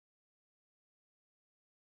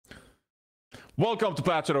Welcome to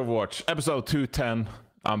Plat Overwatch, episode 210.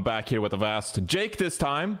 I'm back here with Avast. Jake this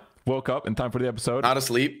time woke up in time for the episode. Not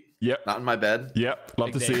asleep. Yep. Not in my bed. Yep. Love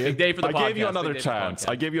Big to day. see it. Big day for the I podcast. gave you another Big day for the chance. podcast.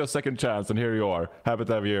 I gave you a second chance, and here you are. Happy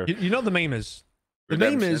to have you here. You know what the meme is? The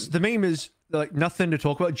Redemption. meme is like nothing to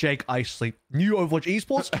talk about. Jake, I sleep. New Overwatch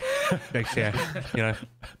esports. Jake's here. You know,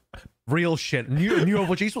 real shit. New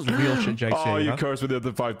Overwatch esports. Real shit. Jake's Oh, here. you know? cursed within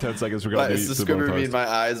the 5-10 seconds. We're But gonna it's the squibber mean my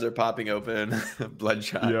eyes are popping open.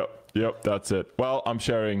 Bloodshot. Yep, that's it. Well, I'm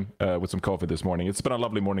sharing with some coffee this morning. It's been a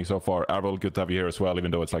lovely morning so far. AVRL, good to have you here as well,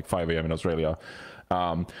 even though it's like 5 a.m. in Australia.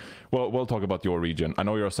 Well, we'll talk about your region. I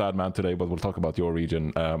know you're a sad man today, but we'll talk about your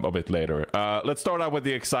region a bit later. Let's start out with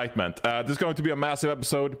the excitement. This is going to be a massive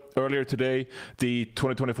episode. Earlier today, the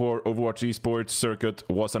 2024 Overwatch esports circuit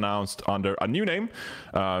was announced under a new name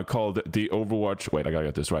called the Overwatch. Wait, I gotta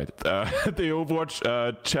get this right. The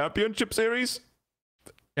Overwatch Championship Series.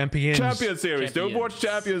 Champions. Champion Series, the Overwatch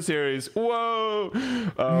Champion Series. Whoa!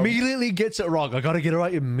 Immediately gets it wrong. I gotta get it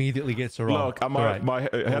right. Immediately gets it wrong. Look, my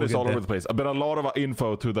head is all over the place. I've been a lot of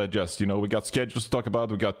info to digest. You know, we got schedules to talk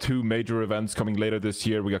about. We got 2 major events coming later this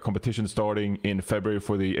year. We got competition starting in February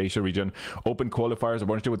for the Asia region. Open qualifiers. I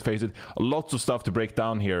wanted to face it. Lots of stuff to break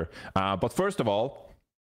down here. But first of all,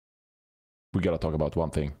 we gotta talk about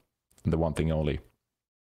one thing, and the one thing only.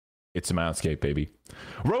 It's a Manscaped, baby.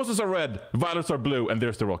 Roses are red, violets are blue, and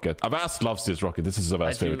there's the rocket. Avast loves this rocket. This is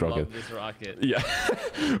Avast's favorite rocket. I love this rocket. Yeah.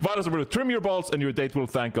 Violets are blue. Trim your balls, and your date will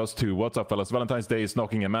thank us too. What's up, fellas? Valentine's Day is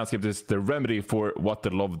knocking, and Manscaped is the remedy for what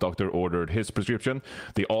the love doctor ordered. His prescription,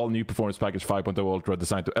 the all-new Performance Package 5.0 Ultra,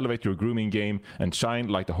 designed to elevate your grooming game and shine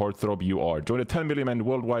like the heartthrob you are. Join the 10 million men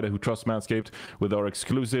worldwide who trust Manscaped with our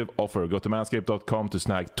exclusive offer. Go to manscaped.com to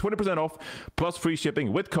snag 20% off plus free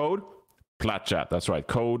shipping with code PLATCHAT. That's right,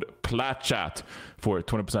 code PLATCHAT for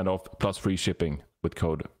 20% off plus free shipping with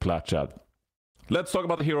code PLATCHAT. Let's talk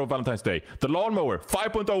about the hero of Valentine's Day, the Lawnmower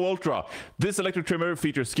 5.0 Ultra. This electric trimmer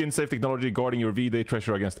features skin-safe technology guarding your V-Day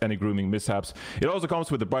treasure against any grooming mishaps. It also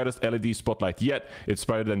comes with the brightest LED spotlight yet. It's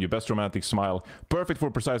brighter than your best romantic smile. Perfect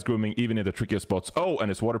for precise grooming, even in the trickiest spots. Oh,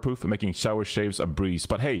 and it's waterproof, making shower shaves a breeze.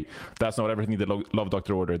 But hey, that's not everything the Love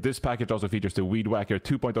Doctor ordered. This package also features the Weed Whacker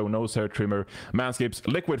 2.0 nose hair trimmer, Manscaped's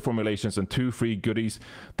liquid formulations, and 2 free goodies: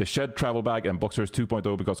 the Shed travel bag and Boxers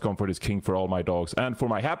 2.0, because comfort is king for all my dogs. And for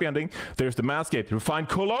my happy ending, there's the Manscaped Refined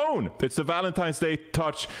Cologne. It's the Valentine's Day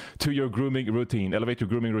touch to your grooming routine. Elevate your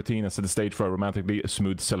grooming routine and set the stage for a romantically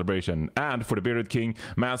smooth celebration. And for the bearded king,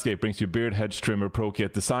 Manscaped brings you Beard Hedge Trimmer Pro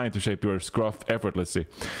Kit, designed to shape your scruff effortlessly.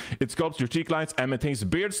 It sculpts your cheek lines and maintains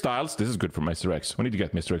beard styles. This is good for Mr. X. We need to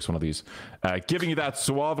get Mr. X one of these. Giving you that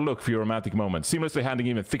suave look for your romantic moment. Seamlessly handling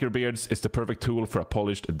even thicker beards. It's the perfect tool for a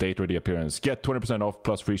polished, date-ready appearance. Get 20% off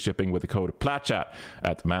plus free shipping with the code PLATCHAT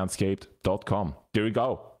at manscaped.com. There you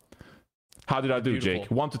go. How did I do, Beautiful.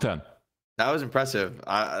 Jake? 1 to 10. That was impressive.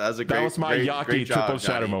 That was a great. That was my great, Yaki great triple job,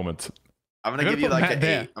 shatter Johnny. moment. I'm gonna I'm give gonna you put like Matt an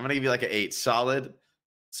there. 8. I'm gonna give you like an 8. Solid.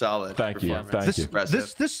 Thank you. performance. Thank you.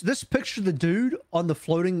 Impressive. This picture of the dude on the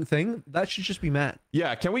floating thing, that should just be Matt.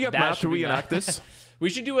 Yeah, can we get That Matt to should be reenact Matt. this? We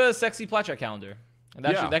should do a sexy Plat calendar. And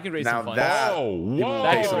that, Yeah. that could raise Now some funds. that Oh, people whoa.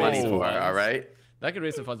 will pay some That money could for. raise some All right. That could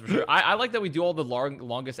raise some funds for sure. I like that we do all the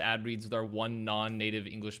longest ad reads with our one non-native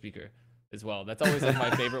English speaker as well. That's always like my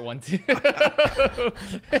favorite one too.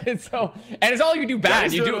 and it's all you do bad.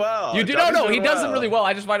 Johnny's You do doing well. You do Johnny's no. He doing does it well. really well.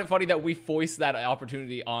 I just find it funny that we foist that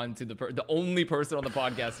opportunity onto the only person on the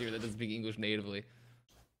podcast here that doesn't speak English natively.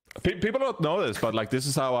 People don't know this, but like this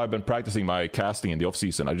is how I've been practicing my casting in the off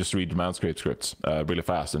season. I just read Manscaped scripts really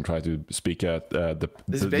fast and try to speak at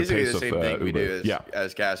This is basically the same thing we do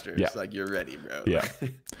as casters. Yeah. Like, you're ready, bro. Yeah.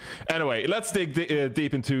 Anyway, let's dig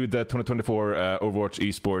deep into the 2024 Overwatch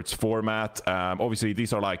esports format. Obviously,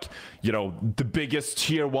 these are like, you know, the biggest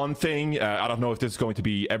tier 1 thing. I don't know if this is going to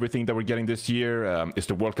be everything that we're getting this year. Is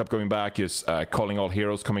the World Cup going back? Is Calling All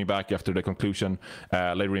Heroes coming back after the conclusion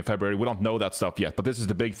later in February? We don't know that stuff yet, but this is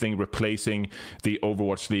the big thing, replacing the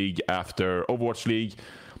Overwatch League after Overwatch League.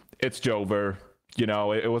 It's over. You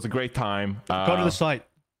know, it was a great time. Go to the site.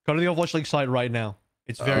 Go to the Overwatch League site right now.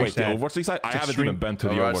 It's very wait, the sad. Overwatch League site? I haven't extreme. even been to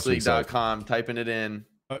the Overwatch League site. OverwatchLeague.com. Typing it in.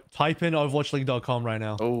 Type in overwatchleague.com right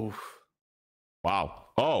now. Oh, Wow.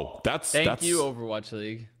 Oh, that's Thank you, Overwatch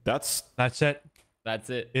League. That's That's it. That's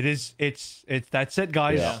it. It's that's it,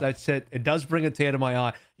 guys. Yeah. That's it. It does bring a tear to my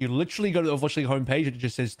eye. You literally go to the Overwatch League homepage and it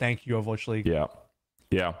just says thank you, Overwatch League. yeah.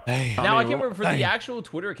 Hey. Now I mean, can't remember for hey. the actual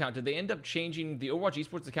Twitter account. Did they end up changing the Overwatch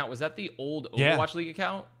Esports account? Was that the old Yeah. Overwatch League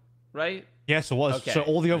account? Right? Yes, it was. Okay, So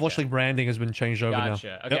all the Overwatch okay. League branding has been changed over Gotcha.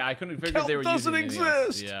 now. Okay, Yep. I couldn't figure if they were Doesn't using anything else.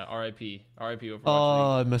 exist. Yeah, RIP. RIP Overwatch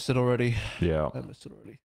Oh, I missed it already. Yeah. I missed it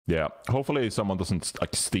already. Yeah, hopefully someone doesn't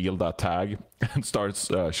like steal that tag and starts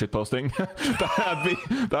shitposting.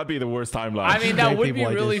 that'd be the worst timeline. I mean, that Make would be people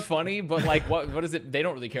like really this. funny, but like, what is it? They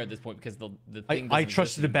don't really care at this point because the thing. I doesn't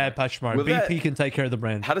trusted the exist bad anymore. patch tomorrow. Will BP that- can take care of the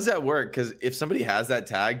brand. How does that work? Because if somebody has that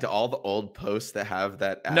tag, to all the old posts that have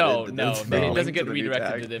that added, No, that no, doesn't it link doesn't to get the new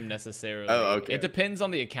redirected tag? to them necessarily. Oh, okay. It depends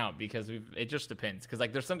on the account because it just depends. Because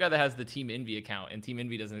like, there's some guy that has the Team Envy account, and Team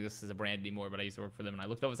Envy doesn't exist as a brand anymore. But I used to work for them, and I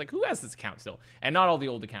looked up, I was like, who has this account still? And not all the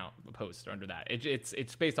old account posts are under that.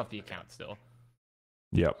 It's based off the account still.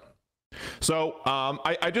 Yep. So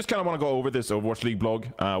I just kind of want to go over this Overwatch League blog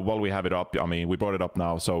while we have it up. I mean, we brought it up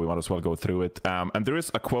now, so we might as well go through it. And there is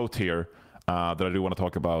a quote here that I do want to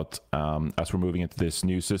talk about as we're moving into this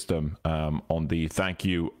new system on the Thank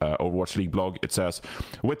You Overwatch League blog. It says,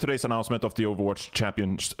 with today's announcement of the Overwatch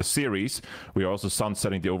Champions Series, we are also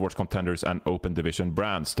sunsetting the Overwatch Contenders and Open Division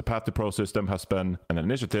brands. The Path to Pro system has been an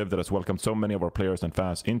initiative that has welcomed so many of our players and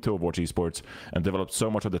fans into Overwatch esports and developed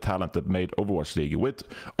so much of the talent that made Overwatch League. With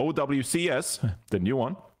OWCS, the new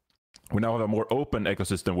one, we now have a more open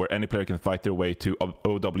ecosystem where any player can fight their way to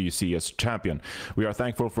OWCS champion. We are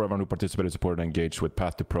thankful for everyone who participated, supported, and engaged with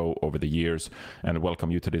Path to Pro over the years, and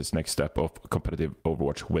welcome you to this next step of competitive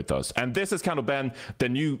Overwatch with us. And this has kind of been the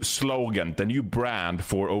new slogan, the new brand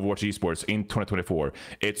for Overwatch esports in 2024.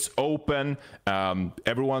 It's open.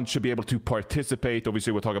 Everyone should be able to participate.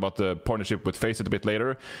 Obviously, we'll talk about the partnership with Faceit a bit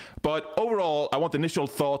later. But overall, I want initial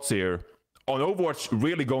thoughts here on Overwatch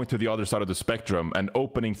really going to the other side of the spectrum and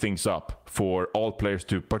opening things up for all players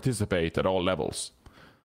to participate at all levels.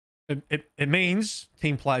 It means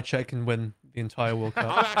Team Plat can win the entire World Cup.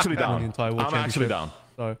 I'm actually Win down. The entire World I'm actually Championship. down.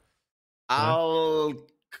 So I'll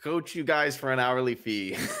coach you guys for an hourly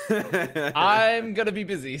fee. I'm gonna be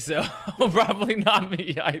busy, so probably not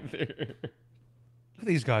me either. look at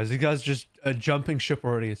these guys. These guys just jumping ship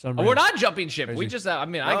already. It's unreal. We're not jumping ship. We Crazy. just, I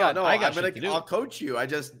mean, I got shit to do. I'll coach you.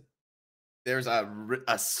 There's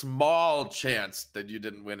a small chance that you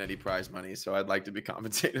didn't win any prize money, so I'd like to be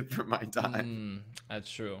compensated for my time. That's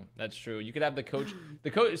true. That's true. You could have the coach.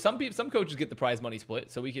 Some coaches get the prize money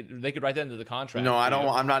split, so they could write that into the contract. No, I don't. too.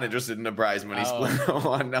 I'm not interested in a prize money split.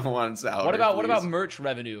 No one's salary. What about please. merch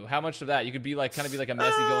revenue? How much of that? You could be like kind of be like a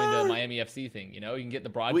Messi going to Miami FC thing. You know, you can get the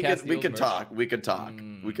broadcast. We could merch. talk. We could talk.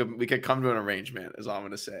 We could come to an arrangement. Is all I'm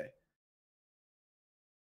gonna say.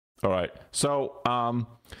 All right. So,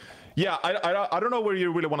 yeah, I don't know where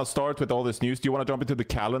you really want to start with all this news. Do you want to jump into the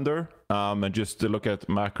calendar and just look at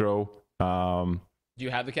macro? Do you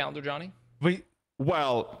have the calendar, Johnny?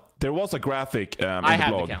 Well, there was a graphic in I the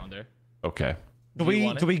have blog. the calendar. Okay. Do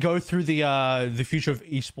we go through the future of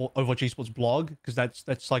Overwatch esports blog? Because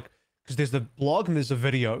that's like, because there's the blog and there's the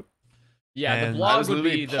video. Yeah, And the blog I was would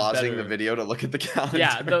literally be the pausing better. the video to look at the calendar.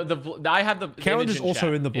 Yeah, I have the Calendar's image in also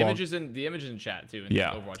chat. in the blog. The image in chat too. In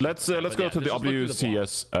Yeah. Overwatch Let's chat. go But to yeah, the just look through the blog.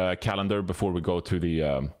 WCS calendar before we go to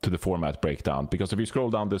the format breakdown. Because if you scroll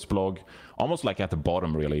down this blog, almost like at the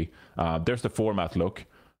bottom, really, there's the format look.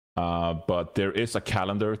 But there is a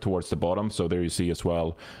calendar towards the bottom, so there you see as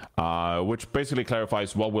well, which basically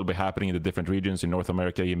clarifies what will be happening in the different regions in North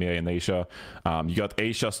America, EMEA, and Asia. You got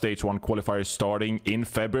Asia Stage 1 qualifiers starting in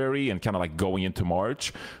February and kind of like going into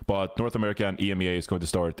March, but North America and EMEA is going to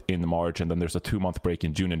start in March, and then there's a 2-month break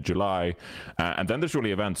in June and July, and then there's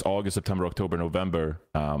really events August, September, October, November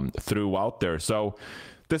throughout there. So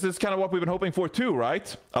this is kind of what we've been hoping for too,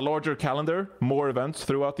 right? A larger calendar, more events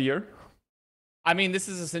throughout the year. I mean, this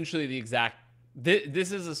is essentially the exact.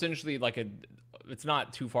 This is essentially like it's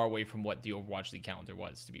not too far away from what the Overwatch League calendar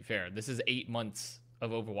was. To be fair, this is 8 months of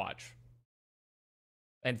Overwatch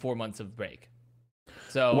and 4 months of break.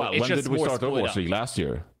 So Well, it's when just did we more start split Overwatch up. League last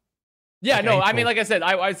year? Yeah, Like no, I April. mean, like I said,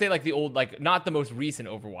 I'd say like the old, like not the most recent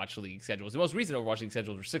Overwatch League schedules. The most recent Overwatch League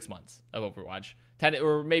schedules were 6 months of Overwatch, 10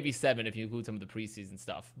 or maybe 7 if you include some of the preseason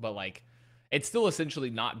stuff. But like, it's still essentially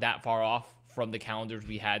not that far off from the calendars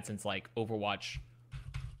we had since like Overwatch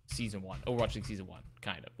Season 1, Overwatch League Season 1,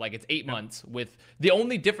 kind of. Like it's 8 months with the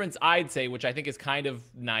only difference I'd say, which I think is kind of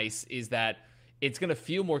nice, is that it's going to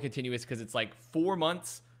feel more continuous because it's like 4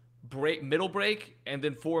 months break, middle break, and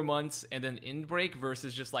then 4 months and then end break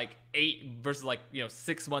versus just like 8 versus like,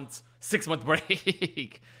 6 months, 6-month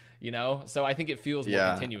break, So I think it feels more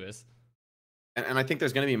continuous. And I think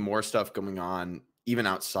there's going to be more stuff going on even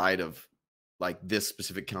outside of like this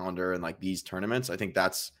specific calendar and like these tournaments. I think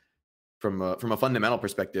that's from a fundamental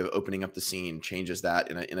perspective, opening up the scene changes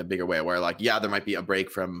that in a bigger way, where like, yeah, there might be a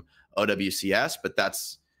break from OWCS, but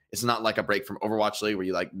it's not like a break from Overwatch League where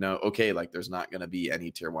you like, no, okay, like there's not going to be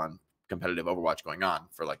any tier 1 competitive Overwatch going on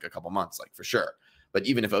for like a couple months, like for sure. But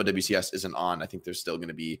even if OWCS isn't on, I think there's still going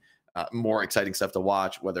to be more exciting stuff to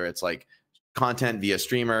watch, whether it's like content via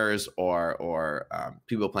streamers or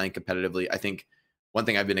people playing competitively. I think one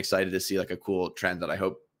thing I've been excited to see, like a cool trend that I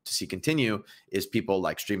hope to see continue, is people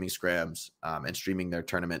like streaming scrims and streaming their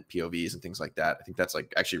tournament POVs and things like that. I think that's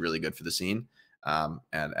like actually really good for the scene. And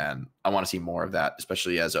I want to see more of that,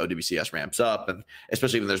 especially as OWCS ramps up, and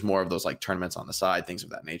especially when there's more of those like tournaments on the side, things of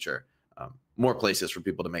that nature. More places for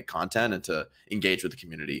people to make content and to engage with the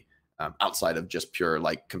community outside of just pure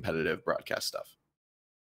like competitive broadcast stuff.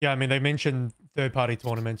 Yeah, I mean, they mentioned third-party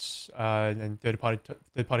tournaments and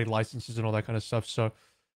third-party licenses and all that kind of stuff. So,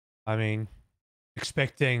 I mean,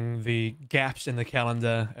 expecting the gaps in the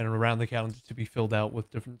calendar and around the calendar to be filled out with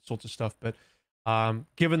different sorts of stuff. But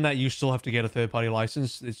given that you still have to get a third-party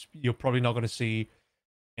license, you're probably not going to see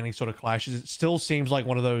any sort of clashes. It still seems like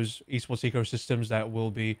one of those esports ecosystems that will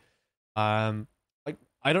be,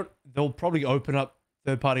 they'll probably open up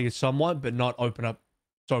third-party somewhat, but not open up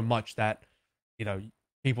so much that,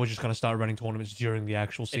 people are just going to start running tournaments during the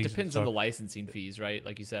actual season. It depends on the licensing fees, right?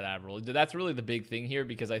 Like you said, AVRL. That's really the big thing here,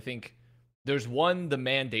 because I think there's the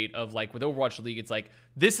mandate of like with Overwatch League, it's like,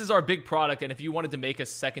 this is our big product. And if you wanted to make a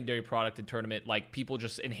secondary product in tournament, like people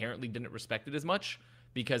just inherently didn't respect it as much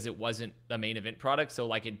because it wasn't a main event product. So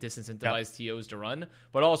like it disincentivized TOs to run.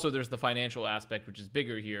 But also there's the financial aspect, which is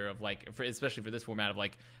bigger here of like, especially for this format of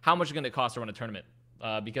like, how much is going to cost to run a tournament?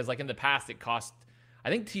 Because like in the past it cost,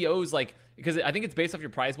 I think TOs like, because I think it's based off your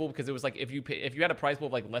prize pool, because it was like if you had a prize pool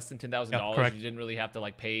of like less than $10,000, you didn't really have to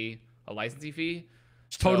like pay a licensing fee.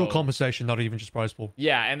 It's total compensation, not even just prize pool.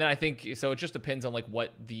 Yeah, and then I think so. It just depends on like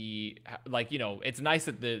what the it's nice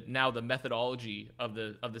that now the methodology of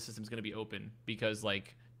the system is going to be open, because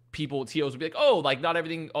like TOs will be like, not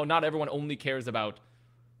everyone only cares about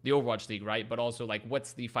the Overwatch League, right? But also like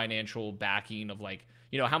what's the financial backing of like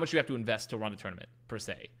how much you have to invest to run a tournament per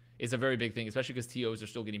se is a very big thing, especially because TOs are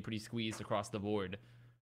still getting pretty squeezed across the board.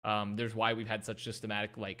 There's why we've had such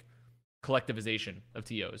systematic like collectivization of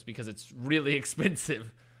TOs, because it's really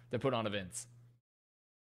expensive to put on events.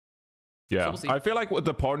 Yeah, so we'll I feel like with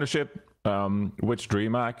the partnership with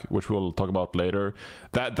DreamHack, which we'll talk about later,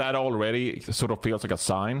 that already sort of feels like a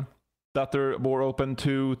sign that they're more open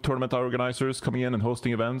to tournament organizers coming in and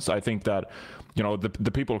hosting events. I think that,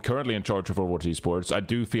 the people currently in charge of Overwatch Esports, I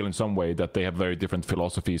do feel in some way that they have very different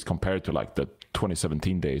philosophies compared to like the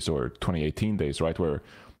 2017 days or 2018 days, right? Where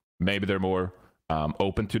maybe they're more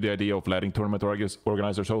open to the idea of letting tournament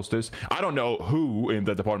organizers host this. I don't know who in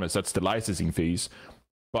the department sets the licensing fees,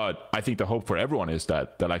 but I think the hope for everyone is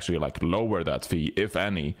that they'll actually like lower that fee, if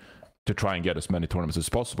any, to try and get as many tournaments as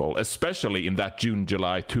possible, especially in that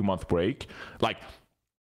June-July 2-month break. Like,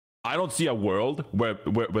 I don't see a world where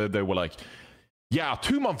they were like, yeah, a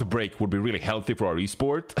 2-month break would be really healthy for our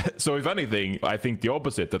esport. So if anything, I think the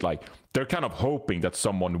opposite, that like they're kind of hoping that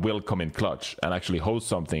someone will come in clutch and actually host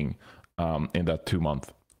something in that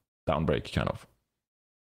 2-month down break, kind of.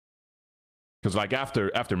 Because like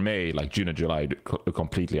after May, like June and July,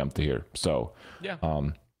 completely empty here. So yeah.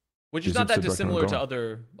 Which is not that dissimilar to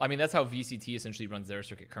other. I mean, that's how VCT essentially runs their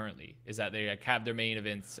circuit currently. Is that they like have their main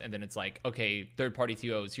events, and then it's like, okay, third-party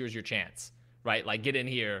TOs, here's your chance, right? Like get in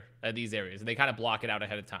here at these areas, and they kind of block it out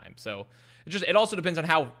ahead of time. So it also depends on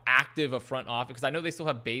how active a front office. Because I know they still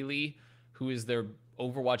have Bailey, who is their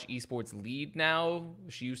Overwatch esports lead now.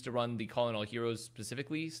 She used to run the Calling All Heroes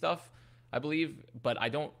specifically stuff, I believe, but I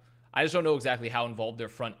just don't know exactly how involved their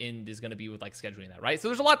front end is going to be with like scheduling that, right? So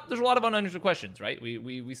there's a lot of unanswered questions, right?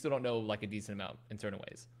 We still don't know like a decent amount in certain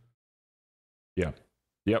ways. Yeah.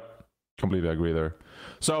 Yep. Completely agree there.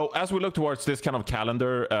 So as we look towards this kind of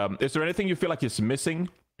calendar, is there anything you feel like is missing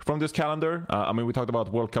from this calendar? I mean, we talked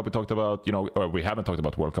about World Cup. We talked about, or we haven't talked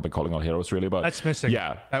about World Cup and Calling All Heroes really, but that's missing.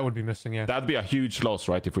 Yeah, that would be missing. Yeah, that'd be a huge loss,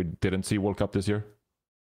 right? If we didn't see World Cup this year.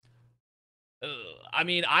 I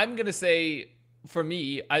mean, I'm gonna say, for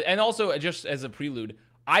me, and also just as a prelude,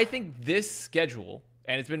 I think this schedule,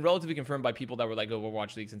 and it's been relatively confirmed by people that were like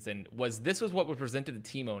Overwatch League since then, was what was presented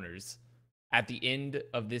to team owners at the end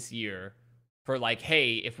of this year for like,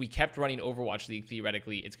 hey, if we kept running Overwatch League,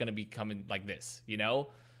 theoretically, it's going to be coming like this,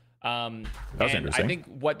 That's interesting. I think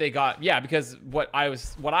what they got, because what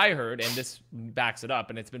I heard, and this backs it up,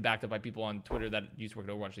 and it's been backed up by people on Twitter that used to work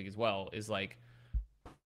at Overwatch League as well, is like,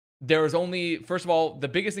 there is only, first of all, the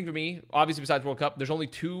biggest thing for me, obviously besides World Cup, there's only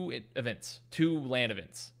two LAN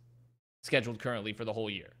events scheduled currently for the whole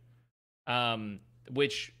year.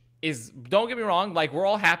 Which is, don't get me wrong, like we're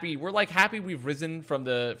all happy. We're like happy we've risen from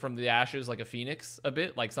the ashes like a phoenix a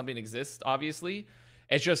bit, like something exists, obviously.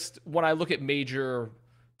 It's just when I look at major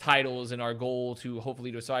titles and our goal to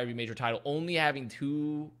hopefully to aspire every major title, only having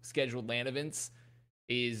 2 scheduled LAN events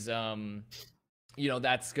is,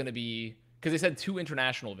 that's going to be because they said 2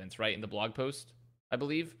 international events, right, in the blog post, I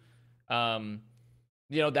believe.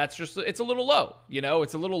 That's just, it's a little low.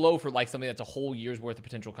 It's a little low for like something that's a whole year's worth of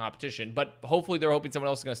potential competition. But hopefully they're hoping someone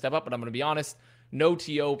else is going to step up. But I'm going to be honest, no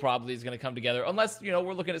TO probably is going to come together unless,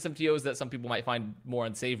 we're looking at some TOs that some people might find more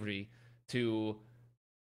unsavory to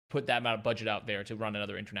put that amount of budget out there to run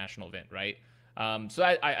another international event, right? So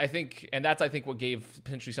I think, and that's, I think, what gave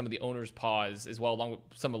potentially some of the owners pause as well, along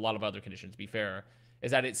with a lot of other conditions, to be fair,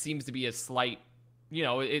 is that it seems to be a slight,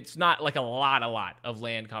 it's not like a lot of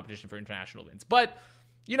land competition for international events. But,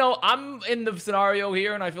 I'm in the scenario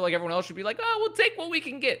here, and I feel like everyone else should be like, oh, we'll take what we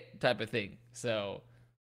can get type of thing. So,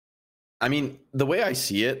 I mean, the way I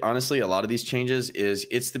see it, honestly, a lot of these changes is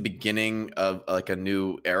it's the beginning of like a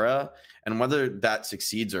new era, and whether that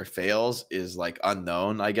succeeds or fails is like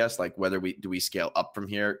unknown, I guess. Like whether do we scale up from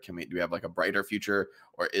here? Do we have like a brighter future,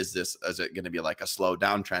 or is it going to be like a slow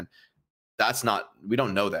downtrend? We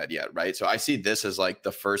don't know that yet, right? So I see this as like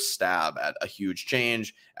the first stab at a huge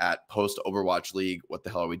change at post Overwatch League. What the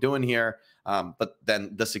hell are we doing here? But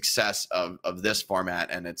then the success of this format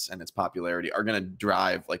and its popularity are going to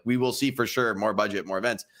drive, like, we will see for sure more budget, more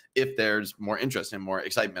events, if there's more interest and more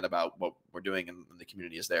excitement about what we're doing and the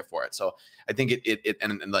community is there for it. So I think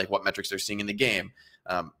and like what metrics they're seeing in the game.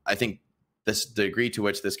 I think the degree to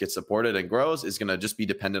which this gets supported and grows is going to just be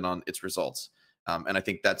dependent on its results. And I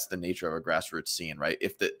think that's the nature of a grassroots scene, right?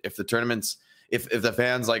 If the tournaments, if the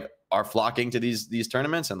fans like are flocking to these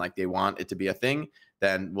tournaments and like they want it to be a thing,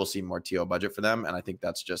 then we'll see more TO budget for them. And I think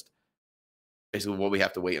that's just basically what we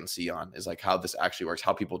have to wait and see on, is like how this actually works,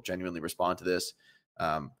 how people genuinely respond to this.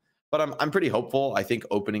 But I'm pretty hopeful. I think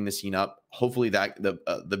opening the scene up, hopefully that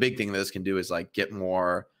the big thing that this can do is like get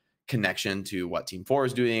more connection to what Team 4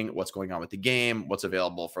 is doing, what's going on with the game, what's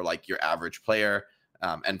available for like your average player.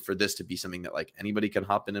 And for this to be something that like anybody can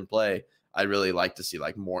hop in and play, I'd really like to see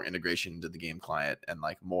like more integration into the game client and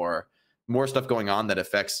like more stuff going on that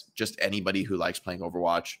affects just anybody who likes playing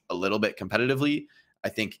Overwatch a little bit competitively. I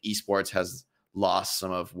think esports has lost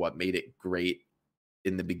some of what made it great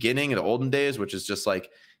in the beginning, in the olden days, which is just like,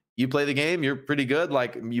 you play the game, you're pretty good,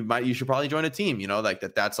 like you should probably join a team, like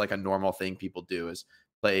that's like a normal thing people do, is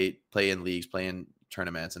play in leagues, play in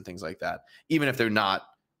tournaments and things like that. Even if they're not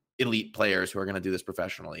elite players who are going to do this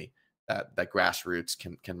professionally, that grassroots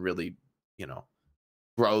can really,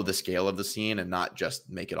 grow the scale of the scene and not just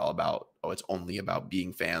make it all about, it's only about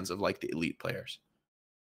being fans of like the elite players.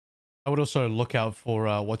 I would also look out for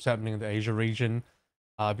what's happening in the Asia region,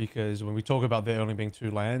 because when we talk about there only being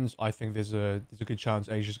 2 lands, I think there's a good chance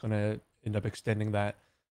Asia's going to end up extending that.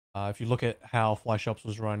 If you look at how Flash Ops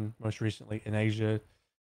was run most recently in Asia,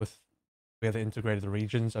 with where they integrated the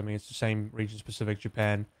regions, I mean, it's the same regions: Pacific,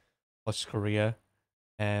 Japan, plus Korea,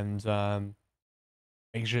 and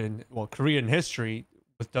Korean history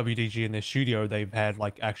with WDG in their studio, they've had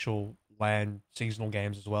like actual LAN seasonal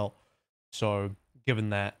games as well. So given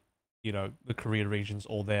that, the Korea region's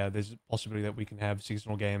all there, there's a possibility that we can have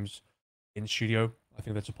seasonal games in studio. I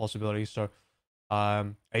think that's a possibility. So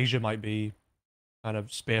Asia might be kind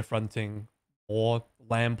of spear fronting more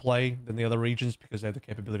LAN play than the other regions because they have the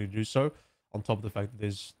capability to do so, on top of the fact that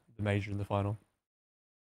there's the major in the final.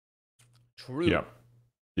 True.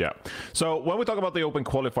 Yeah. So when we talk about the open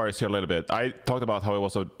qualifiers here a little bit, I talked about how it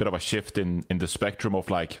was a bit of a shift in the spectrum of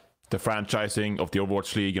like the franchising of the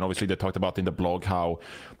Overwatch League, and obviously they talked about in the blog how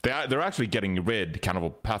they're actually getting rid kind of a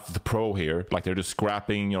path to the pro here, like they're just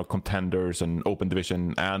scrapping contenders and open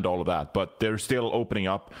division and all of that, but they're still opening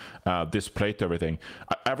up this plate to everything.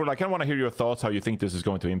 Avril, I kind of want to hear your thoughts, how you think this is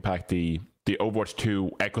going to impact the Overwatch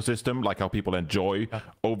 2 ecosystem, like how people enjoy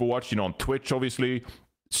Overwatch, on Twitch, obviously.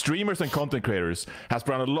 Streamers and content creators has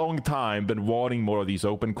for a long time been wanting more of these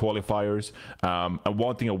open qualifiers and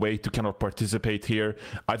wanting a way to kind of participate here.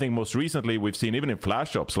 I think most recently we've seen, even in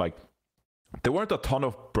Flash Ops, like there weren't a ton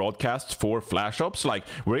of broadcasts for Flash Ops. Like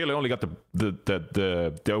we really only got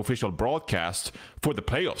the official broadcast for the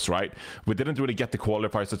playoffs, right? We didn't really get the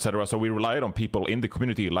qualifiers, etc. So we relied on people in the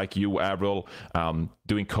community like you, Avril,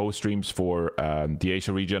 doing co-streams for the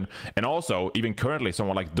Asia region, and also even currently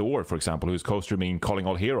someone like Door, for example, who's co-streaming Calling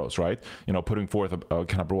All Heroes, right? Putting forth a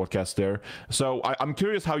kind of broadcast there. So I'm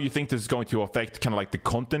curious how you think this is going to affect kind of like the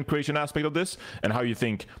content creation aspect of this, and how you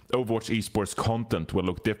think Overwatch esports content will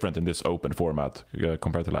look different in this open format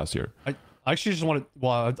compared to last year. I actually just want to,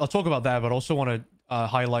 well, I'll talk about that, but also want to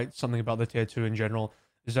highlight something about the tier 2 in general,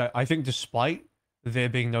 is that I think despite there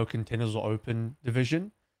being no contenders or open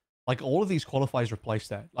division, like all of these qualifiers replace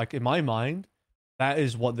that. Like in my mind, that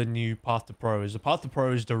is what the new path to pro is. The path to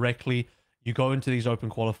pro is directly, you go into these open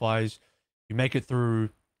qualifiers, you make it through,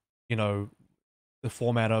 the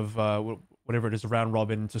format of whatever it is, a round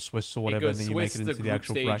robin to Swiss or whatever, and then you make it into the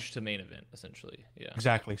actual stage bracket. to main event, essentially. Yeah.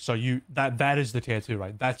 Exactly. So that is the tier 2,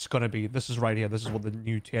 right? That's gonna be, this is right here. This is what the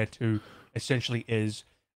new tier 2 essentially is,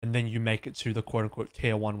 and then you make it to the quote unquote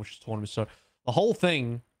tier 1, which is tournament. So the whole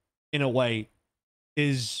thing, in a way,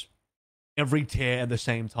 is every tier at the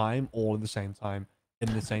same time, all at the same time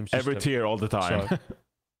in the same system. Every tier all the time. So,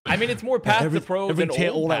 I mean, it's more Path to Pro every than tier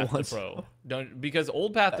old all at Path once. to Pro. Because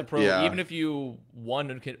old Path to Pro, Yeah. even if you won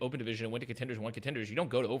an Open Division and went to Contenders and won Contenders, you don't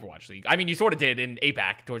go to Overwatch League. I mean, you sort of did in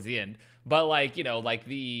APAC towards the end, but like, you know, like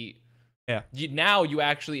now you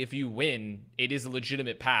actually, if you win, it is a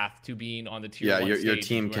legitimate path to being on the tier 1 your stage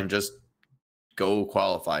team as well. can just go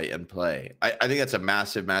qualify and play. I think that's a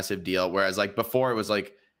massive deal. Whereas like before it was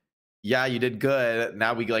like, yeah, you did good.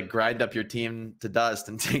 Now we like grind up your team to dust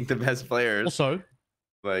and take the best players. also,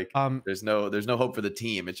 Like there's no hope for the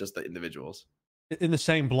team. It's just the individuals. in the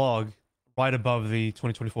same blog, right above the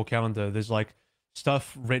 2024 calendar, there's like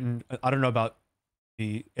stuff written. I don't know about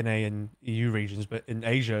the NA and EU regions, but in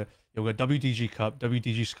Asia, you've got WDG Cup,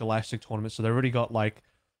 WDG Scholastic Tournament. So they already got like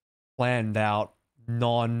planned out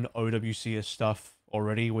non-OWCS stuff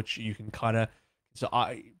already, which you can kind of. So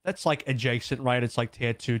that's like adjacent, right? It's like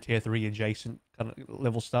tier 2, tier 3 adjacent kind of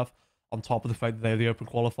level stuff on top of the fact that they're the open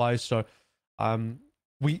qualifiers. So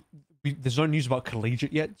we there's no news about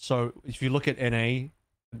collegiate yet. So if you look at NA,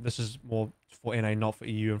 this is more for NA, not for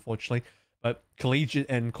EU, unfortunately. But collegiate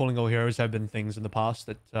and Calling All Heroes have been things in the past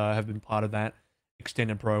that have been part of that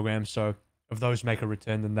extended program. So if those make a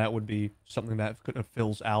return, then that would be something that kind of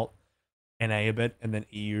fills out NA a bit. And then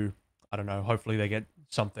EU, I don't know, hopefully they get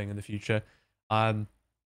something in the future. In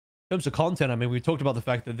terms of content, I mean, we talked about the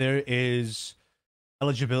fact that there is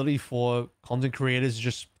eligibility for content creators to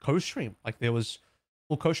just co-stream. Like there was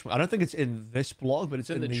full co-stream. I don't think it's in this blog, but it's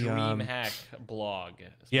in the DreamHack blog.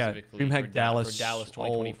 Yeah, specifically DreamHack for Dallas. For Dallas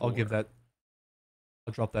 2024. I'll give that.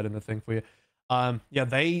 I'll drop that in the thing for you. Yeah,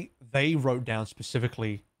 they wrote down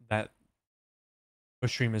specifically that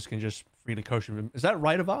co-streamers can just freely co-stream. Is that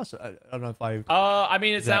right of us? I don't know if I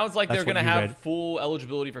mean, it sounds like that's they're what going to you have read. full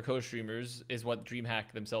eligibility for co-streamers, is what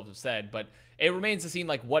DreamHack themselves have said. But it remains to see,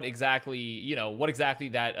 like, what exactly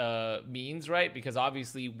that means, right? Because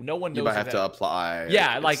obviously, no one knows. You might have that, to apply.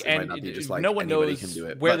 Yeah, It like, might and not be just like no one anybody knows can do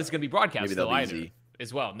it, where but this is going to be broadcast maybe still that'll be either. easy.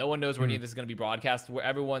 As well, no one knows where any of this is going to be broadcast. Where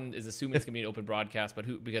everyone is assuming it's going to be an open broadcast,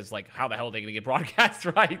 but because like, how the hell are they going to get broadcast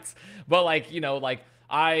rights? But like, like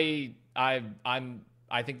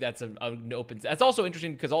I think that's an open. That's also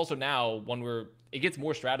interesting because also now when it gets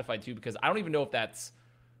more stratified too, because I don't even know if that's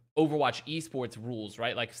Overwatch esports rules,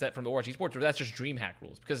 right? Like set from the Overwatch esports, or that's just DreamHack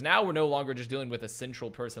rules. Because now we're no longer just dealing with a central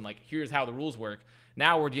person. Like, here's how the rules work.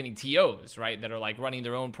 Now we're getting TOs, right? That are like running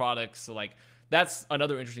their own products. So like, that's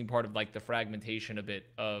another interesting part of like the fragmentation a bit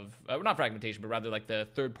of not fragmentation, but rather like the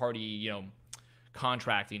third party,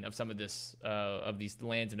 contracting of some of this of these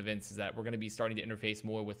lands and events, is that we're going to be starting to interface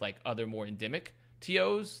more with like other more endemic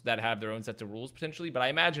TOs that have their own sets of rules potentially. But I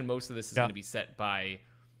imagine most of this is going to be set by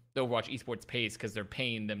the Overwatch esports pace, because they're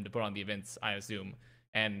paying them to put on the events, I assume,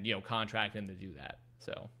 and contracting them to do that.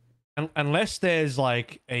 So unless there's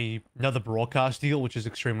like another broadcast deal, which is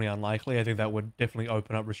extremely unlikely, I think that would definitely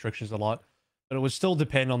open up restrictions a lot. But it would still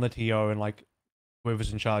depend on the TO and like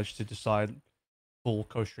whoever's in charge to decide full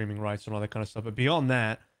co-streaming rights and all that kind of stuff. But beyond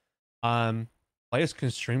that, players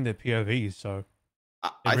can stream their POVs. So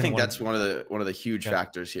I think that's one of the huge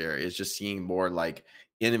factors here is just seeing more like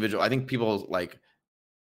individual. I think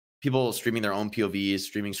people streaming their own POVs,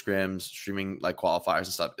 streaming scrims, streaming like qualifiers and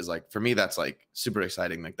stuff is like, for me, that's like super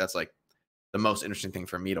exciting. Like that's like the most interesting thing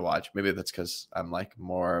for me to watch. Maybe that's because I'm like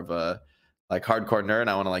more of a like hardcore nerd.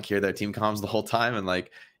 I want to like hear their team comms the whole time and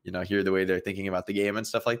like, hear the way they're thinking about the game and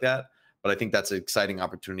stuff like that. But I think that's an exciting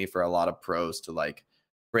opportunity for a lot of pros to like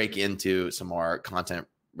break into some more content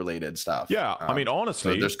related stuff. Yeah, I mean,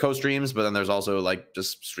 honestly, so there's co-streams, but then there's also like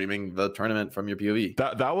just streaming the tournament from your POV.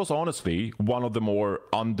 That was honestly one of the more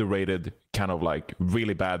underrated kind of like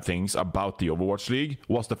really bad things about the Overwatch League,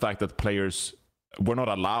 was the fact that players were not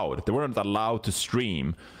allowed. They weren't allowed to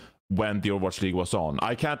stream when the Overwatch League was on.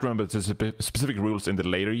 I can't remember the specific rules in the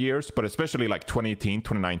later years, but especially like 2018,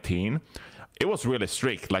 2019, it was really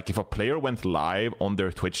strict. Like if a player went live on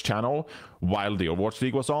their Twitch channel while the Overwatch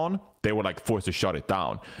League was on, they were like forced to shut it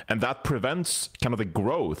down. And that prevents kind of the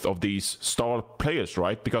growth of these star players,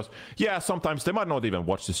 right? Because sometimes they might not even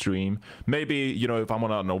watch the stream. Maybe, if I'm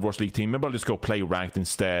on an Overwatch League team, maybe I'll just go play ranked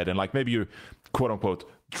instead. And like maybe you quote unquote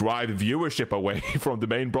drive viewership away from the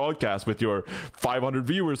main broadcast with your 500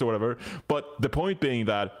 viewers or whatever. But the point being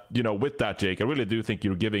that, with that, Jake, I really do think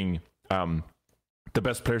you're giving the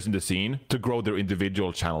best players in the scene to grow their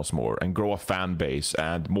individual channels more and grow a fan base,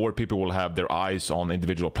 and more people will have their eyes on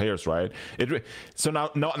individual players, right? So now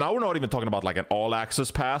we're not even talking about like an all access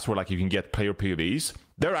pass where like you can get player POVs.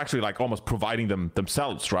 They're actually like almost providing them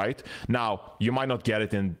themselves, right? Now you might not get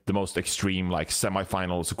it in the most extreme like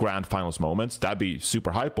semifinals, grand finals moments. That'd be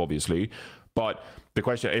super hype, obviously. But the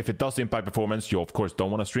question, if it does impact performance, you of course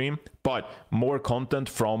don't want to stream, but more content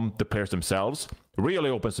from the players themselves really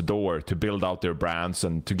opens the door to build out their brands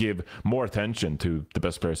and to give more attention to the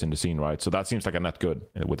best players in the scene, right? So that seems like a net good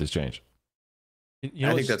with this change. You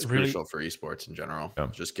know, I think that's really crucial for esports in general. Yeah.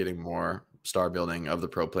 Just getting more star building of the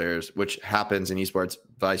pro players, which happens in esports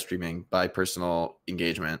by streaming, by personal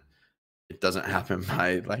engagement. It doesn't happen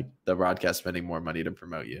by like the broadcast spending more money to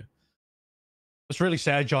promote you. What's really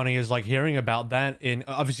sad, Johnny, is like hearing about that. In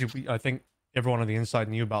obviously, I think everyone on the inside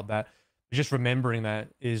knew about that. Just remembering that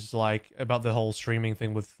is like about the whole streaming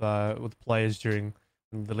thing with players during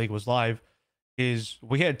when the league was live. Is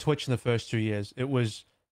we had Twitch in the first 2 years. It was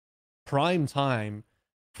prime time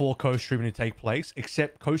for co-streaming to take place,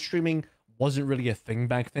 except co-streaming wasn't really a thing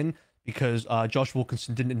back then because Josh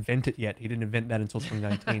Wilkinson didn't invent it yet. He didn't invent that until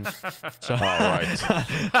 2019. So,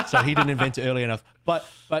 right. So he didn't invent it early enough. But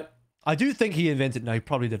I do think he invented. No, he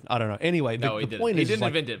probably didn't. I don't know. Anyway, No, the he didn't. point He is, didn't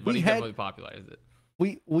like, invent it, but he definitely popularized it.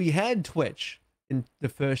 we had Twitch in the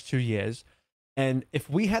first 2 years, and if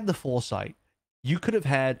we had the foresight, you could have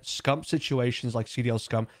had scump situations like CDL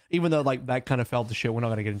scum, even though like that kind of fell to shit. We're not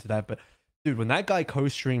gonna get into that, but dude, when that guy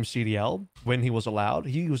co-streamed CDL when he was allowed,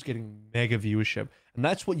 he was getting mega viewership, and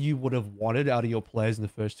that's what you would have wanted out of your players in the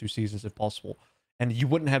first 2 seasons if possible. And you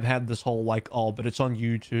wouldn't have had this whole like, oh, but it's on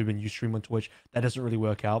YouTube and you stream on Twitch. That doesn't really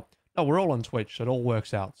work out. No, we're all on Twitch, so it all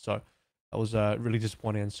works out. So that was really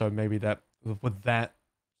disappointing. And so maybe that with that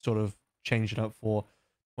sort of changing up for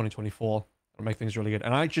 2024, it'll make things really good.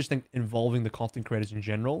 And I just think involving the content creators in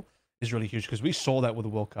general is really huge because we saw that with the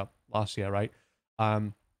World Cup last year, right?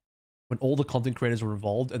 When all the content creators were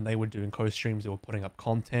involved and they were doing co-streams, they were putting up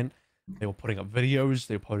content, they were putting up videos,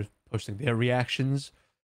 they were posting their reactions.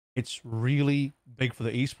 It's really big for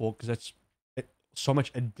the esport because that's so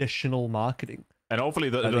much additional marketing. And hopefully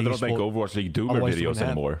they don't make Overwatch League Doomer videos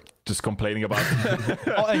anymore. Just complaining about it.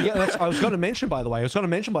 Oh, yeah, I was going to mention, by the way. I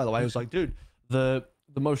was like, dude, the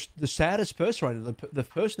saddest person right now, the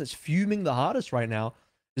person that's fuming the hardest right now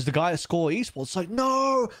is the guy at Score Esports. It's like,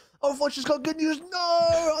 no, Overwatch has got good news. No,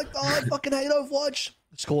 I fucking hate Overwatch.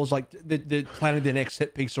 Score's like they're planning their next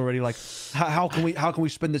hit peaks already. Like, how can we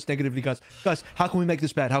spin this negatively, guys? Guys, how can we make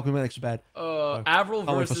this bad? How can we make this bad? AVRL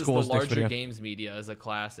versus the larger games media is a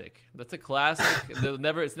classic. That's a classic.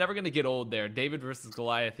 It's never gonna get old there. David versus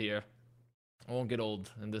Goliath here. I won't get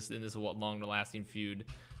old in this long lasting feud.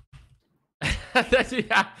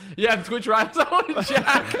 yeah, Twitch rivals. Oh,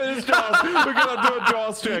 Jack. There's Jaws. We're gonna do a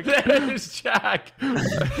Jaws check. There's Jack.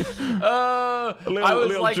 I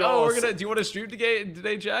was like, Jaws. do you want to stream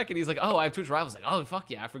today, Jack? And he's like, oh, I have Twitch rivals. Like, oh, fuck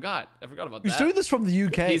yeah, I forgot about that. He's doing this from the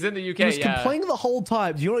UK. He's in the UK. He was complaining the whole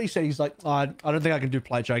time. Do you know what he said? He's like, oh, I don't think I can do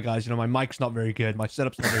Plat, guys. You know, my mic's not very good. My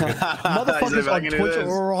setup's not very good. Motherfuckers on Twitch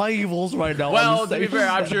rivals right now. Well, to be fair,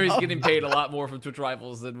 I'm sure he's getting paid a lot more from Twitch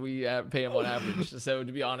rivals than we pay him on average. So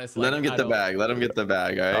to be honest, let him get the bag. Let him get the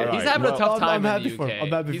bag. All right. He's having a tough time in the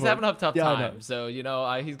UK. He's having a tough Yeah, time. So, you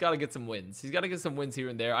know, he's got to get some wins. He's got to get some wins here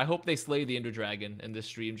and there. I hope they slay the Ender Dragon in this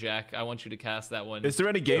stream, Jack. I want you to cast that one. Is there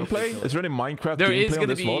any gameplay? Is there any Minecraft There gameplay is on going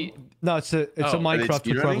to this be. mod? No, it's a Minecraft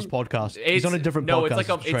Twitch Rivals podcast. He's on a different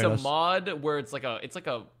podcast. It's a mod where it's like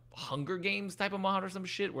a Hunger Games type of mod or some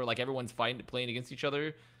shit where like everyone's playing against each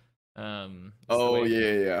other. Oh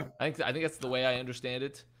yeah. I think that's the way I understand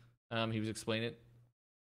it. He was explaining it.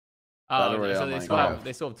 So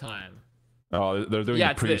they still have time. Oh, they're doing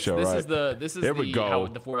a pre-show, this right? This is how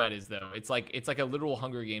the format is though. It's like a literal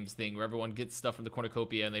Hunger Games thing where everyone gets stuff from the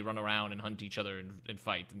cornucopia and they run around and hunt each other and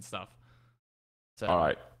fight and stuff. So, all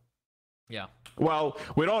right. Yeah. Well,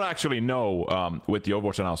 we don't actually know with the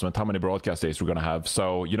Overwatch announcement how many broadcast days we're gonna have.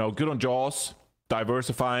 So, you know, good on Jaws,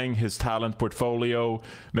 diversifying his talent portfolio,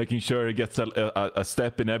 making sure he gets a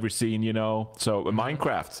step in every scene. You know, so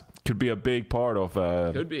Minecraft could be a big part of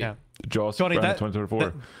could be. Yeah. Jaws Johnny,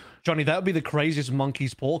 2024. Johnny, that would be the craziest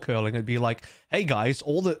monkey's paw curling. It'd be like, hey guys,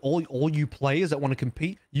 all you players that want to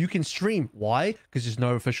compete, you can stream. Why? Because there's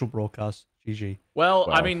no official broadcast. GG. Well,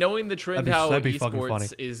 I mean, knowing the trend how esports funny.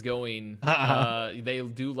 is going, they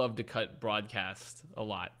do love to cut broadcast a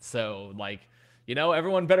lot. So, like, you know,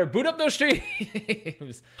 everyone better boot up those streams.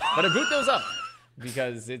 Better boot those up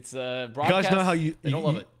because it's broadcast. You guys know how they don't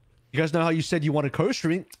love it. You guys know how you said you wanted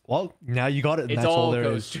co-stream? Well, now you got it. And It's that's all all there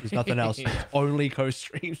is. co-stream. There's nothing else. It's only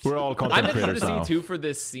co-streams. We're all I'm content interested creators to see now. too for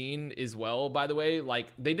this scene as well. By the way, like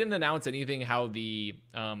they didn't announce anything how the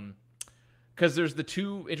because there's the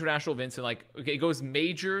 2 international events and like okay, it goes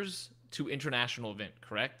majors to international event.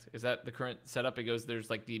 Correct? Is that the current setup? It goes there's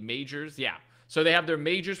like the majors. Yeah. So they have their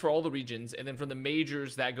majors for all the regions, and then from the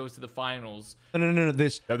majors that goes to the finals. No. Yeah,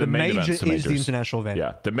 The main major events, is the the majors. international event.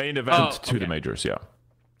 Yeah, the main event to the okay. majors. Yeah.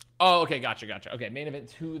 Oh, okay, gotcha. Okay, main event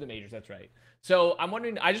to the majors. That's right. So I'm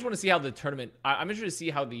wondering. I just want to see how the tournament. I'm interested to see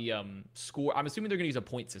how the score. I'm assuming they're going to use a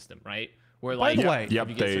point system, right? Where By like, the way- Yep,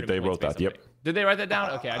 you get certain they points wrote based that. on Yep. it. Did they write that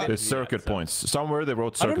down? Okay, I didn't The see circuit that, so- points. Somewhere they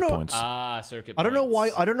wrote I don't circuit know. points. Circuit. I don't know why.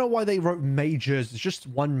 points. I don't know why they wrote majors. There's just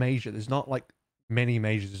one major. There's not like many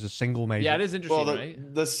majors. There's a single major. Yeah, it is interesting, Well,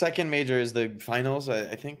 right? the second major is the finals.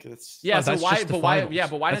 I think it's. Yeah. Oh, so that's why? just the But why? finals. Yeah,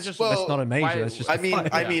 but why not That's- just? That's not a major. why- That's just. I the mean,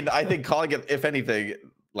 finals. I think calling it, if anything,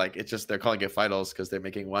 like it's just they're calling it finals because they're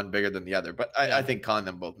making one bigger than the other. But Yeah. I think calling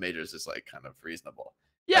them both majors is like kind of reasonable.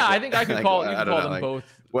 Yeah, Like, I think I could like, call. I You could don't call know, them like, both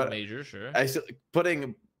what- majors, sure. I still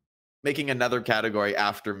making another category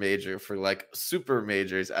after major for like super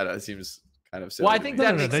majors. I don't know, it seems kind of silly. Well, I to think me.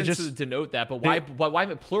 that No, makes they sense just- to denote that, but why? Why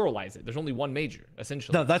pluralize it? There's only one major,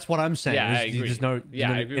 essentially. No, that's what I'm saying. yeah, I There's- agree. There's no.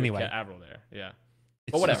 yeah, I agree Anyway, with Avril there. Yeah.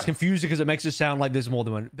 it's, whatever. it's confusing because it makes it sound like there's more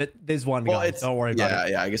than one. But there's one. Well, guys. it's Don't worry about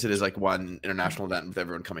it. yeah. I guess it is like one international event with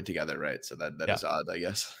everyone coming together, right? So that Yeah. is odd, I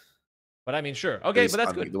guess. But I mean, sure. At Okay, least but that's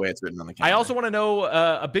on, like, good. the way it's written on the I calendar. also want to know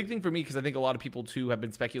a big thing for me because I think a lot of people too have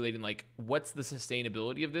been speculating like what's the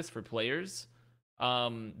sustainability of this for players,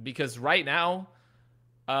 because right now,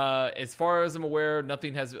 as far as I'm aware,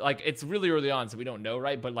 nothing has like it's really early on, so we don't know,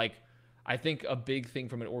 right? But like, I think a big thing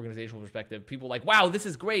from an organizational perspective, people like, wow, this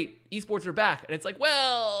is great, esports are back, and it's like,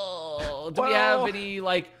 well, do we have any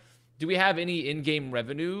like? Do we have any in-game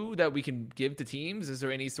revenue that we can give to teams? Is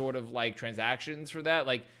there any sort of like transactions for that?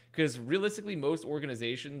 Like, because realistically, most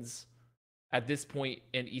organizations at this point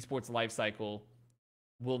in esports life cycle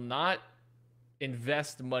will not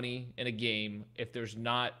invest money in a game if there's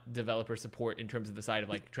not developer support in terms of the side of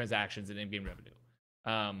like transactions and in-game revenue.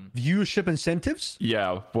 Viewership incentives.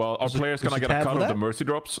 Yeah, well, are There's a- players there's gonna a get a tab cut for of the that? mercy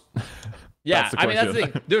drops? Yeah, That's the I mean that's the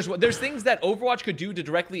question. thing. There's things that Overwatch could do to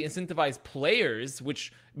directly incentivize players,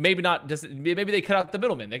 which maybe not. Maybe they cut out the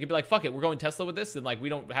middleman. They could be like, "Fuck it, we're going Tesla with this," and like we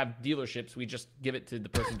don't have dealerships. We just give it to the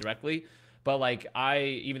person directly. But like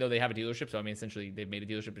even though they have a dealership, so I mean essentially they've made a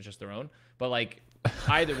dealership, it's just their own. But like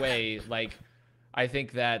either way, like I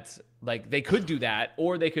think that like they could do that,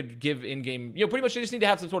 or they could give in-game. Pretty much they just need to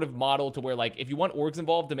have some sort of model to where like if you want orgs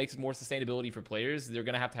involved to make more sustainability for players, they're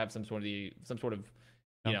gonna have to have some sort of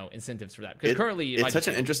incentives for that. Because currently it's such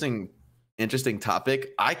an interesting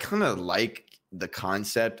topic. I kind of like the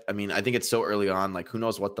concept. I mean, I think it's so early on. Like, who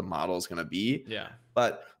knows what the model is going to be? Yeah.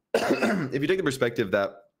 But if you take the perspective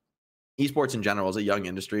that esports in general is a young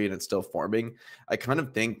industry and it's still forming, I kind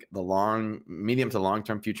of think the medium to long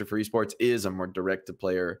term future for esports is a more direct to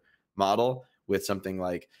player model with something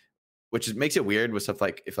like, makes it weird with stuff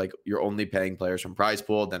like if like you're only paying players from prize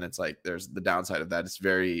pool, then it's like there's the downside of that. It's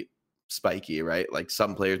very spiky, right? Like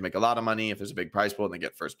some players make a lot of money if there's a big prize pool and they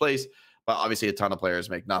get first place, but obviously a ton of players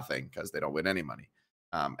make nothing because they don't win any money.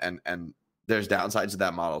 And there's downsides to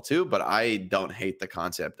that model too, but I don't hate the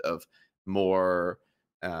concept of more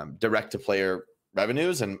direct to player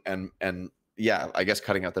revenues and yeah, I guess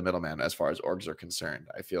cutting out the middleman as far as orgs are concerned.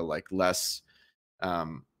 I feel like less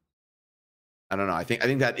I don't know. I think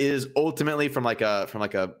that is ultimately from like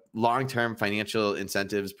a long-term financial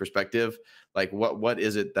incentives perspective, like what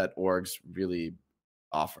is it that orgs really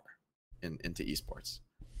offer into esports?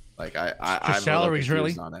 Like I'm salaries,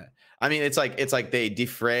 really on it. I mean, it's like they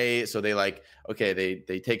defray, so they like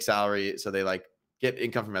they take salary, so they like get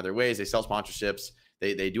income from other ways. They sell sponsorships,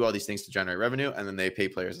 they do all these things to generate revenue, and then they pay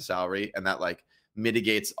players a salary, and that like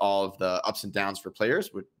mitigates all of the ups and downs for players.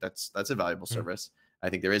 That's a valuable service. I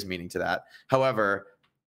think there is meaning to that. However,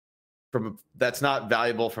 that's not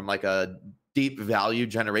valuable from like a deep value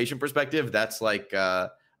generation perspective. That's like a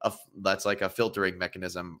filtering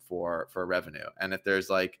mechanism for revenue. And if there's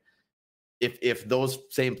like if those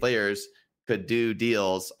same players could do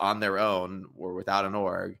deals on their own or without an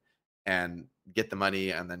org and get the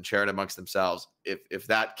money and then share it amongst themselves, if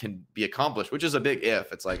that can be accomplished, which is a big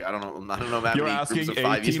if. It's like I don't know that You're many asking groups of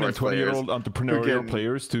 5 18 and esports 20-year-old players entrepreneurial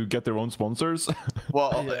players to get their own sponsors.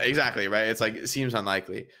 Well, exactly, right? It's like it seems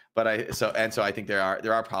unlikely, but so I think there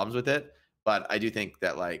are problems with it, but I do think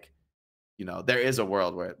that like there is a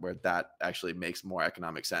world where that actually makes more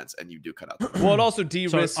economic sense, and you do cut out. Well, it also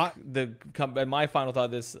de-risk So and my final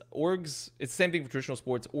thought is orgs. It's the same thing for traditional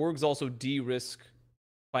sports. Orgs also de-risk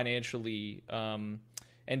financially, and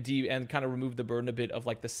and kind of remove the burden a bit of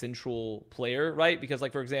like the central player, right? Because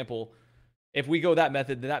like, for example, if we go that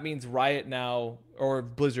method, then that means Riot now or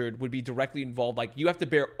Blizzard would be directly involved. Like, you have to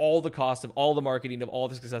bear all the cost of all the marketing of all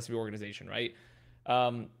the success of your organization, right?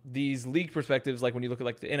 These league perspectives, like when you look at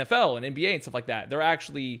like the NFL and NBA and stuff like that, they're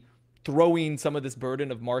actually throwing some of this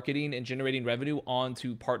burden of marketing and generating revenue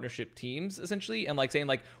onto partnership teams, essentially, and like saying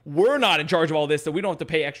like, we're not in charge of all this, so we don't have to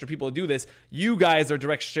pay extra people to do this. You guys are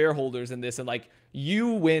direct shareholders in this, and like,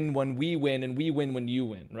 you win when we win and we win when you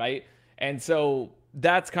win, right? And so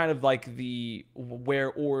that's kind of like the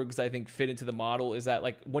where orgs I think fit into the model, is that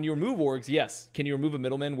like when you remove orgs, yes, can you remove a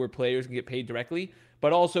middleman where players can get paid directly,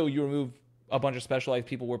 but also you remove a bunch of specialized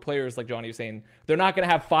people where players, like Johnny was saying, they're not going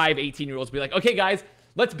to have 5 18-year-olds be like, okay guys,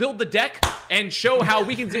 let's build the deck and show how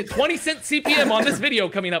we can do 20-cent CPM on this video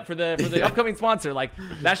coming up for the upcoming sponsor. Like,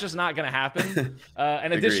 that's just not going to happen.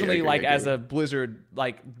 And additionally, agree. As a Blizzard,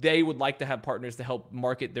 like, they would like to have partners to help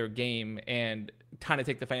market their game and kind of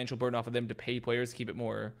take the financial burden off of them to pay players to keep it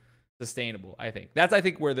more sustainable. I think that's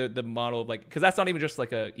where the model of like, because that's not even just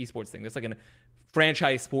like a esports thing. That's like a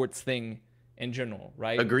franchise sports thing in general,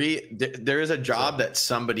 right? Agree. There is a job that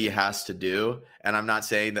somebody has to do, and I'm not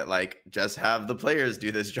saying that like just have the players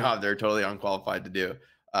do this job. They're totally unqualified to do.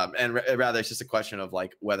 And rather, it's just a question of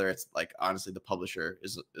like whether it's like, honestly, the publisher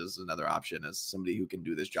is another option as somebody who can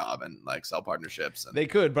do this job and like sell partnerships. And they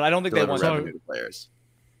could, but I don't think they want revenue to players.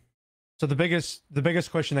 So the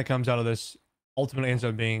biggest question that comes out of this ultimately ends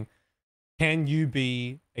up being, can you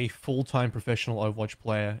be a full-time professional Overwatch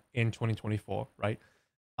player in 2024, right?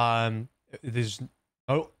 There's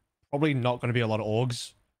probably not going to be a lot of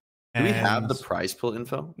orgs. Do we have the prize pool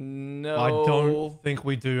info? No, I don't think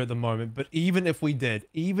we do at the moment. But even if we did,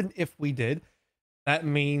 that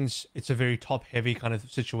means it's a very top-heavy kind of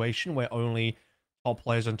situation where only top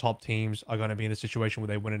players and top teams are going to be in a situation where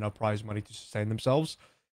they win enough prize money to sustain themselves.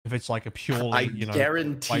 If it's like a purely, I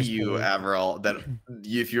guarantee you, AVRL, that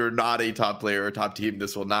if you're not a top player or top team,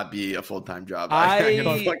 this will not be a full-time job. I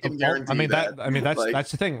can fucking guarantee that. That's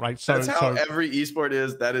the thing, right? So that's how every esport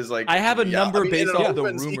is. That is like, I have a number based off the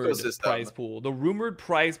rumored prize pool. The rumored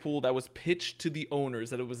prize pool that was pitched to the owners,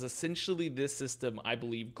 that it was essentially this system, I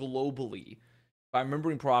believe, globally, if I'm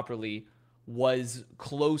remembering properly, was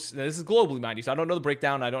close. Now, this is globally, mind you, so I don't know the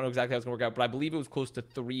breakdown. I don't know exactly how it's going to work out, but I believe it was close to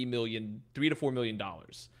 $3 to $4 million,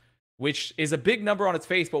 which is a big number on its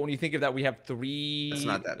face. But when you think of that, we have three. That's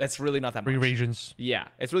not that. That's really not that much. 3 regions. Yeah,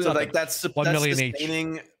 it's really so not like that that's 1 million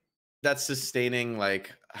sustaining, each. That's sustaining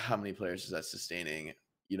like how many players is that sustaining?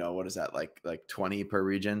 You know, what is that, like 20 per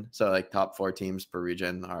region? So like top 4 teams per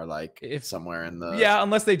region are like somewhere in the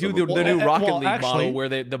unless they do the new Rocket League actually, model where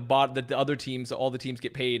the other teams, all the teams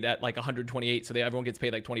get paid at like 128, so everyone gets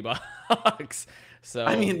paid like $20. So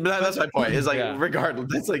I mean, that's my point. Is like regardless,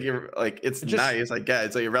 it's like it's nice. Like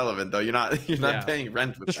it's like irrelevant though. You're not paying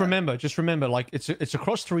rent. With just remember, like it's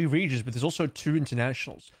across 3 regions, but there's also 2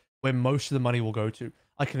 internationals where most of the money will go to.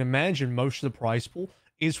 I can imagine most of the prize pool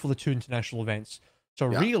is for the 2 international events. So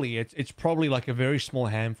really, it's probably like a very small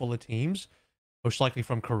handful of teams, most likely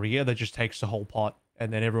from Korea, that just takes the whole pot,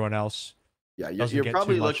 and then everyone else. Yeah, you're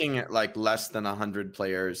probably looking at like less than 100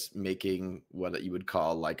 players making what you would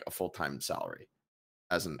call like a full-time salary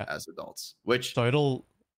as adults. Which so it'll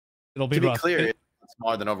be to be rough. clear, it's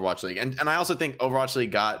smaller than Overwatch League, and I also think Overwatch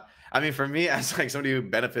League got. I mean, for me as like somebody who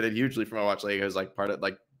benefited hugely from Overwatch League, it was like part of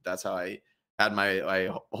like that's how I had my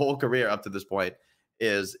whole career up to this point.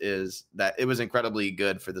 Is that it was incredibly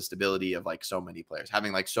good for the stability of like so many players.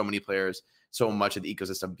 Having like so many players, so much of the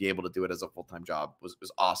ecosystem be able to do it as a full-time job was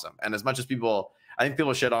awesome. And as much as I think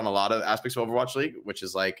people shit on a lot of aspects of Overwatch League, which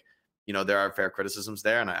is like, you know, there are fair criticisms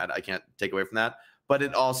there, and I can't take away from that. But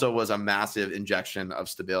it also was a massive injection of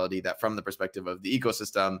stability that, from the perspective of the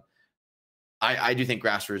ecosystem, I do think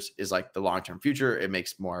grassroots is like the long-term future. It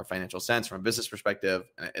makes more financial sense from a business perspective,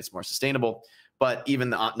 and it's more sustainable. But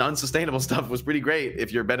even the non-sustainable stuff was pretty great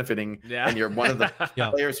if you're benefiting and you're one of the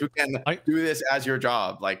players who can do this as your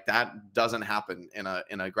job. Like that doesn't happen in a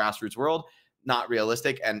grassroots world. Not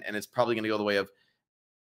realistic, and it's probably going to go the way of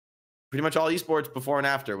pretty much all esports before and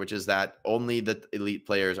after, which is that only the elite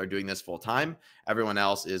players are doing this full time. Everyone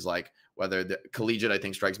else is like, whether the collegiate, I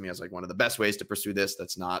think, strikes me as like one of the best ways to pursue this.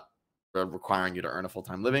 That's not requiring you to earn a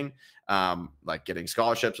full-time living, like getting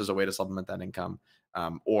scholarships as a way to supplement that income,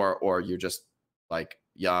 or you're just like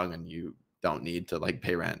young and you don't need to like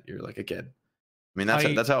pay rent. You're like a kid. I mean,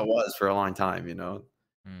 that's how it was for a long time, you know.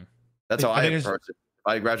 That's how I approach it.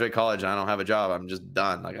 If I graduate college and I don't have a job, I'm just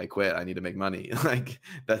done. Like I quit. I need to make money. Like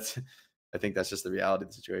I think that's just the reality of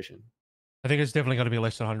the situation. I think it's definitely going to be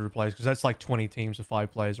less than 100 players, because that's like 20 teams of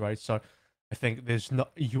 5 players, right? So I think there's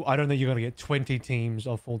not I don't think you're gonna get 20 teams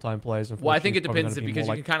of full-time players. Well, I think it Unfortunately, it's depends probably gonna be because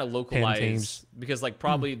more you like can kind of 10 localize teams. because like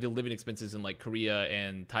probably the living expenses in like Korea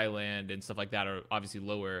and Thailand and stuff like that are obviously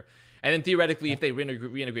lower. And then theoretically, if they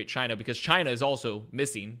reintegrate China, because China is also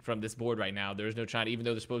missing from this board right now. There's no China, even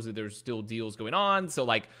though there's still deals going on. So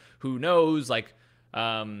like, who knows? Like,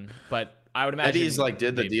 but I would imagine Eddie's like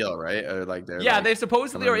did the deal, right? Or like they're yeah, like, they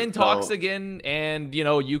supposedly are in talks so- again, and you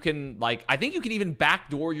know you can like I think you can even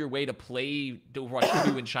backdoor your way to play Overwatch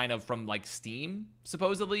 2 in China from like Steam,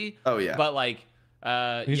 supposedly. Oh yeah, But like You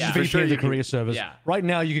yeah, just for VPN sure the you can- Korea servers. yeah. Right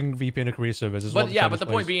now, you can VPN the Korea servers. Is But what yeah, Chinese but the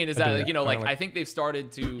point players being is are that doing, you know, like apparently. I think they've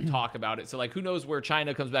started to talk about it. So like, who knows where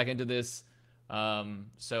China comes back into this?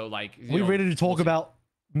 So like, you we know, ready to talk we'll see. about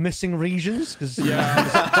missing regions? Because Yeah.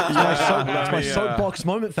 that's my Let me, soapbox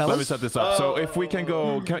moment, fellas. Let me set this up. So if we can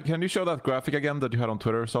go, can you show that graphic again that you had on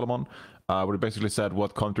Twitter, Solomon? Where it basically said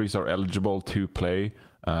what countries are eligible to play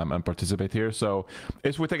and participate here. So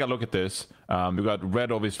if we take a look at this, we got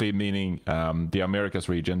red obviously meaning the Americas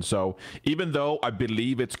region. So even though I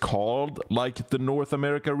believe it's called like the North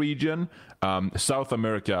America region, South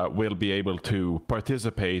America will be able to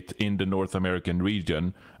participate in the North American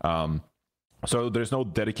region. So there's no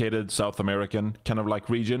dedicated South American kind of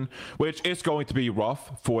like region, which is going to be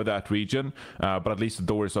rough for that region, but at least the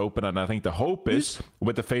door is open. And I think the hope is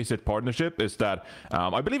with the Face It partnership is that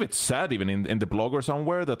I believe it's said even in the blog or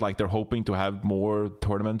somewhere that like they're hoping to have more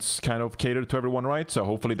tournaments kind of catered to everyone, right? So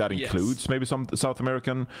hopefully that Yes. includes maybe some South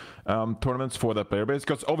American tournaments for that player base,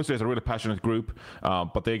 because obviously it's a really passionate group,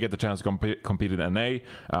 but they get the chance to compete in NA.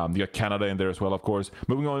 You got Canada in there as well, of course.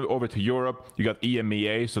 Moving on over to Europe, you got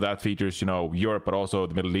EMEA, so that features, you know, Europe, but also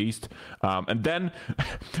the Middle East. And then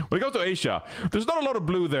when it comes to Asia, there's not a lot of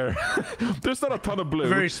blue there. There's not a ton of blue. A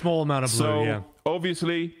very small amount of blue. So Yeah.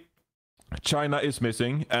 obviously China is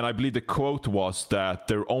missing, and I believe the quote was that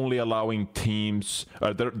they're only allowing teams,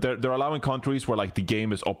 they're allowing countries where like the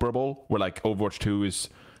game is operable, where like Overwatch 2 is,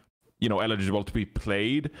 you know, eligible to be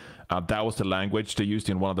played. That was the language they used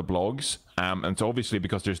in one of the blogs. And so obviously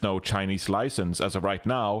because there's no Chinese license as of right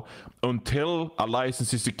now, until a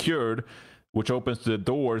license is secured, which opens the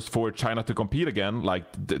doors for China to compete again, like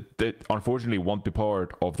they unfortunately won't be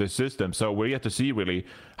part of this system. So we're yet to see really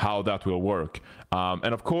how that will work.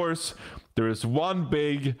 And of course, there is one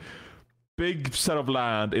big set of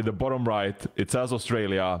land in the bottom right. It says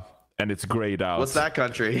Australia, and it's grayed out. what's that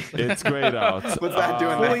country? It's grayed out. What's that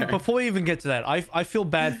doing there? Before we even get to that, I feel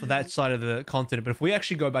bad for that side of the continent. But if we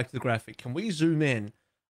actually go back to the graphic, can we zoom in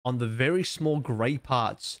on the very small gray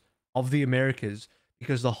parts of the Americas?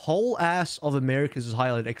 Because the whole ass of Americas is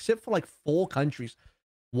highlighted, except for like 4 countries.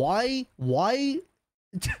 Why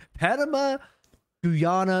Panama,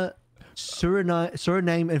 Guyana,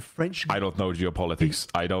 Suriname, and French? I don't know geopolitics.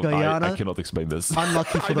 I Guyana? cannot explain this.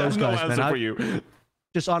 Unlucky for I those have no guys, man. answer for you.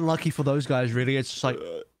 Just unlucky for those guys, really. It's just like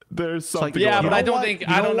There's like, something. Yeah, going but on. I don't what? think You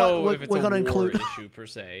I know don't what? know We're- if it's we're a gonna war include- issue per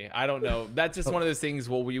se. I don't know. That's just one of those things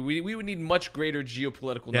where we would need much greater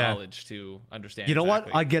geopolitical Yeah. knowledge to understand. You know what?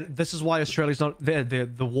 exactly. I get. This is why Australia's not there.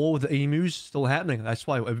 The war with the emus still happening. That's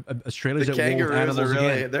why Australia's The at war with kangaroos animals are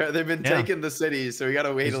really again. they've been Yeah. taking the cities, so we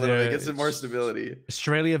gotta wait Is a little bit, there- get some more stability.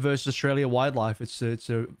 Australia versus Australia wildlife. It's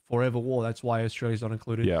a forever war. That's why Australia's not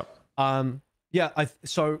included. Yeah. Yeah.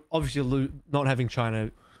 So obviously not having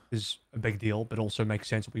China is a big deal, but also makes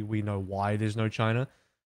sense. We know why there's no China.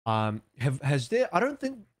 Has there? I don't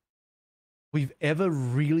think we've ever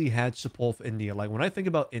really had support for India. Like when I think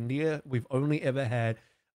about India, we've only ever had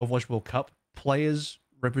Overwatch World Cup players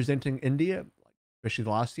representing India, especially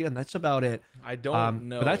last year, and that's about it. I don't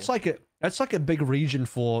know. But that's like a big region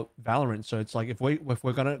for Valorant. So it's like if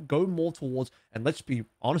we're gonna go more towards, and let's be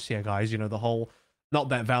honest here, guys, you know, the whole, not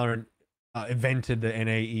that Valorant invented the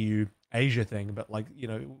NA-EU Asia thing, but like, you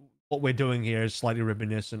know, what we're doing here is slightly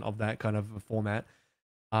reminiscent of that kind of a format.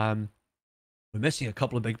 We're missing a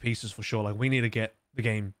couple of big pieces for sure. Like we need to get the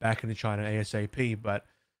game back into China ASAP, but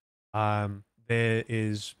there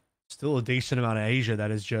is still a decent amount of Asia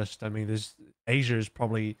that is just, I mean, Asia is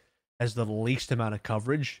probably has the least amount of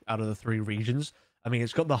coverage out of the 3 regions. I mean,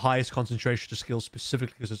 it's got the highest concentration of skills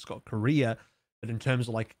specifically because it's got Korea, but in terms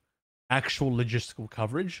of like actual logistical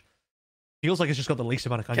coverage, feels like it's just got the least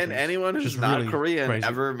amount of countries. Can anyone which who's is not really Korean crazy.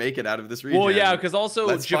 ever make it out of this region? Well, yeah, because also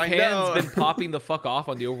Let's find Japan's out. been popping the fuck off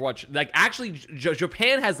on the Overwatch. Like, actually,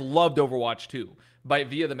 Japan has loved Overwatch too, via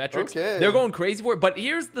the metrics. Okay. They're going crazy for it. But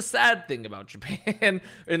here's the sad thing about Japan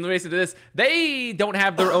in relation to this: they don't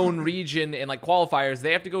have their own region and like qualifiers.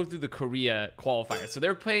 They have to go through the Korea qualifiers. So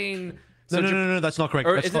they're playing. So No, that's not correct.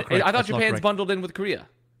 Or That's is not it, correct. I thought That's not Japan's correct. bundled in with Korea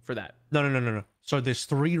for that. No. So there's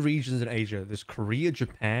 3 regions in Asia. There's Korea,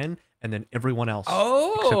 Japan, and then everyone else except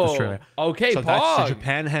Oh, Australia. okay, So Pog.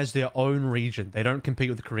 Japan has their own region. They don't compete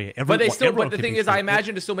with Korea. But they still. everyone But the thing competes is, I with-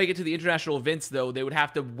 imagine to still make it to the international events, though, they would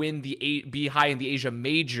have to win be high in the Asia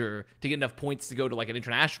major to get enough points to go to like an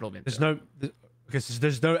international event. there's though. no because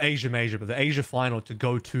there's no Asia major, but the Asia final to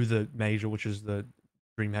go to the major, which is the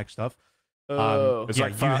DreamHack stuff. Oh, It's Yeah,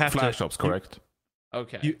 like you have to- flash shops, correct?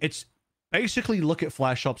 okay. It's basically look at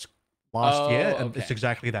Flash Shops last year, and it's okay.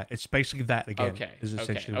 exactly that. It's basically that again. Okay. Is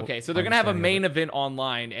essentially Okay. what So they're my gonna have a understanding main of event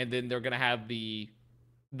online, and then they're gonna have the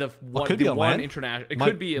one, could be the on one LAN. international. It Might-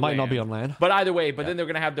 could be might not be LAN. on LAN. But either way, then they're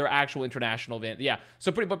gonna have their actual international event. Yeah.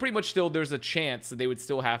 So pretty much still, there's a chance that they would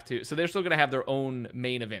still have to. So they're still gonna have their own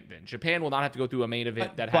main event. Then Japan will not have to go through a main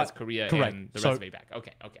event that has But- Korea correct. and the So- rest of APAC.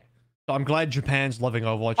 Okay. So I'm glad Japan's loving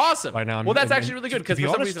Overwatch. Awesome. Right now. Well, that's And- actually really good to because be for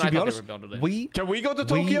some honest- reason to I be thought honest, they were bundled in. we Can we go to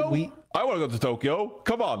Tokyo? I want to go to Tokyo.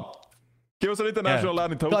 Come on. Give us an international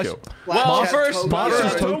land in Tokyo. Well, Flash first-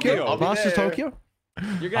 Masters Tokyo. Tokyo. I'll be Masters there. Tokyo.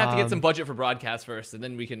 You're gonna have to get some budget for broadcast first, and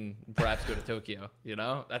then we can perhaps go to Tokyo. You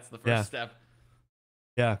know, that's the first Yeah. step.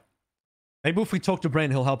 Yeah. Maybe if we talk to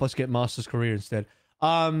Brent, he'll help us get Masters career instead.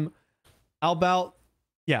 How about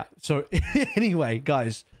yeah, so anyway,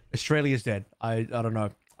 guys, Australia's dead. I don't know.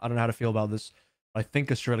 I don't know how to feel about this. I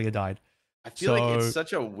think Australia died. I feel like So- it's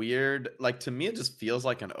such a weird, like to me, it just feels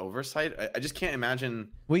like an oversight. I just can't imagine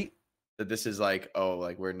that this is like, oh,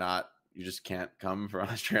 like you just can't come from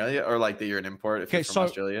Australia, or like that you're an import if Okay, you're from so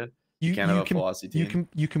Australia. You can't have a full Aussie team.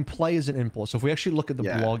 you can play as an import. So if we actually look at the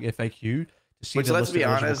Yeah. blog FAQ to see Which, the let's list be of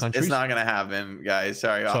eligible honest, countries, it's not gonna happen, guys.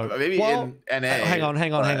 Sorry, So- maybe well, in NA. hang on.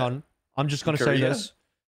 but- I'm just gonna say Korea? this: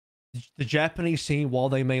 the Japanese scene, while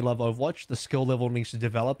they may love Overwatch, the skill level needs to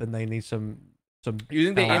develop, and they need some. You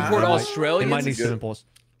think they talent. import They might- They Australians? might need good- some imports.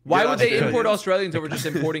 Why good would they import Australians. Australians over just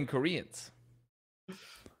importing Koreans?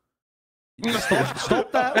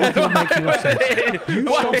 Stop that with your making of sense. You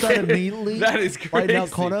stop that immediately. That is Right now,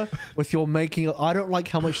 crazy. Connor, with your making. I don't like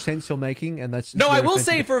how much sense you're making, and that's No, very I will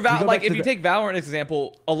say offensive. for You go like back if to you the- take Valorant as an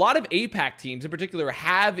example, a lot of APAC teams in particular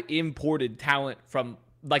have imported talent from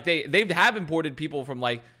like they have imported people from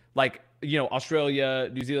like Australia,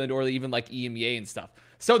 New Zealand, or even like EMEA and stuff.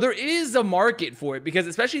 So there is a market for it because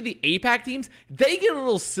especially the APAC teams, they get a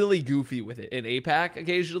little silly goofy with it in APAC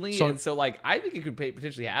occasionally, and so like I think it could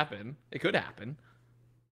potentially happen. It could happen.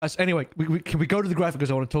 Anyway, can we go to the graphic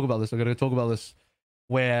because I want to talk about this. I'm going to talk about this.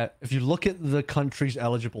 Where if you look at the countries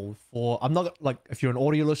eligible for, I'm not like if you're an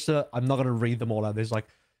audio listener, I'm not going to read them all out. There's like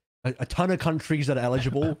a ton of countries that are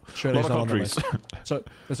eligible. Australia's not on the list. So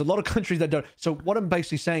there's a lot of countries that don't. So what I'm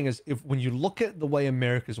basically saying is, when you look at the way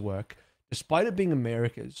Americas work, despite it being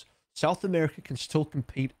Americas, South America can still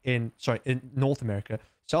compete in North America.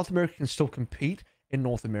 South America can still compete in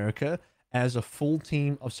North America as a full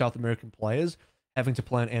team of South American players, having to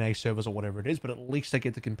play on NA servers or whatever it is, but at least they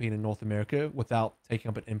get to compete in North America without taking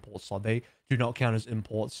up an import slot. They do not count as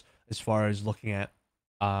imports as far as looking at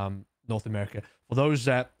North America. For those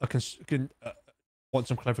that want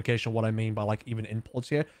some clarification on what I mean by like even imports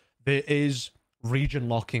here, there is region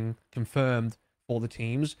locking confirmed for the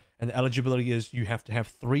teams, and the eligibility is you have to have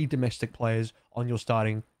 3 domestic players on your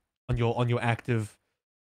active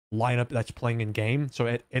lineup that's playing in game. So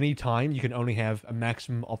at any time you can only have a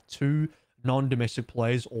maximum of 2 non-domestic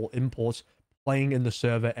players or imports playing in the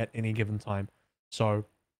server at any given time. So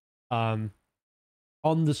on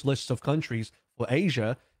this list of countries for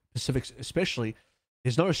Asia Pacific especially,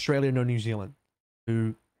 there's no Australia, no New Zealand,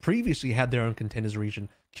 who previously had their own contenders region.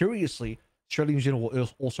 Curiously, Australia and New Zealand were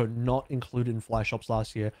also not included in Flash Ops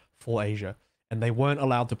last year for Asia, and they weren't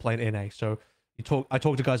allowed to play in NA. So I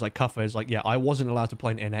talked to guys like Kuffa, it's like, yeah, I wasn't allowed to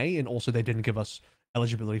play in NA, and also they didn't give us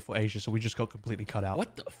eligibility for Asia, so we just got completely cut out.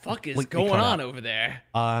 What the fuck is Completely going cut on out. over there?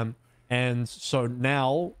 And so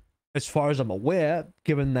now, as far as I'm aware,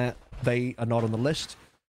 given that they are not on the list,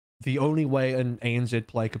 the only way an ANZ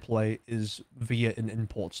player could play is via an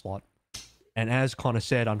import slot. And as Connor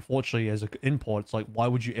said, unfortunately, as an import, it's like, why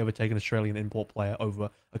would you ever take an Australian import player over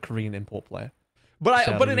a Korean import player? But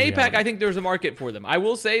in Sadly, APAC, reality. I think there's a market for them. I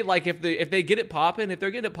will say, like, if they get it popping, if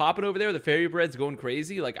they're getting it popping over there, the fairy bread's going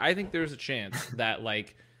crazy. Like, I think there's a chance that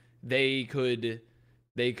like they could.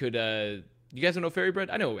 You guys don't know fairy bread?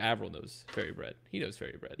 I know AVRL knows fairy bread. He knows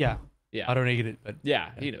fairy bread. Yeah. Yeah. I don't eat it, but Yeah,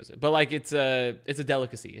 he knows it. But like, it's a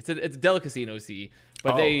delicacy. It's a delicacy in OC.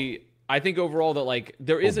 But I think overall that like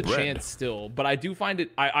there is a bread. chance still. But I do find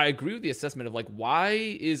it. I agree with the assessment of like, why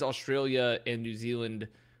is Australia and New Zealand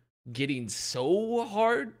getting so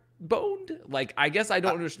hard boned? Like, I guess I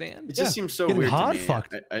don't understand. It just seems so Getting weird hard to me.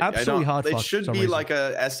 fucked. I Absolutely don't- hard It fucked for should some be reason. like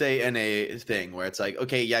a SANA thing where it's like,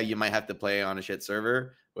 okay, yeah, you might have to play on a shit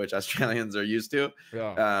server, which Australians are used to.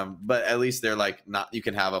 Yeah. But at least they're like not. You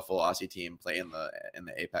can have a full Aussie team play in the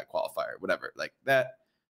APAC qualifier, whatever. Like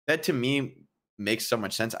that to me makes so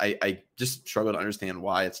much sense. I just struggle to understand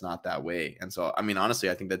why it's not that way. And so, I mean, honestly,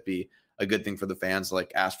 I think that'd be a good thing for the fans to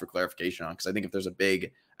like ask for clarification on, because I think if there's a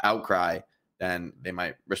big outcry, then they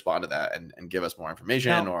might respond to that and give us more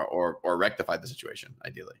information or rectify the situation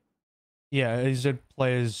ideally. Yeah, ANZ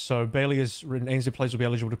players. So Bailey has written, ANZ players will be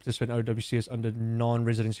eligible to participate in OWCS under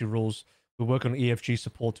non-residency rules. We work on EFG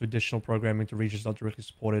support to additional programming to regions not directly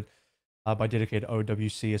supported by dedicated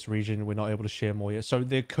OWCS region. We're not able to share more yet. So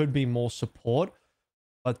there could be more support,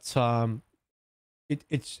 but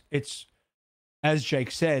it's as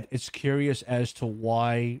Jake said, it's curious as to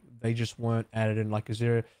why they just weren't added in. Like, is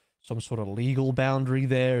there some sort of legal boundary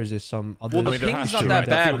there? Is there some other? Well, the ping's not that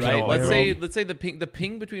bad, right? Let's say the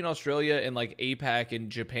ping between Australia and like APAC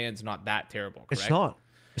and Japan's not that terrible. Correct? It's not.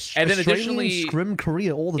 And then additionally, scrim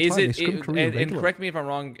Korea all the time. And correct me if I'm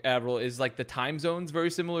wrong, AVRL, is like the time zones very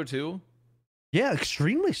similar too? Yeah,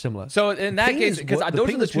 extremely similar. So in that case, because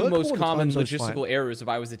those are the two most common logistical errors if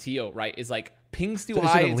I was a TO, right? Is like ping's too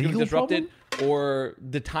high, it's going to be disrupted, or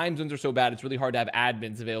the time zones are so bad, it's really hard to have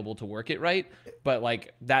admins available to work it right. But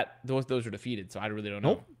like those are defeated, so I really don't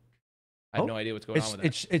know. Nope. I have no idea what's going on with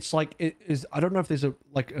that. It's like it is. I don't know if there's a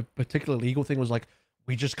particular legal thing. Was like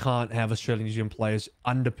we just can't have Australian New Zealand players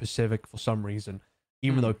under Pacific for some reason,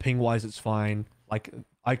 even though ping wise it's fine. Like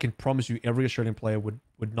I can promise you, every Australian player would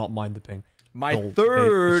not mind the ping. Anyone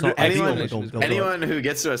who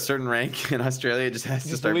gets to a certain rank in Australia just has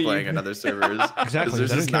to start playing on other servers. Exactly.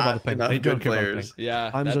 There's just not enough good players.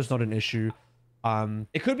 Yeah, time zone's not an issue.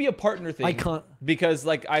 It could be a partner thing. I can't, because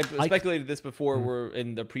like I speculated this before. We're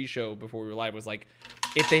in the pre-show before we were live. Was like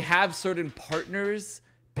if they have certain partners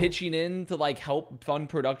pitching in to like help fund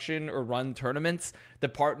production or run tournaments, the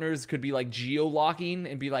partners could be like geo-locking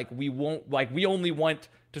and be like, we only want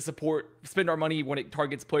to spend our money when it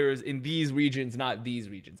targets players in these regions, not these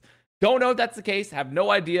regions. Don't know if that's the case. Have no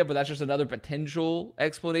idea, but that's just another potential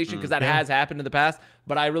explanation because that has happened in the past.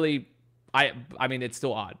 But I mean, it's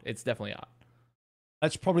still odd. It's definitely odd.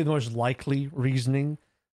 That's probably the most likely reasoning,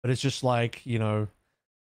 but it's just like, yeah,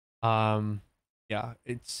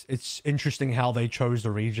 it's interesting how they chose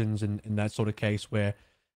the regions in that sort of case where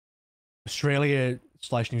Australia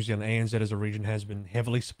 / New Zealand, ANZ as a region has been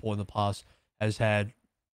heavily supported in the past, has had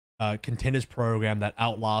contenders program that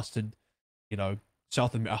outlasted, a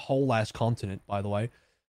whole last continent, by the way.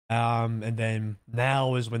 And then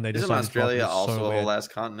now is when they decided. Isn't Australia also a whole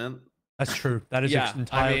last continent? That's true. That is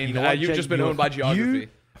entirely. I mean, you've just been owned by geography.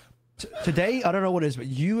 Today, I don't know what it is, but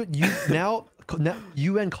you now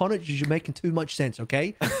you and Connor, you're making too much sense.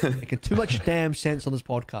 Okay, making too much damn sense on this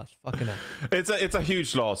podcast. Fucking hell. It's a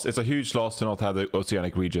huge loss. It's a huge loss to not have the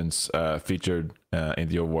Oceanic regions featured in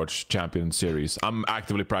the Overwatch Champion Series. I'm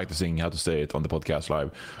actively practicing how to say it on the podcast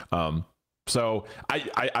live. So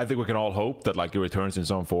I think we can all hope that like it returns in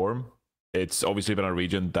some form. It's obviously been a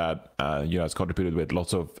region that has contributed with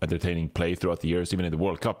lots of entertaining play throughout the years, even in the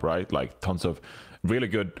World Cup, right? Like tons of really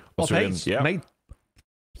good Australians. Yeah, made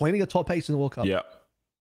plenty of top 8s in the World Cup. Yeah.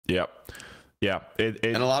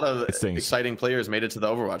 And a lot of exciting players made it to the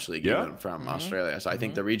Overwatch League even from Australia. So I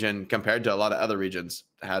think the region, compared to a lot of other regions,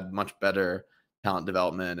 had much better talent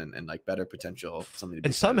development and like better potential. Something to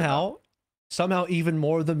be somehow even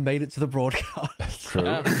more of them made it to the broadcast. That's true.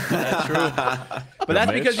 That's true. But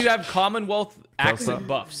that's because you have Commonwealth accent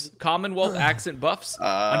buffs.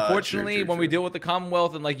 Unfortunately, when we deal with the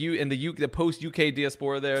Commonwealth and like the post UK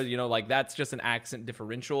diaspora there, like that's just an accent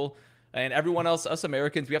differential. And everyone else, us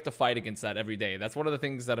Americans, we have to fight against that every day. That's one of the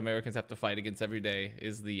things that Americans have to fight against every day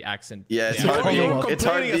is the accent. Yeah, it's hard being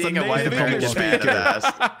a white American fan of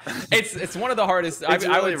that. It's one of the hardest. I would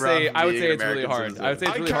say it's really hard. I would say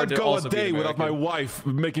it's really hard to also be a day without my wife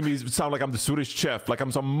making me sound like I'm the Swedish chef, like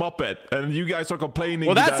I'm some Muppet, and you guys are complaining.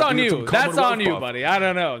 Well, that's on you. That's on you, buddy. I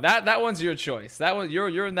don't know. That one's your choice. That one,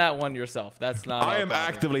 you're in that one yourself. That's not. I am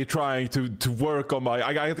actively trying to work on my.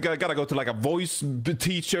 I gotta go to like a voice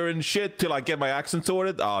teacher and shit till I get my accent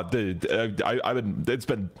sorted. Oh, dude, I've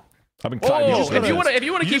been climbing. If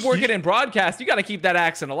you want to keep working in broadcast, you got to keep that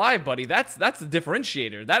accent alive, buddy. That's the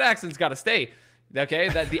differentiator. That accent's got to stay. Okay,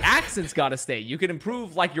 the accent's got to stay. You can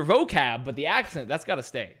improve like your vocab, but the accent that's got to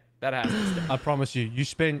stay. That has to stay. I promise you. You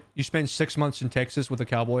spend 6 months in Texas with a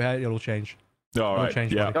cowboy hat, it'll change. All right.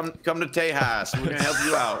 Change, yeah. Come to Tejas. We're gonna help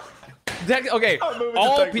you out. Okay,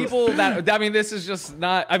 all people that this is just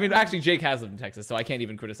not. I mean, actually, Jake has lived in Texas, so I can't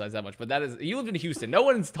even criticize that much. But you lived in Houston. No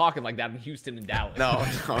one's talking like that in Houston and Dallas. No.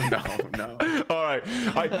 All right,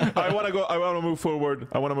 I want to go. I want to move forward.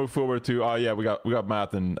 To we got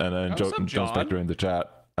Matt and Joe Spector in the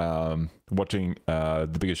chat. watching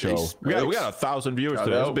the biggest show. We got 1,000 viewers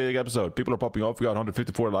today. It's a big episode. People are popping off. We got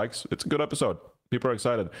 154 likes. It's a good episode. People are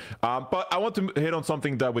excited. But I want to hit on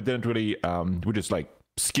something that we didn't really, we just like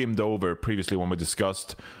skimmed over previously when we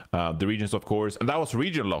discussed the regions, of course, and that was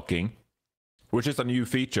region locking, which is a new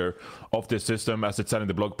feature of this system, as it said in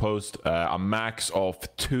the blog post. A max of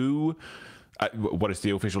 2, what is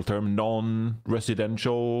the official term?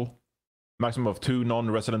 Non-residential, maximum of 2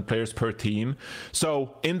 non-resident players per team.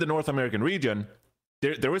 So in the North American region,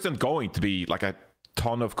 there isn't going to be like a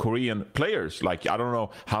ton of Korean players. Like, I don't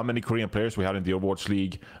know how many Korean players we had in the Overwatch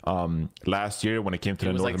League last year when it came to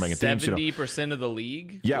the North American teams. 70% of the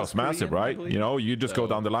league. Yeah, it was massive, Korean, right? You know, you just go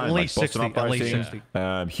down the line, like Boston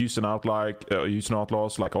Uprising, Houston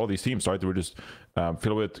Outlaws, like all these teams, right? They were just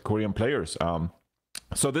filled with Korean players.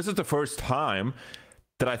 So this is the first time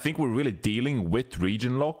that I think we're really dealing with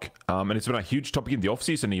region lock, and it's been a huge topic in the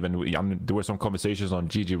offseason even. There were some conversations on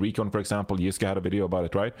GG Recon, for example. Yiska had a video about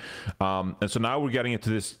it, right? And so now we're getting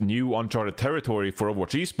into this new uncharted territory for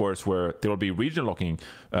Overwatch esports, where there will be region locking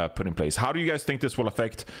put in place. How do you guys think this will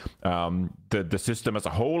affect the system as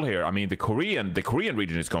a whole here? I mean, the Korean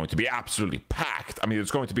region is going to be absolutely packed. I mean,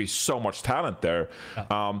 there's going to be so much talent there.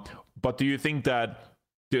 But do you think that,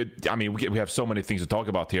 I mean, we have so many things to talk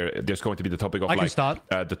about here. There's going to be the topic of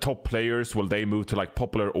the top players. Will they move to like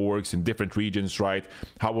popular orgs in different regions, right?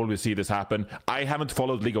 How will we see this happen? I haven't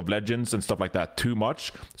followed League of Legends and stuff like that too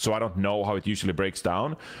much, so I don't know how it usually breaks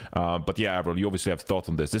down. But yeah, Avril, you obviously have thoughts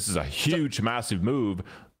on this. This is a huge, massive move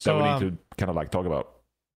that we need to kind of like talk about.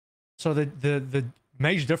 So the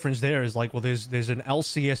major difference there is like, well, there's an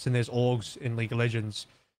LCS and there's orgs in League of Legends.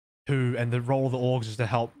 And the role of the orgs is to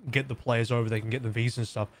help get the players over. They can get the visas and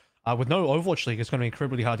stuff. With no Overwatch League, it's going to be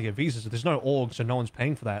incredibly hard to get visas. If there's no orgs, so no one's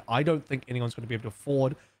paying for that. I don't think anyone's going to be able to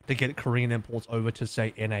afford to get Korean imports over to,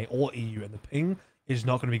 say, NA or EU, and the ping is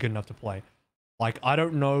not going to be good enough to play. Like, I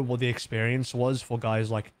don't know what the experience was for guys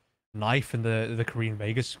like Knife and the Korean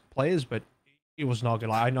Vegas players, but it was not good.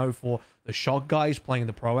 Like, I know for the Shock guys playing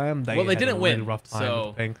the Pro-Am, they didn't win. Really rough time with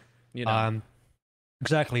the ping. You know.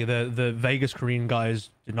 Exactly. The Vegas Korean guys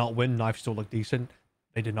did not win. Knife still looked decent.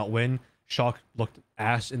 They did not win. Shock looked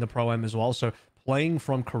ass in the Pro-Am as well. So playing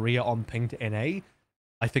from Korea on ping to NA,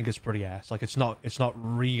 I think is pretty ass. Like, it's not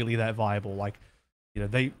really that viable. Like, you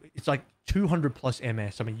know, it's like 200 plus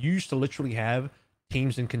MS. I mean, you used to literally have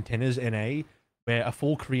teams in contenders NA where a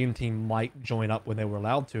full Korean team might join up when they were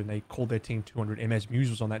allowed to, and they called their team 200 MS. Muse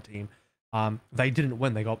was on that team. They didn't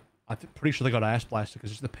win. I'm pretty sure they got ass blasted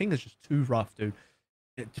because the ping is just too rough, dude.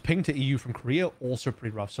 To ping to EU from Korea, also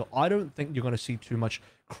pretty rough. So I don't think you're going to see too much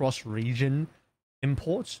cross-region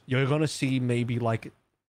imports. You're going to see maybe like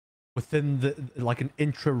within like an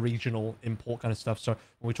intra-regional import kind of stuff. So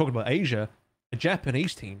when we talk about Asia, a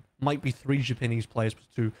Japanese team might be 3 Japanese players plus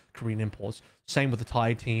 2 Korean imports. Same with the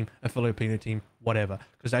Thai team, a Filipino team, whatever.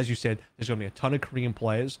 Because as you said, there's going to be a ton of Korean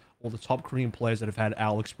players. All the top Korean players that have had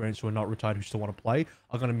OWL experience who are not retired, who still want to play,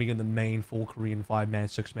 are going to be in the main full Korean 5-man,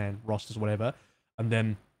 6-man rosters, whatever. And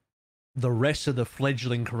then the rest of the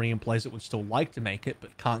fledgling Korean players that would still like to make it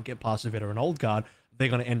but can't get past the veteran old guard, they're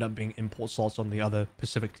going to end up being import slots on the other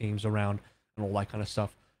Pacific teams around and all that kind of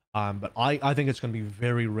stuff. But I think it's going to be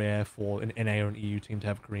very rare for an NA or an EU team to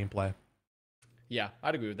have a Korean player. Yeah,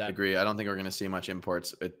 I'd agree with that. I agree. I don't think we're going to see much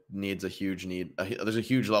imports. It needs a huge need. There's a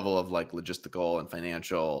huge level of like logistical and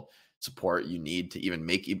financial support you need to even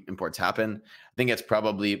make imports happen. I think it's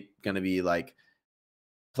probably going to be like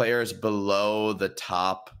players below the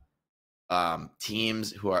top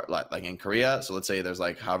teams who are like in Korea. So let's say there's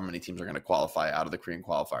like however many teams are going to qualify out of the Korean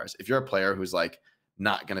qualifiers. If you're a player who's like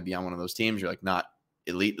not going to be on one of those teams, you're like not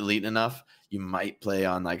elite enough, you might play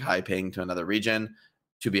on like high ping to another region,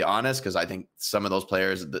 to be honest, because I think some of those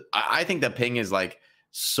players, I think that ping is like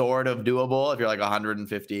sort of doable if you're like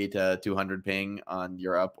 150 to 200 ping on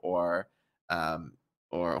Europe or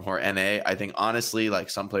NA. I think honestly, like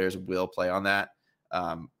some players will play on that.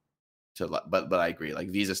 But I agree, like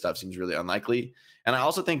visa stuff seems really unlikely. And I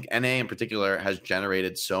also think NA in particular has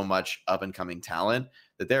generated so much up and coming talent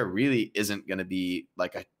that there really isn't going to be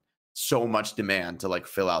like so much demand to like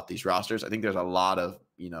fill out these rosters. I think there's a lot of,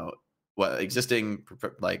 existing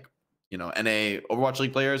like, NA Overwatch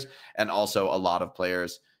League players, and also a lot of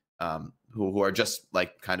players who are just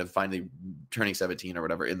like kind of finally turning 17 or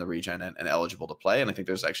whatever in the region and eligible to play. And I think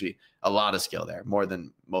there's actually a lot of skill there, more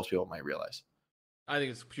than most people might realize. I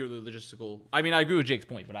think it's purely logistical. I mean, I agree with Jake's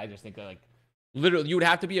point, but I just think that, like, literally, you would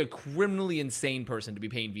have to be a criminally insane person to be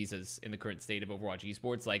paying visas in the current state of Overwatch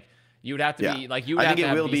esports. Like, You would have to Yeah. be like you. Would I have think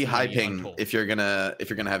to it have will be BCG high on ping toll. if you're gonna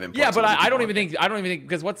have imports. Yeah, but it'll be I don't even longer. think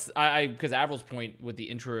because because Avril's point with the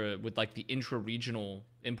intra regional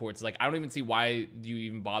imports, like I don't even see why you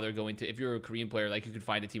even bother going to, if you're a Korean player, like you could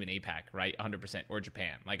find a team in APAC, right, 100%, or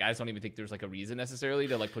Japan. Like I just don't even think there's like a reason necessarily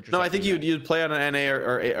to like put yourself. No, I think you'd play on an NA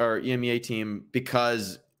or EMEA team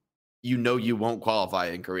because you won't qualify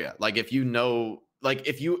in Korea. Like if I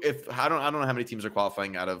don't know how many teams are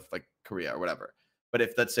qualifying out of like Korea or whatever. But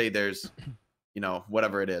if let's say there's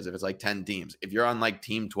whatever it is, if it's like 10 teams, if you're on like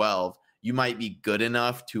team 12, you might be good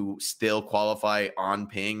enough to still qualify on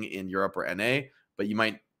ping in Europe or NA, but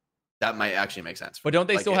that might actually make sense. But don't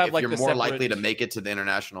they still have if like you're the more likely separate, to make it to the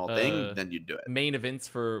international thing, then you'd do it. main events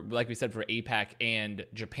for, like we said, for APAC and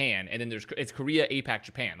Japan, and then it's Korea, APAC,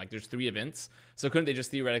 Japan. Like there's 3 events. So couldn't they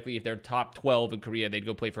just theoretically, if they're top 12 in Korea, they'd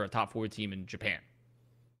go play for a top 4 team in Japan?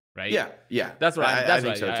 Right? Yeah. That's what I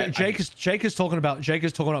think. So too. Jake is talking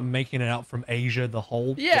about making it out from Asia, the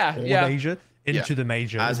whole of Asia into the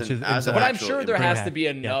major. But I'm sure there has to be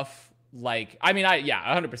enough. Like, I mean,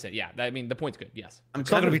 100%. Yeah. I mean, the point's good. Yes.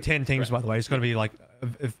 It's not going to be 10 teams, by the way. It's going to be like,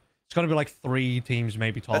 it's going to be like 3 teams,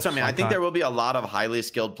 maybe 12. That's what I mean. I think there will be a lot of highly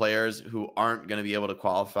skilled players who aren't going to be able to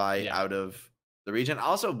qualify out of the region. I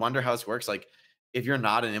also wonder how this works. Like, if you're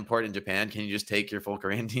not an import in Japan, can you just take your full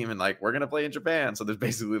Korean team and like, we're going to play in Japan? So there's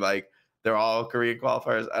basically like, they're all Korean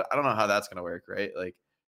qualifiers. I don't know how that's going to work, right? Like,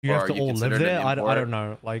 you have to all live there. I don't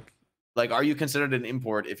know. Like, are you considered an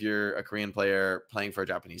import if you're a Korean player playing for a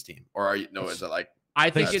Japanese team, or are you? No, is it like? I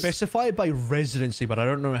think it's specified by residency, but I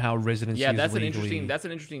don't know how residency. Yeah, that's an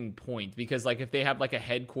interesting point, because like if they have like a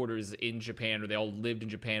headquarters in Japan, or they all lived in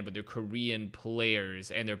Japan, but they're Korean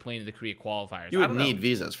players and they're playing in the Korea qualifiers, you would need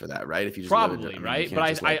visas for that, right? If you just probably right,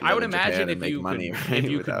 but I would imagine if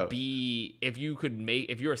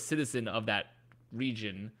you're a citizen of that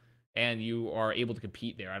region and you are able to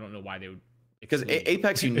compete there, I don't know why they would. Because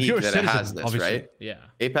APAC's unique that it has this, obviously. right? Yeah.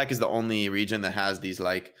 APAC is the only region that has these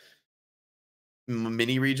like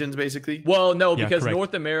mini regions, basically. Well, no, because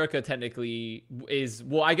North America technically is,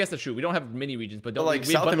 well, I guess that's true. We don't have mini regions, but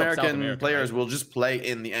South American players will just play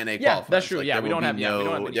in the NA qualifiers. Yeah, that's true. Like, we don't have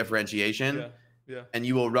no differentiation. Yeah. And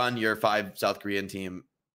you will run your 5 South Korean team.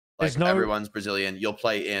 Like everyone's Brazilian, you'll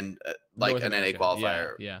play in like North an America. NA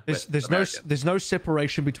qualifier. Yeah. There's no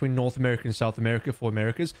separation between North America and South America for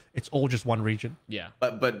Americas. It's all just one region. Yeah.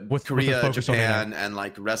 But with Korea, Japan, and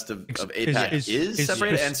like rest of APAC is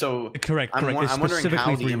separated, and so correct. I'm wondering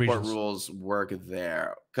how the import rules work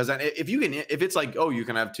there. Because if it's like, you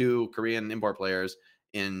can have 2 Korean import players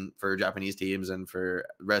for Japanese teams and for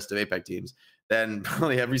rest of APAC teams, then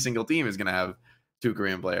probably every single team is gonna have 2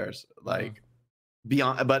 Korean players. Like.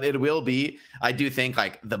 Beyond, but it will be. I do think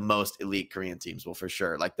like the most elite Korean teams will for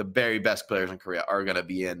sure, like the very best players in Korea are going to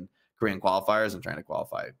be in Korean qualifiers and trying to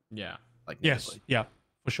qualify. Yeah. Like yeah,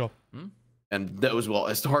 for sure. And those will,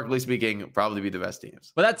 historically speaking, probably be the best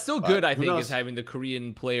teams. But that's still good, I think, is having the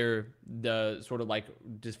Korean player, the sort of like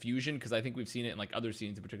diffusion, because I think we've seen it in like other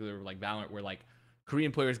scenes, in particular like Valorant, where like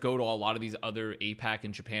Korean players go to a lot of these other APAC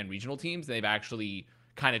and Japan regional teams, and they've actually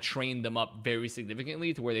kind of trained them up very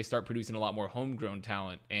significantly to where they start producing a lot more homegrown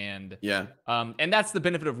talent. And and that's the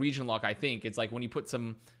benefit of region lock. I think it's like when you put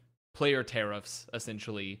some player tariffs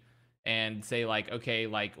essentially and say like, okay,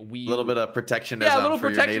 like a little bit of protectionism. Yeah, a little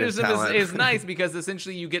protectionism is nice, because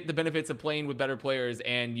essentially you get the benefits of playing with better players,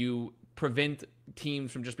 and you prevent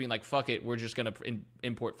teams from just being like, fuck it, we're just gonna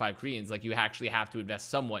import 5 Koreans. Like you actually have to invest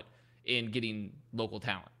somewhat in getting local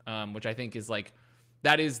talent, which I think is like,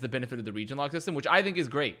 that is the benefit of the region lock system, which I think is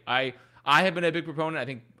great. I have been a big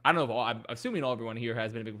proponent. I'm assuming everyone here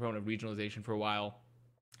has been a big proponent of regionalization for a while,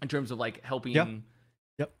 in terms of like helping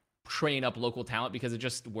train up local talent, because it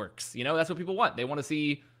just works. That's what people want. They want to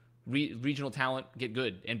see regional talent get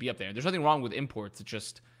good and be up there. There's nothing wrong with imports. It's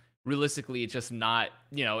just realistically, it's just not.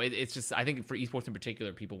 It's just, I think for esports in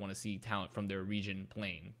particular, people want to see talent from their region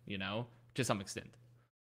playing. To some extent.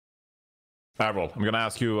 Avril, I'm going to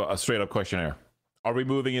ask you a straight up question here. Are we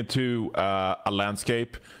moving into a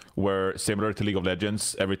landscape where, similar to League of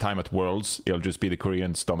Legends, every time at Worlds, it'll just be the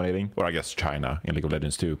Koreans dominating? Or I guess China in League of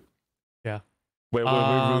Legends too. Yeah. We're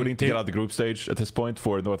rooting to get out the group stage at this point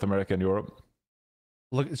for North America and Europe.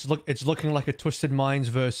 It's looking like a Twisted Minds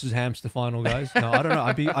versus Hamster final, guys. No, I don't know.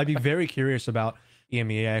 I'd be very curious about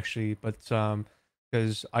EMEA actually, but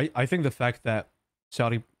because I think the fact that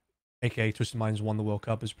Saudi, aka Twisted Minds, won the World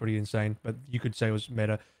Cup is pretty insane. But you could say it was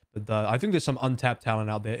meta. But I think there's some untapped talent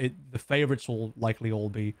out there. The favorites will likely all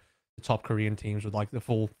be the top Korean teams with like the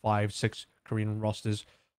full 5-6 Korean rosters.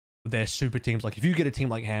 They're super teams. Like if you get a team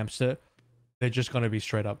like Hamster, they're just going to be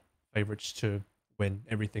straight up favorites to win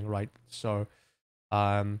everything, right? So,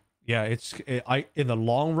 yeah, in the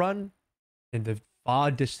long run, in the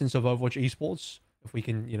far distance of Overwatch esports, if we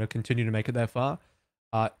can, continue to make it that far,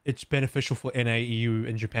 it's beneficial for NA, EU,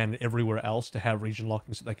 and Japan and everywhere else to have region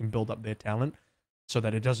locking so they can build up their talent, so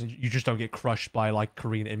that you just don't get crushed by like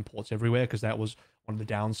Korean imports everywhere, because that was one of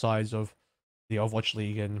the downsides of the Overwatch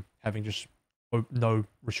League and having just no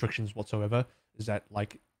restrictions whatsoever, is that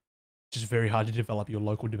like just very hard to develop your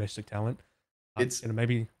local domestic talent. It's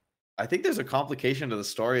maybe I think there's a complication to the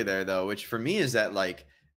story there though, which for me is that like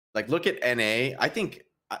look at NA. I think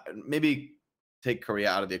maybe take Korea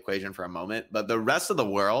out of the equation for a moment, but the rest of the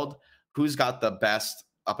world, who's got the best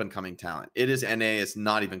up and coming talent? It is NA. It's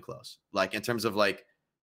not even close. Like in terms of like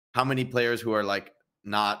how many players who are like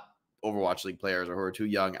not Overwatch League players or who are too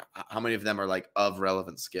young, how many of them are like of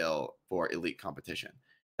relevant skill for elite competition?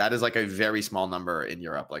 That is like a very small number in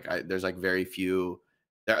Europe. Like there's like very few.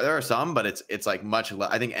 There are some, but it's like much less.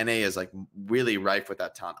 I think NA is like really rife with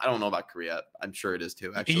that talent. I don't know about Korea. I'm sure it is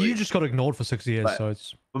too. Actually, you just got ignored for 6 years, so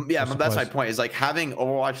it's yeah. But that's my point. Is like having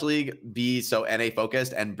Overwatch League be so NA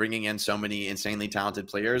focused and bringing in so many insanely talented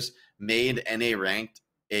players made NA ranked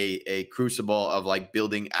a crucible of like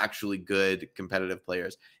building actually good competitive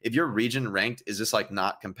players. If your region ranked is just like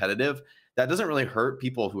not competitive, that doesn't really hurt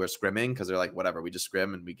people who are scrimming because they're like, whatever, we just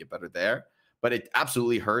scrim and we get better there. But it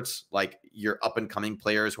absolutely hurts like your up and coming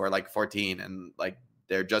players who are like 14 and like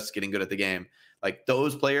they're just getting good at the game. Like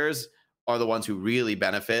those players are the ones who really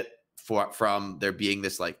benefit from there being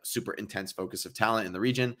this like super intense focus of talent in the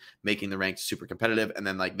region, making the ranks super competitive. And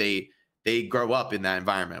then like they grow up in that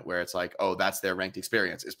environment where it's like, oh, that's their ranked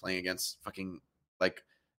experience, is playing against fucking like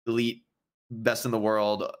elite, best in the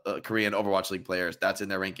world Korean Overwatch League players. That's in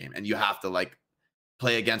their rank game. And you have to like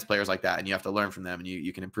play against players like that, and you have to learn from them, and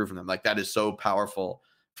you can improve from them. Like that is so powerful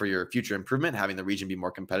for your future improvement, having the region be more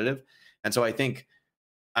competitive. And so I think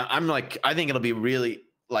I think it'll be really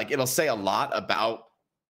like, it'll say a lot about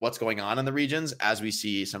what's going on in the regions as we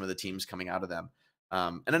see some of the teams coming out of them.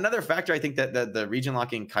 And another factor I think that the region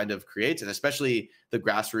locking kind of creates, and especially the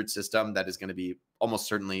grassroots system that is going to be almost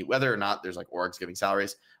certainly, whether or not there's like orgs giving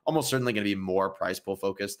salaries, almost certainly going to be more prize pool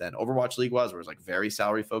focused than Overwatch League was, where it's like very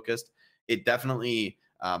salary focused. It definitely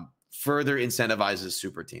further incentivizes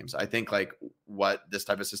super teams. I think like what this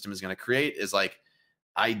type of system is going to create is like,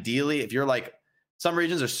 ideally, if you're like, some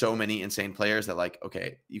regions are so many insane players that like,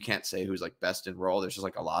 okay, you can't say who's like best in role. There's just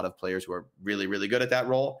like a lot of players who are really, really good at that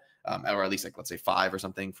role. Or at least like, let's say 5 or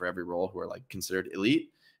something for every role who are like considered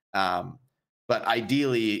elite. But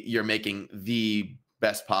ideally you're making the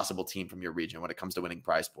best possible team from your region when it comes to winning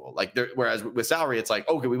prize pool. Like whereas with salary, it's like,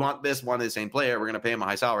 okay, we want this one insane player, we're going to pay him a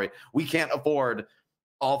high salary. We can't afford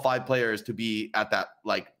all 5 players to be at that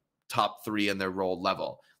like top 3 in their role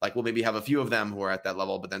level. Like we'll maybe have a few of them who are at that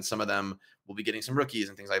level, but then some of them will be getting some rookies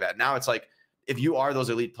and things like that. Now it's like, if you are those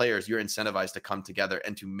elite players, you're incentivized to come together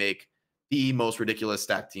and to make the most ridiculous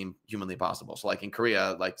stacked team humanly possible. So like in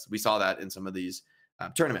Korea, like we saw that in some of these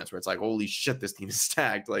tournaments where it's like, holy shit, this team is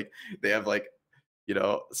stacked. Like they have like,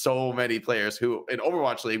 so many players who in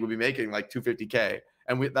Overwatch League would be making like 250K.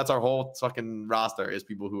 And that's our whole fucking roster, is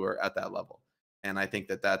people who are at that level. And I think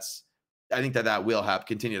that will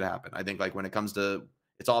continue to happen. I think like when it comes to,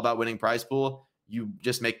 it's all about winning prize pool, you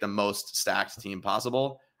just make the most stacked team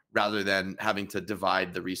possible, rather than having to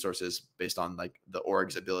divide the resources based on like the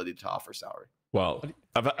org's ability to offer salary. Well,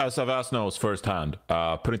 as Avast knows firsthand,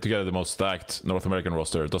 putting together the most stacked North American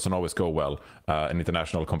roster doesn't always go well in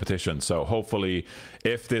international competition. So hopefully,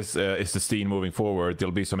 if this is the scene moving forward,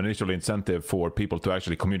 there'll be some initial incentive for people to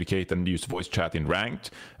actually communicate and use voice chat in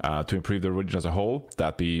ranked to improve the region as a whole.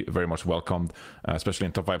 That'd be very much welcomed, especially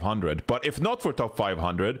in top 500. But if not for top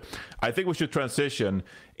 500, I think we should transition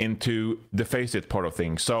into the Faceit part of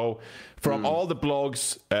things. So from all the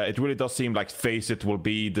blogs, it really does seem like Faceit will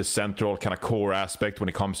be the central kind of core aspect when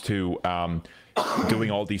it comes to doing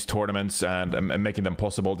all these tournaments and making them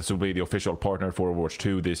possible. This will be the official partner for Overwatch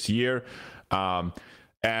 2 this year.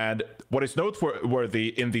 And what is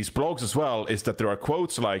noteworthy in these blogs as well is that there are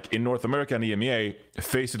quotes like, in North America and EMEA,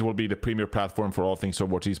 Faceit will be the premier platform for all things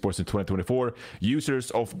Overwatch esports in 2024. Users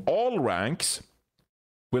of all ranks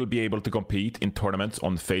will be able to compete in tournaments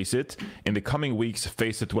on Faceit. In the coming weeks,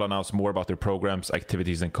 Faceit will announce more about their programs,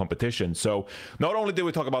 activities, and competition. So not only did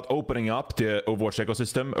we talk about opening up the Overwatch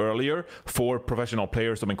ecosystem earlier for professional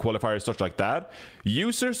players, qualifiers, such like that,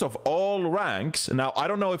 users of all ranks, now I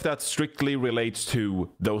don't know if that strictly relates to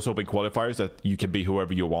those open qualifiers, that you can be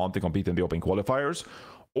whoever you want to compete in the open qualifiers,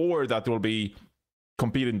 or that will be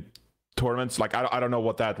competing tournaments. Like I don't know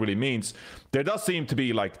what that really means. There does seem to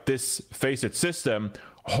be like this Faceit system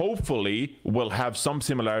hopefully will have some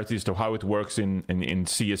similarities to how it works in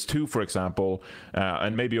CS2, for example,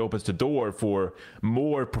 and maybe opens the door for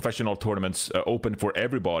more professional tournaments open for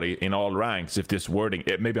everybody in all ranks. If this wording,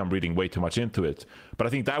 maybe I'm reading way too much into it, but I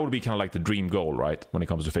think that would be kind of like the dream goal, right, when it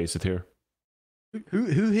comes to Face It here. Who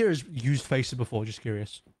here has used Face It before? Just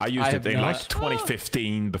curious. I used it in like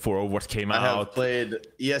 2015 before Overwatch came out. I have played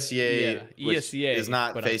ESEA, which ESEA is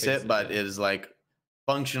not Face It, but it is like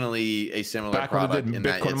functionally a similar Back when product they did in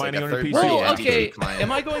that Bitcoin it's like mining a on your third PC. party Bro, okay, client.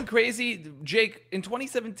 am I going crazy? Jake, in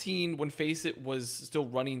 2017, when Faceit was still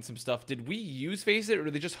running some stuff, did we use Faceit, or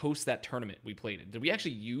did they just host that tournament we played in? Did we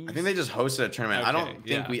actually use? I think they just hosted a tournament. I don't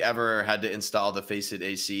Okay, think we ever had to install the Faceit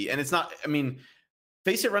AC. And it's not, I mean,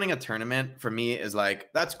 Faceit running a tournament for me is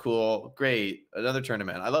like, that's cool, great, another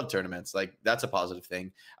tournament. I love tournaments. Like, that's a positive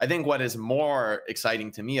thing. I think what is more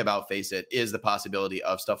exciting to me about Faceit is the possibility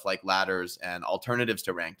of stuff like ladders and alternatives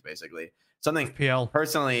to ranked, basically. Something FPL.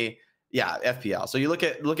 personally, yeah, FPL. So you look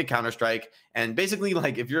at Counter-Strike, and basically,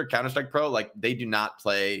 like, if you're a Counter-Strike pro, like, they do not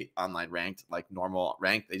play online ranked, like normal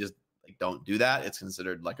ranked. They just like don't do that. It's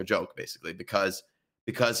considered like a joke, basically, because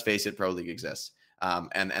Faceit Pro League exists.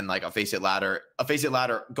 And like a Faceit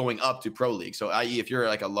ladder going up to Pro League. So i.e. if you're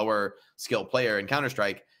like a lower skill player in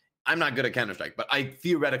Counter-Strike, I'm not good at Counter-Strike, but I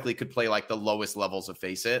theoretically could play like the lowest levels of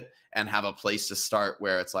Faceit and have a place to start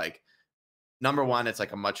where it's like, number one, it's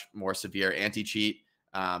like a much more severe anti-cheat.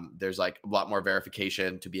 There's like a lot more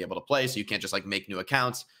verification to be able to play. So you can't just like make new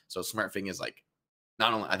accounts. So smurfing is like,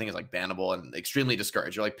 not only, I think it's like bannable and extremely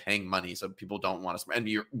discouraged. You're like paying money. So people don't want to smurf, and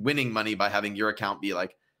you're winning money by having your account be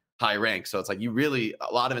like high rank. So it's like you really,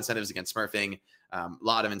 a lot of incentives against smurfing, a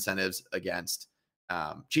lot of incentives against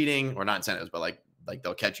cheating, or not incentives, but like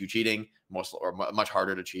they'll catch you cheating, much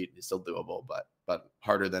harder to cheat. It's still doable, but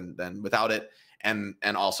harder than without it. And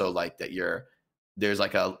also like that there's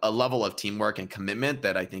like a level of teamwork and commitment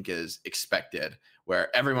that I think is expected,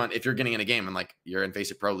 where everyone, if you're getting in a game and like you're in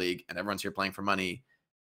Faceit Pro League and everyone's here playing for money,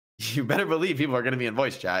 you better believe people are going to be in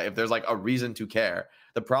voice chat if there's like a reason to care.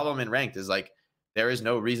 The problem in ranked is like, there is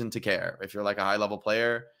no reason to care. If you're like a high level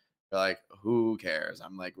player, you're like, who cares?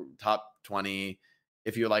 I'm like top 20.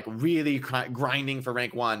 If you're like really grinding for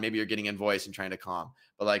rank 1, maybe you're getting in voice and trying to calm.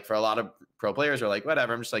 But like for a lot of pro players, are like,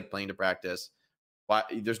 whatever, I'm just like playing to practice. Why?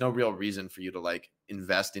 There's no real reason for you to like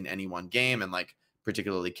invest in any one game and like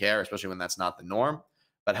particularly care, especially when that's not the norm.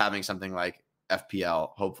 But having something like FPL,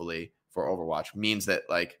 hopefully for Overwatch, means that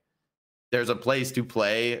like there's a place to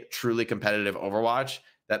play truly competitive Overwatch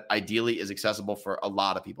that ideally is accessible for a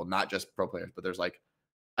lot of people, not just pro players. But there's like,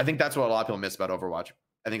 I think that's what a lot of people miss about Overwatch.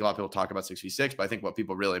 I think a lot of people talk about 6v6, but I think what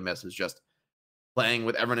people really miss is just playing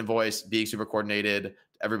with everyone in voice, being super coordinated,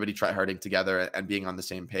 everybody try-harding together and being on the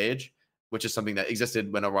same page, which is something that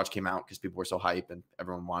existed when Overwatch came out because people were so hype and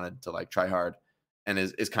everyone wanted to like try hard, and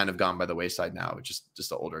is kind of gone by the wayside now. It's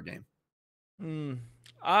just an older game.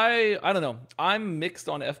 I don't know. I'm mixed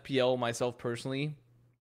on FPL myself personally.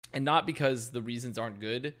 And not because the reasons aren't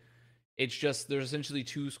good. It's just there's essentially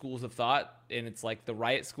two schools of thought. And it's like the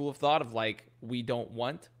Riot school of thought of like, we don't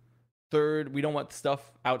want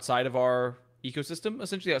stuff outside of our ecosystem,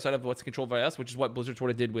 essentially outside of what's controlled by us, which is what Blizzard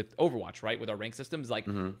sort of did with Overwatch, right? With our rank systems. Like,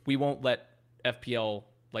 we won't let FPL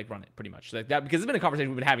like run it pretty much. Like that, because it's been a conversation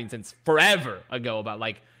we've been having since forever ago about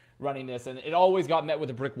like running this. And it always got met with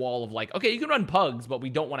a brick wall of like, okay, you can run pugs, but we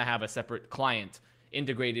don't want to have a separate client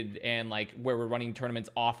integrated and like where we're running tournaments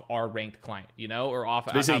off our ranked client, you know, or off.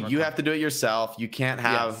 So basically, you have to do it yourself. You can't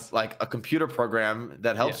have like a computer program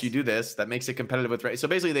that helps you do this, that makes it competitive with. So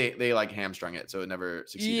basically, they like hamstrung it, so it never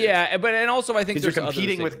succeeded. Yeah, but and also I think you're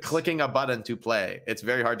competing with clicking a button to play. It's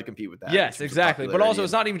very hard to compete with that. Yes, exactly. But also,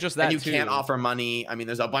 it's not even just that. And you can't offer money. I mean,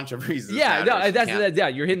 there's a bunch of reasons. Yeah, no, that's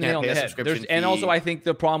you're hitting the nail on the head. And also, fee. I think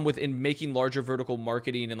the problem with in making larger vertical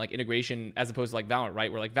marketing and like integration as opposed to like Valorant, right?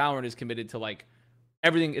 Where like Valorant is committed to like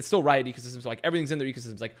everything, it's still Riot ecosystem, so like everything's in their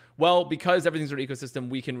ecosystems. Like, well, because everything's in their ecosystem,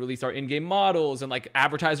 we can release our in-game models and like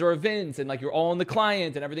advertise our events, and like you're all in the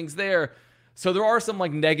client and everything's there. So there are some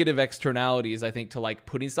like negative externalities, I think, to like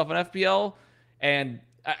putting stuff on FPL. And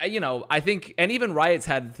you know, I think, and even Riot's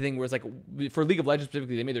had the thing where it's like for League of Legends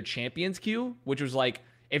specifically, they made their champions queue, which was like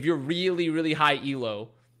if you're really, really high elo,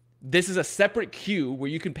 this is a separate queue where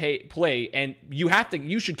you can play, and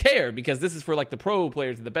you should care because this is for like the pro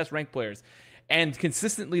players and the best ranked players. And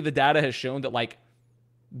consistently, the data has shown that, like,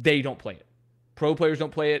 they don't play it. Pro players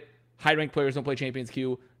don't play it. High-ranked players don't play Champions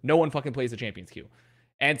Queue. No one fucking plays the Champions Queue.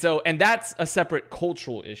 And that's a separate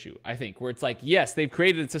cultural issue, I think, where it's like, yes, they've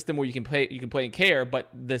created a system where you can play and care, but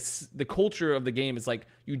the culture of the game is like,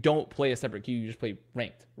 you don't play a separate queue, you just play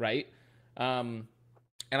ranked, right?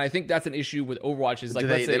 And I think that's an issue with Overwatch is like,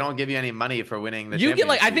 they don't give you any money for winning the you get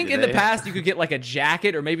like, I Champions think League, in the past you could get like a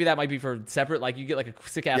jacket, or maybe that might be for separate, like you get like a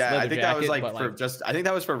sick ass leather I think jacket, that was like but, for just, I think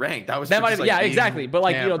that was for ranked. That was that for might just, have, like, yeah, being exactly. But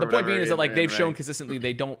like, you know, camp the or point being whatever is that like in they've shown ranked. consistently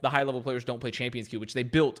the high level players don't play Champions Queue, which they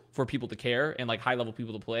built for people to care and like high level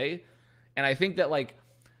people to play. And I think that like,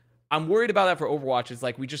 I'm worried about that for Overwatch is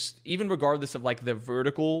like, we just, even regardless of like the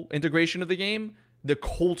vertical integration of the game, the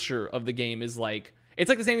culture of the game is like, it's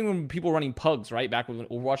like the same thing when people were running pugs, right? Back when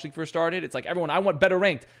Overwatch League first started. It's like, everyone, I want better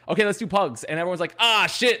ranked. Okay, let's do pugs. And everyone's like, ah,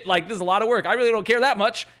 shit, like this is a lot of work. I really don't care that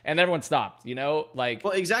much. And everyone stopped, you know? Like,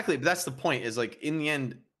 well, exactly. But that's the point, is like, in the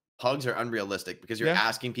end, pugs are unrealistic because you're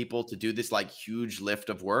asking people to do this like huge lift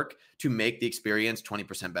of work to make the experience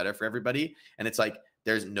 20% better for everybody. And it's like,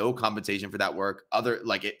 there's no compensation for that work.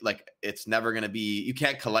 It's never going to be, you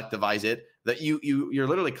can't collectivize it. That you're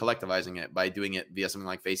literally collectivizing it by doing it via something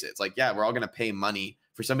like Face It. It's like, yeah, we're all going to pay money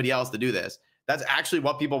for somebody else to do this. That's actually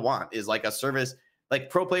what people want, is like a service. Like,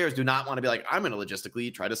 pro players do not want to be like, I'm going to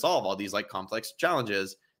logistically try to solve all these like complex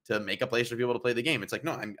challenges to make a place for people to play the game. It's like,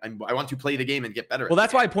 no, I want to play the game and get better. Well,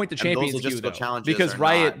 that's why I point to Champions Queue, though, because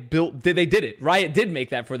Riot they did it. Riot did make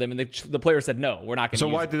that for them, and the player said, no, we're not going to. So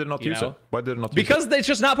why did it not use it? Why did it not? Because it's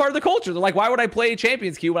just not part of the culture. They're like, why would I play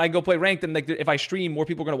Champions Queue when I go play ranked? And like, if I stream, more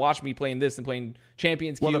people are going to watch me playing this and playing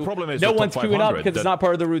Champions Queue. Well, the problem is no one's queuing up because it's not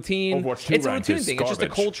part of the routine. It's a routine thing. It's just a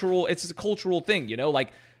cultural. It's just a cultural thing, you know,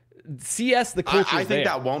 like. CS, the culture. I think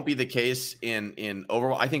that won't be the case in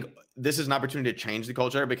Overwatch. I think this is an opportunity to change the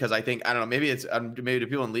culture, because I think, I don't know, maybe it's maybe the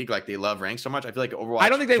people in League, like, they love ranked so much. I feel like Overwatch, I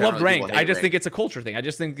don't think they love ranked. I just think it's a culture thing. I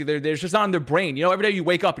just think there's just not in their brain. You know, every day you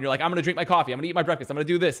wake up and you're like, I'm gonna drink my coffee, I'm gonna eat my breakfast, I'm gonna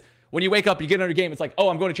do this. When you wake up, you get into a game, it's like, oh,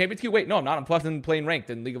 I'm going to Champions Queue. Wait, no, I'm not. I'm playing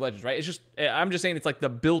ranked in League of Legends, right? It's just, I'm just saying it's like the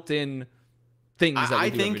built-in things that I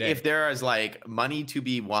think if there is like money to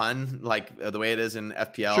be won, like the way it is in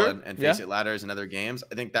FPL and Face It ladders and other games,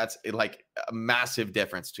 I think that's like a massive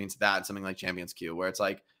difference between that and something like Champions Queue, where it's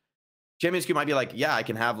like Champions Queue might be like, yeah, I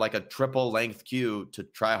can have like a triple length queue to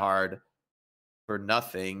try hard for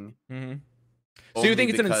nothing. Mm-hmm. So you think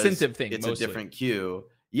it's an incentive thing? It's mostly. A different queue.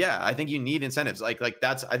 Yeah, I think you need incentives. Like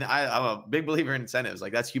that's, I'm a big believer in incentives.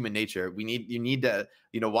 Like, that's human nature. You need to,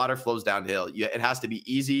 water flows downhill. It has to be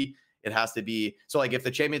easy. It has to be, so like, if the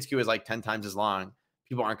Champions Queue is like 10 times as long,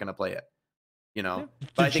 people aren't going to play it, Yeah.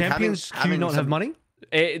 But I think Champions Queue not have money?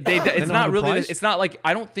 It's not really, it's not like,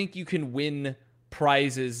 I don't think you can win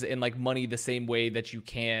prizes and like money the same way that you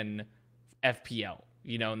can FPL,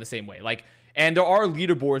 in the same way. Like, and there are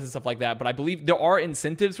leaderboards and stuff like that, but I believe there are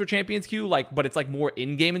incentives for Champions Queue, but it's like more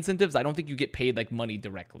in-game incentives. I don't think you get paid like money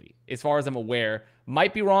directly, as far as I'm aware.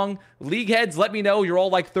 Might be wrong. League heads, let me know. You're all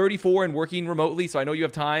like 34 and working remotely, so I know you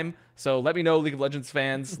have time. So let me know, League of Legends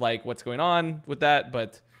fans, like what's going on with that.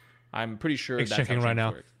 But I'm pretty sure He's that's checking right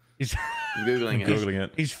now. He's Googling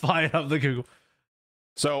it. He's fired up the Google.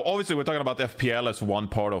 So obviously we're talking about FPL as one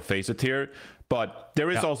part of Face It here, but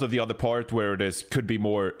there is also the other part where this could be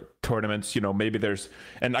more tournaments. Maybe there's,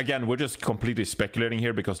 and again, we're just completely speculating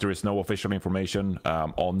here because there is no official information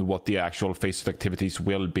on what the actual Face It activities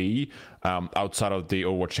will be outside of the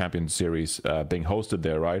Overwatch Champions Series being hosted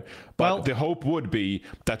there, right? But the hope would be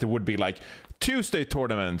that there would be like Tuesday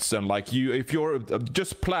tournaments, and like if you're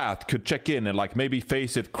just Plat, could check in and like maybe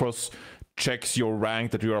Face It checks your rank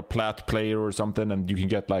that you're a Plat player or something, and you can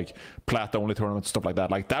get like Plat only tournaments, stuff like that.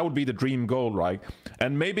 Like, that would be the dream goal, right?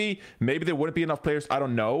 And maybe there wouldn't be enough players, I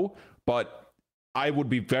don't know, but I would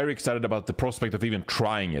be very excited about the prospect of even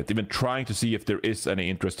trying to see if there is any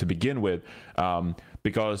interest to begin with,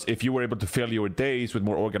 because if you were able to fill your days with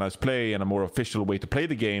more organized play and a more official way to play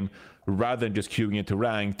the game, rather than just queuing into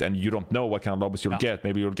ranked and you don't know what kind of lobbies you'll get,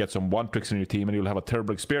 maybe you'll get some one tricks in your team and you'll have a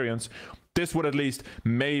terrible experience. This would at least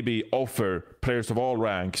maybe offer players of all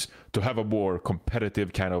ranks to have a more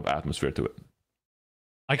competitive kind of atmosphere to it.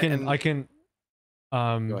 I can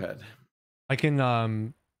go ahead. I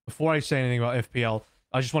can before I say anything about FPL,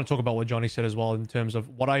 I just want to talk about what Johnny said as well in terms of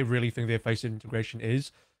what I really think their Face It integration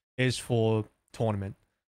is for tournament.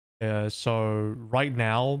 So right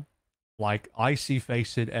now, like, I see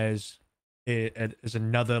Face It as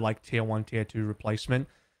another like tier 1, tier 2 replacement,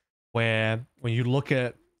 where when you look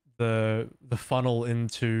at the funnel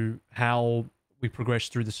into how we progress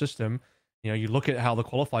through the system, you look at how the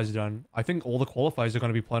qualifiers are done. I think all the qualifiers are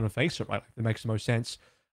going to be played on Face It, right? That makes the most sense.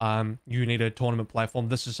 You need a tournament platform.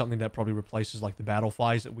 This is something that probably replaces like the battle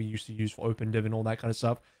flies that we used to use for open div and all that kind of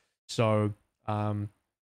stuff. So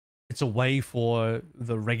it's a way for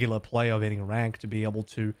the regular player of any rank to be able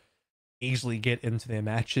to easily get into their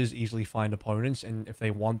matches, easily find opponents, and if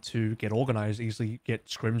they want to get organized, easily get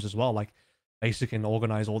scrims as well. Like, Basic can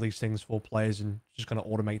organize all these things for players and just kind of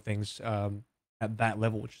automate things at that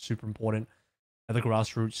level, which is super important at the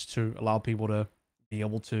grassroots to allow people to be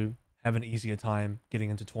able to have an easier time getting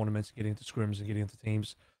into tournaments, getting into scrims, and getting into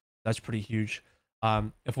teams. That's pretty huge.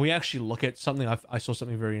 If we actually look at something, I saw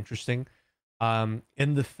something very interesting.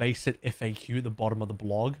 In the Faceit FAQ at the bottom of the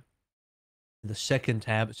blog, in the second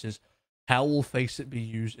tab, it says, how will Faceit be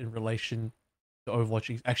used in relation to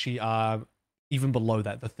Overwatch? Actually, even below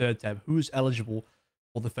that, the third tab, who is eligible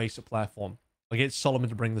for the Faceit platform? I'll get Solomon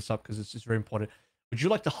to bring this up because it's very important. Would you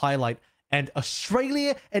like to highlight, and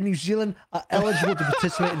Australia and New Zealand are eligible to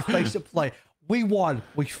participate in Faceit play? We won.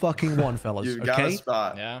 We fucking won, fellas. You got a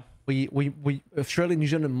spot. Yeah. We Australia and New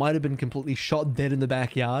Zealand might have been completely shot dead in the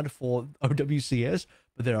backyard for OWCS,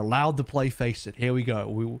 but they're allowed to play Faceit. Here we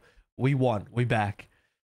go. We won. We back.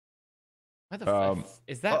 What the fuck?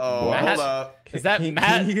 Is that Matt? Hold up. Is that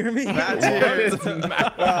Matt? Can you hear me? Matt's here.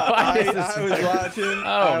 I was watching.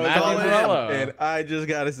 Matt Umbrella. And I just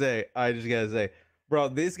gotta say, bro,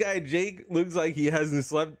 this guy Jake looks like he hasn't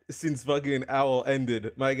slept since fucking Owl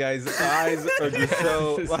ended. My guy's eyes are just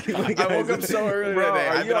so. I woke up so early today.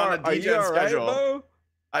 I've been on a DGen schedule. Bro?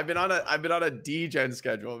 I've been on a DGen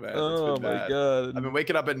schedule, man. Oh It's been my bad. god. I've been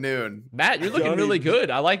waking up at noon. Matt, you're looking Johnny- really good.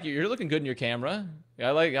 I like you. You're looking good in your camera. I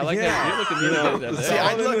like Yeah. that. You're looking really good. See, Yeah.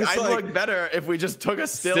 I'd look better if we just took a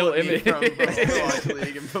still of me image. from Overwatch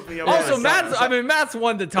League and put me over Also, the Matt's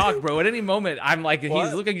one to talk, bro. At any moment, I'm like, What?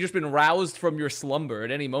 he's looking. You've just been roused from your slumber. At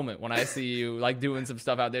any moment, when I see you like doing some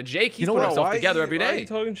stuff out there, Jake, he's putting himself together every Why are day. you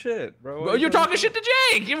talking shit, bro? Bro, you're talking shit to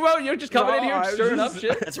Jake. You're just coming in here Bro, and stirring up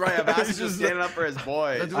shit. That's right. Avast is just standing up for his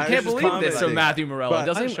boy. I can't believe this. So Matthew Morello But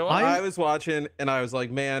doesn't show up. I was watching and I was like,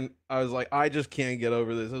 man, I just can't get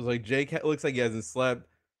over this. I was like, Jake looks like he hasn't slept.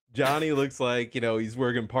 Johnny looks like, he's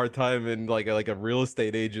working part-time in like a real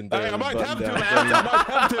estate agent. I might have to, man. I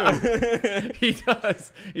might have to. He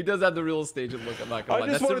does. He does have the real estate look. I'm not gonna lie. I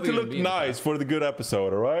just That's wanted to simply look being nice for the good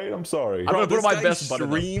episode, all right? I'm sorry. I'm gonna put this my guy best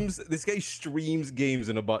button up. This guy streams games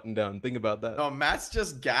in a button down. Think about that. No, Matt's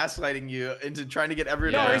just gaslighting you into trying to get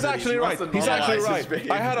everyone. No, to he's he actually right. wants to He's actually normalize his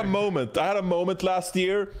right. I had a moment last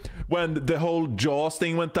year when the whole Jaws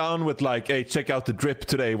thing went down with like, hey, check out the drip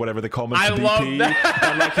today, whatever the comments I DP. love that.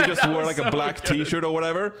 And like he just wore like a black t-shirt or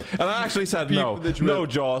whatever. And I actually said, no,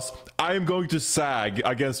 Jaws, I am going to sag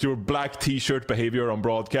against your black t-shirt behavior on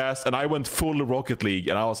broadcast. And I went full Rocket League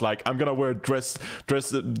and I was like, I'm gonna wear dress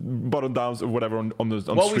button downs or whatever on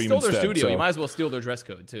stream Well, we stole their instead, studio. so. You might as well steal their dress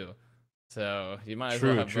code too. So you might as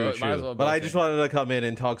well have True. both. Might as well But both I just things. wanted to come in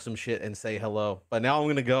and talk some shit and say hello. But now I'm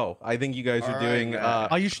gonna go. I think you guys are All right, doing. man.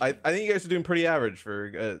 I think you guys are doing pretty average for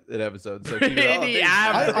an episode. So keep it up. Pretty I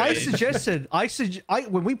average.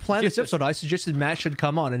 When we planned this episode, I suggested Matt should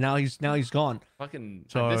come on, and now he's gone. Fucking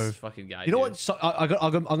So, this fucking guy. You know dude. what? So, I'm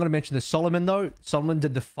going to mention this. Solomon, though, Solomon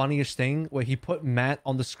did the funniest thing where he put Matt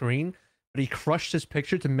on the screen, but he crushed his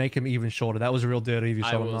picture to make him even shorter. That was a real dirty of you,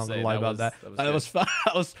 I Solomon. will I'm not going say to lie that about was- that. that was That good. was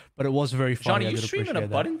fun. But it was very funny. Johnny, I you did streaming a appreciate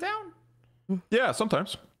that. button down? Yeah,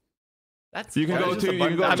 sometimes. That's You can Why go is to this a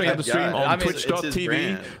button down? check out the stream Yeah, on I mean, it's his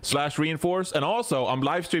brand. twitch.tv/reinforce. And also, I'm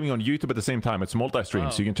live streaming on YouTube at the same time. It's multi-stream,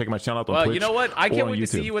 so you can check my channel out on Well, Twitch. you know what? I or can't on wait to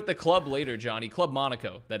see YouTube. you at the club later, Johnny. Club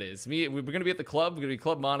Monaco, that is. We're gonna be at the club. We're gonna be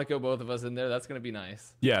Club Monaco, both of us in there. That's gonna be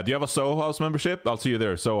nice. Yeah, do you have a Soho House membership? I'll see you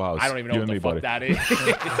there, Soho House. I don't even know You what and the me, fuck buddy.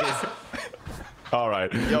 that is. All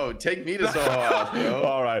right. Yo, take me to Soho House, bro.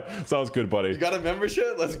 All right. Sounds good, buddy. You got a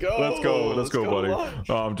membership? Let's go. Let's go, buddy. to lunch.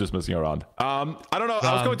 Oh, I'm just messing around. I don't know.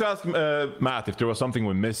 I was going to ask Matt if there was something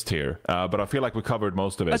we missed here, but I feel like we covered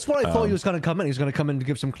most of it. That's what I thought he was going to come in. He's going to come in to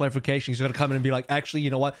give some clarification. He's going to come in and be like, actually, you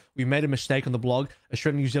know what? We made a mistake on the blog.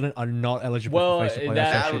 Australia and New Zealand are not eligible Well, for face-to-play. that-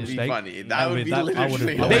 That's That actually would a be mistake. funny. That would be I would've- literally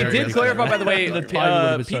They hilarious. did clarify, by the way. The timing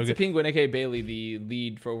would've been so Pizza good. Penguin, aka Bailey, the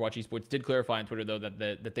lead for Overwatch Esports, did clarify on Twitter though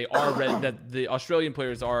that they are that the Australian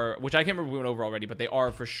players are, which I can't remember if we went over already, but they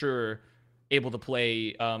are for sure able to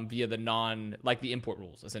play via the import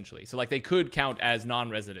rules essentially. So like they could count as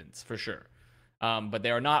non-residents for sure, but they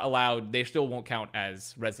are not allowed. They still won't count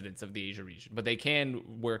as residents of the Asia region, but they can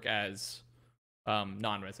work as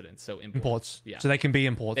non-residents. So Imports. Yeah. So they can be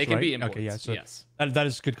imports. They can right? be imports. Okay, yeah. So yes. that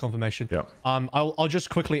is good confirmation. Yeah. I'll just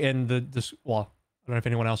quickly end this. Well, I don't know if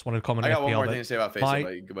anyone else wanted to comment. I on got one FPL, more but thing to say about my-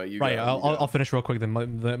 Facebook, but you right. go, I'll finish real quick. Then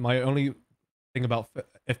my only thing about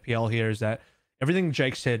FPL here is that everything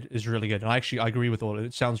Jake said is really good, and I agree with all of it.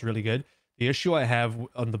 It sounds really good. The issue I have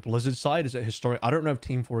on the Blizzard side is that I don't know if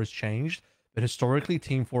Team 4 has changed, but historically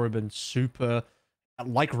Team 4 have been super,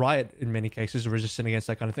 like Riot in many cases, resistant against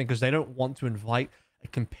that kind of thing because they don't want to invite a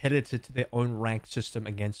competitor to their own ranked system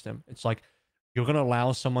against them. It's like you're going to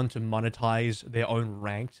allow someone to monetize their own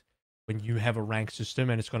ranked when you have a ranked system,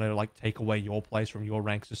 and it's going to like take away your place from your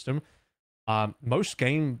ranked system. Most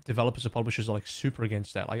game developers and publishers are like super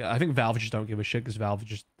against that. Like I think Valve just don't give a shit because Valve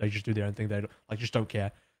they just do their own thing. They just don't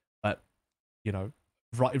care. But you know,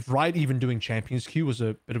 Riot even doing Champions Queue was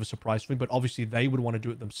a bit of a surprise for me. But obviously they would want to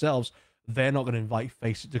do it themselves. They're not going to invite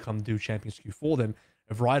Faceit to come do Champions Queue for them.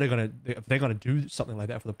 If they're gonna do something like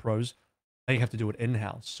that for the pros, they have to do it in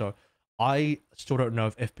house. So I still don't know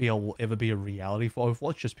if FPL will ever be a reality for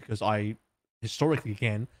Overwatch, just because historically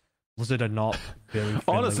again, Blizzard are not very.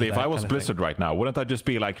 Honestly, if I was Blizzard right now, wouldn't I just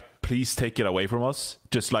be like, please take it away from us?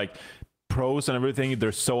 Just like pros and everything,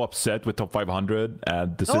 they're so upset with top 500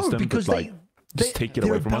 and the system. Because just take it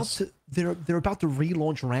away from us. They're about to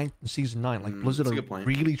relaunch ranked in season 9. Like Blizzard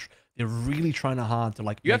are they're really trying hard to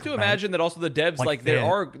like. You have to imagine that also the devs like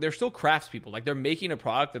they're still craftspeople. Like they're making a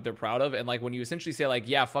product that they're proud of, and like when you essentially say like,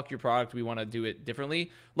 yeah, fuck your product, we want to do it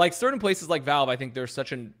differently. Like certain places like Valve, I think there's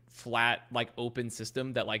such a flat like open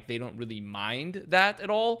system that like they don't really mind that at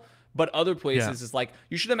all. But other places is like,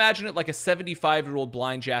 you should imagine it like a 75-year-old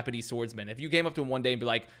blind Japanese swordsman. If you came up to him one day and be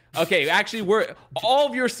like, okay, actually, we're all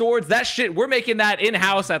of your swords, that shit, we're making that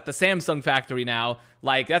in-house at the Samsung factory now.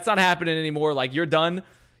 Like, that's not happening anymore. Like, you're done.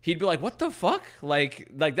 He'd be like, what the fuck? Like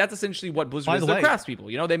that's essentially what Blizzard is. They're craftspeople.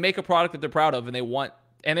 You know, they make a product that they're proud of, and they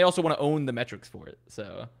also want to own the metrics for it.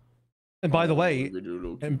 So. And by the way,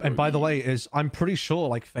 is I'm pretty sure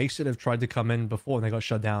like Faceit have tried to come in before and they got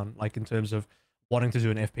shut down. Like in terms of wanting to do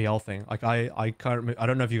an FPL thing. Like I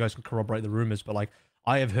don't know if you guys can corroborate the rumors, but like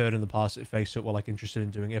I have heard in the past that Faceit were like interested in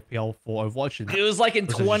doing FPL for Overwatch. And it was like in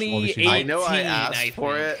 2018. I know I asked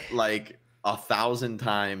for it like 1,000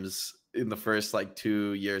 times in the first like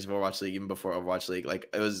 2 years of Overwatch League, even before Overwatch League.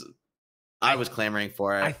 Like I was clamoring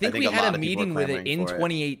for it. I think we had a meeting with it in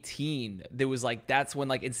 2018. There was like, that's when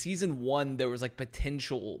like in season 1 there was like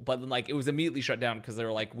potential, but then like it was immediately shut down because they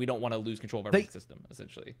were like, we don't want to lose control of our rank system.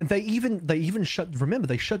 Essentially, they even shut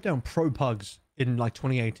down Pro Pugs in like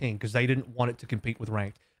 2018 because they didn't want it to compete with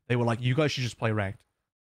ranked. They were like, you guys should just play ranked.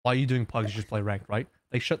 Why are you doing Pugs? You just play ranked, right?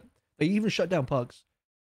 They even shut down Pugs.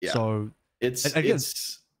 Yeah. So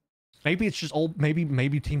it's. Maybe it's just old.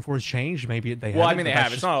 Maybe Team 4 has changed. Maybe they. Well, I mean, they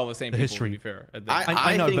have. It's not all the same. History. To be fair,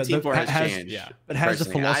 I know, think Team 4 has changed. Yeah, but has the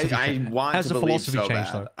philosophy? I want to believe so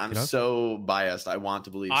bad. Though, I'm so biased. I want to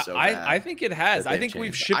believe so bad. I think it has. I think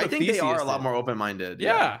we've shipped. I think they are a lot more open-minded.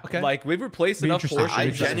 Yeah. Okay. Like we've replaced enough portions. I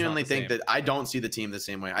genuinely think that I don't see the team the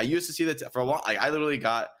same way. I used to see that for a while. I literally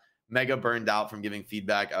got mega burned out from giving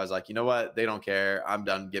feedback. I was like, you know what? They don't care. I'm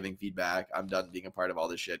done giving feedback. I'm done being a part of all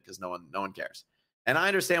this shit because no one cares. And I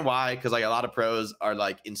understand why, because like a lot of pros are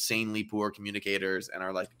like insanely poor communicators and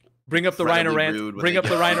are like bring up the Rhino rant. Bring up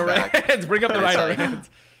the Rhino rant. Bring up the Rhino rant.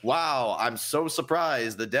 Wow, I'm so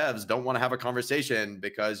surprised the devs don't want to have a conversation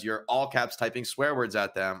because you're all caps typing swear words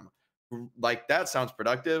at them. Like that sounds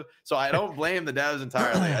productive. So I don't blame the devs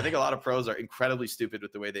entirely. I think a lot of pros are incredibly stupid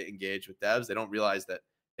with the way they engage with devs. They don't realize that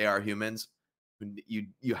they are humans.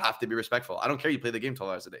 You have to be respectful. I don't care you play the game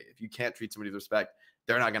 12 hours a day. If you can't treat somebody with respect,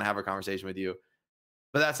 they're not going to have a conversation with you.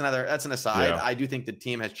 But that's an aside. Yeah. I do think the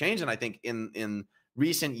team has changed. And I think in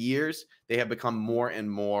recent years, they have become more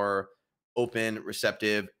and more open,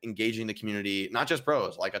 receptive, engaging the community, not just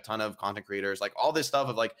pros, like a ton of content creators, like all this stuff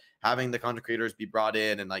of like having the content creators be brought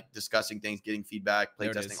in and like discussing things, getting feedback, play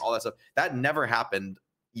testing, all that stuff. That never happened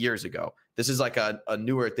years ago. This is like a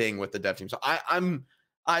newer thing with the dev team. So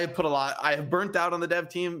I have burnt out on the dev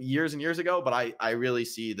team years and years ago, but I really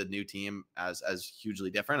see the new team as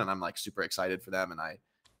hugely different, and I'm like super excited for them, and I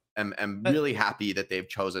am really happy that they've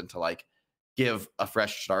chosen to like give a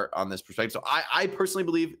fresh start on this perspective. So I personally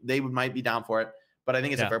believe they might be down for it, but I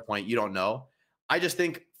think it's a fair point. You don't know. I just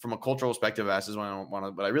think from a cultural perspective,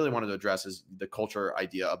 what I really wanted to address is the culture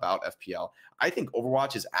idea about FPL. I think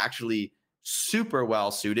Overwatch is actually super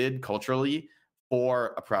well suited culturally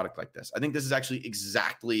for a product like this. I think this is actually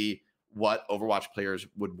exactly what Overwatch players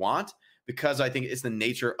would want, because I think it's the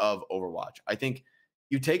nature of Overwatch. I think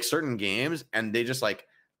you take certain games and they just like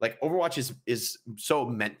Overwatch is so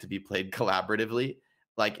meant to be played collaboratively.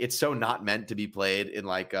 Like it's so not meant to be played in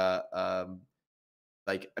I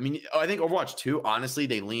think Overwatch 2, honestly,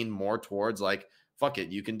 they lean more towards like, fuck it,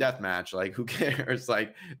 you can deathmatch. Like who cares?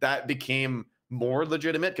 Like that became more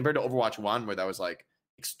legitimate compared to Overwatch 1, where that was like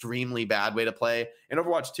extremely bad way to play. In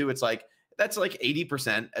Overwatch 2, it's like that's like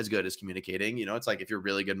 80% as good as communicating. You know, it's like if you're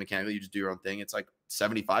really good mechanically, you just do your own thing. It's like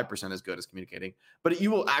 75% as good as communicating. But you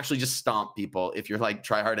will actually just stomp people if you're like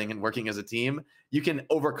tryharding and working as a team. You can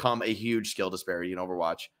overcome a huge skill disparity in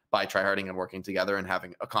Overwatch by tryharding and working together and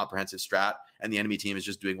having a comprehensive strat, and the enemy team is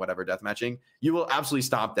just doing whatever deathmatching. You will absolutely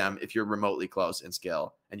stomp them if you're remotely close in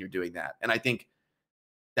skill and you're doing that. And I think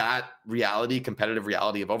that reality, competitive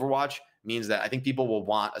reality of Overwatch means that I think people will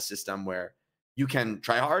want a system where you can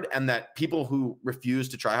try hard, and that people who refuse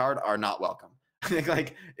to try hard are not welcome. I think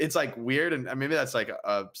like it's like weird, and maybe that's like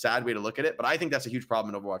a sad way to look at it, but I think that's a huge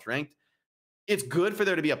problem in Overwatch Ranked. It's good for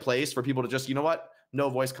there to be a place for people to just, you know what, no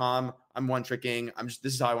voice comm, I'm one tricking,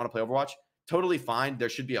 this is how I want to play Overwatch. Totally fine. There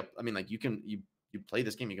should be like you play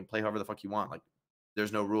this game, you can play however the fuck you want. Like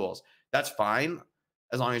there's no rules. That's fine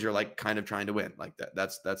as long as you're like kind of trying to win. Like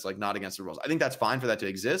that's like not against the rules. I think that's fine for that to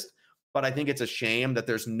exist, but I think it's a shame that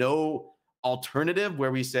there's no alternative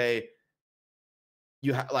where we say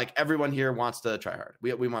like everyone here wants to try hard.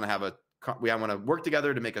 We want to work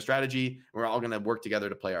together to make a strategy. We're all going to work together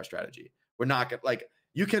to play our strategy. We're not like,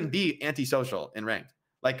 you can be antisocial in ranked.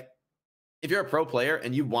 Like if you're a pro player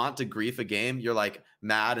and you want to grief a game, you're like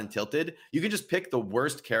mad and tilted, you can just pick the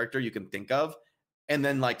worst character you can think of and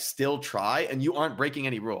then like still try, and you aren't breaking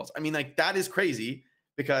any rules. I mean, like that is crazy,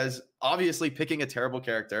 because obviously picking a terrible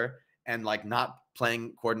character and like not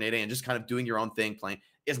playing coordinating and just kind of doing your own thing playing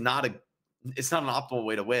is not an optimal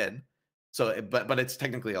way to win. So, but it's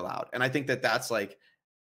technically allowed. And I think that's like,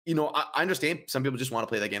 you know, I understand some people just want to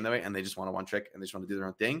play that game that way, and they just want to one trick and they just want to do their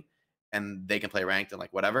own thing, and they can play ranked and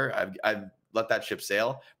like whatever. I've let that ship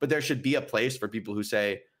sail, but there should be a place for people who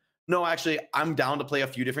say, no, actually, I'm down to play a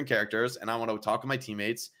few different characters, and I want to talk with my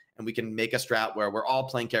teammates, and we can make a strat where we're all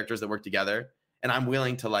playing characters that work together. And I'm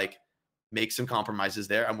willing to like make some compromises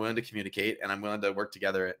there. I'm willing to communicate, and I'm willing to work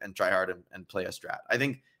together and try hard and play a strat. I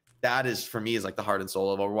think that is, for me, is like the heart and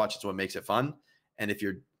soul of Overwatch. It's what makes it fun. And if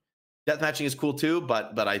you're deathmatching is cool too,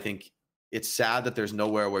 but I think it's sad that there's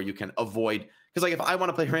nowhere where you can avoid, because like if I want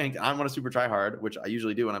to play ranked and I want to super try hard, which I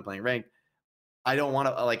usually do when I'm playing ranked, I don't want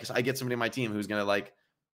to like, I get somebody on my team who's going to like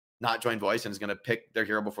not join voice and is going to pick their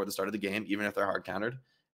hero before the start of the game, even if they're hard countered.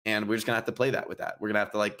 And we're just going to have to play that with that. We're going to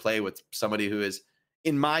have to like play with somebody who is,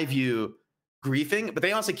 in my view, griefing, but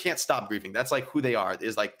they honestly can't stop griefing. That's like who they are,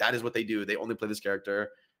 is like, that is what they do. They only play this character,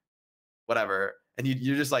 whatever. And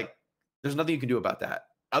you're just like, there's nothing you can do about that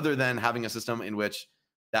other than having a system in which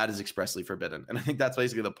that is expressly forbidden. And I think that's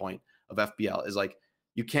basically the point of FPL, is like,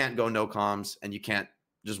 you can't go no comms, and you can't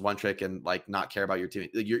just one trick and like not care about your team.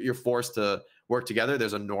 You're forced to work together.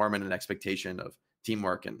 There's a norm and an expectation of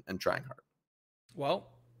teamwork and trying hard. Well,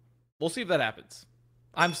 we'll see if that happens.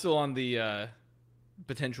 I'm still on the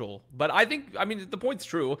potential, but I mean, the point's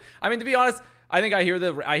true. I mean, to be honest, I think I hear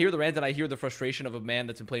the rant, and I hear the frustration of a man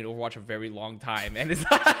that's been playing Overwatch a very long time, and it's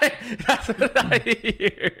that's what I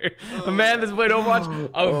hear. A man that's played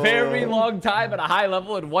Overwatch a very long time at a high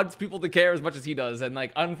level and wants people to care as much as he does, and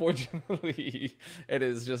like unfortunately, it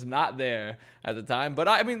is just not there at the time. But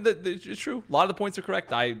I mean, it's true. A lot of the points are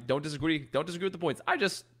correct. I don't disagree. Don't disagree with the points.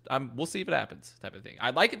 We'll see if it happens, type of thing.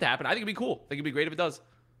 I'd like it to happen. I think it'd be cool. I think it'd be great if it does.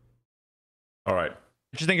 All right.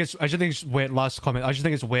 I just think it's weird. Last comment. I just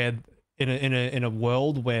think it's weird in a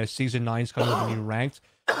world where Season 9 is kind of the new ranked,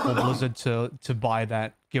 for Blizzard to buy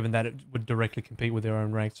that, given that it would directly compete with their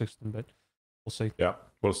own ranked system. But we'll see. Yeah,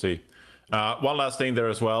 we'll see. One last thing there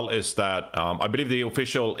as well is that I believe the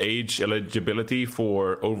official age eligibility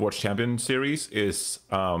for Overwatch Champion Series is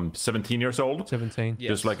 17 years old. 17. Yes.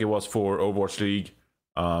 Just like it was for Overwatch League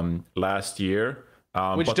last year.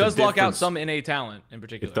 Which does lock out some NA talent in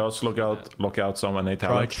particular. It does lock out some NA talent.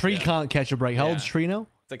 Right, Tree can't catch a break. How old's Tree now?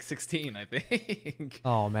 It's like 16, I think.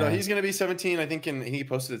 Oh man. No, he's gonna be 17. I think he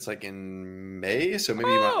posted it's like in May, so maybe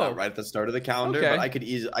not right at the start of the calendar. Okay. But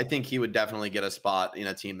I think he would definitely get a spot in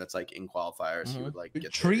a team that's like in qualifiers. He would like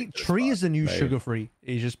get Tree is the new Sugar Free.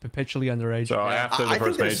 He's just perpetually underage. So after the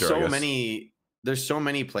first major, I guess. There's so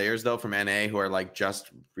many players though from NA who are like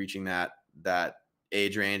just reaching that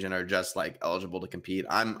age range and are just like eligible to compete.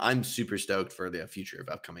 I'm super stoked for the future of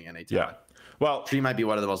upcoming NA talent. Yeah. Well, Tree might be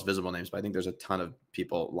one of the most visible names, but I think there's a ton of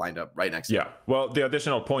people lined up right next to him. Yeah. Well, the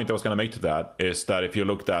additional point I was going to make to that is that if you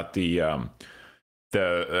looked at the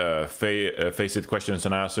Faceit questions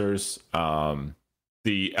and answers,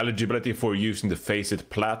 the eligibility for using the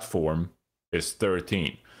Faceit platform is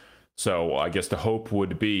 13. So I guess the hope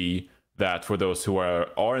would be that for those who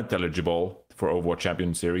aren't eligible for Overwatch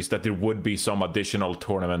Champion Series, that there would be some additional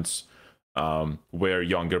tournaments where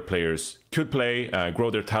younger players could play, grow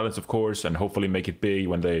their talents, of course, and hopefully make it big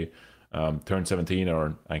when they turn 17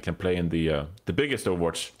 and can play in the biggest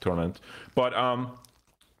Overwatch tournament. But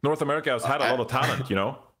North America has had a lot of talent, you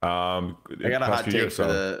know. I got a hot take for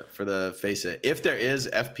the Faceit. If there is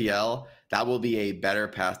FPL, that will be a better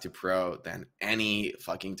path to pro than any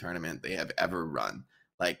fucking tournament they have ever run.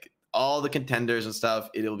 Like all the contenders and stuff,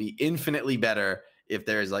 it'll be infinitely better if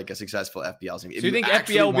there's like a successful FPL team. So you think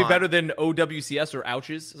FPL will be better than OWCS or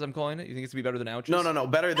Ouches, as I'm calling it? You think it's gonna be better than Ouches? No.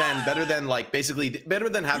 Better than like basically better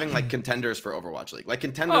than having like contenders for Overwatch League. Like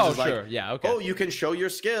contenders is like, yeah, okay. oh, you can show your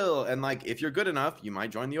skill, and like if you're good enough, you might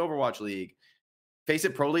join the Overwatch League. Face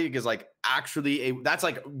It Pro League is like actually that's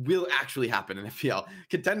like will actually happen in FPL.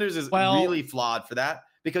 Contenders is really flawed for that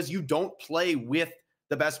because you don't play with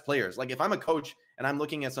the best players. Like if I'm a coach and I'm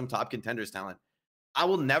looking at some top contenders talent, I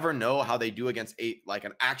will never know how they do against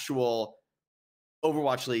an actual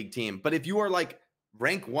Overwatch League team. But if you are like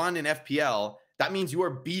rank 1 in FPL, that means you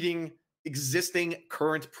are beating existing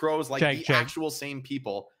current pros, like actual same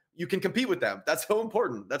people. You can compete with them. That's so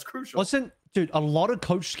important. That's crucial. Listen, dude, a lot of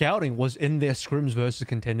coach scouting was in their scrims versus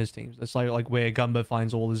contenders teams. It's like where Gumbo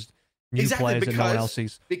finds all his new players that no one else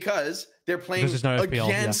sees. Because they're playing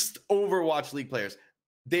against Overwatch League players.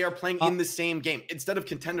 They are playing in the same game instead of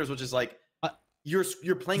contenders, which is like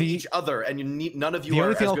you're playing each other, and you need none of you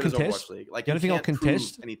are as good as Overwatch League. Like the only thing I'll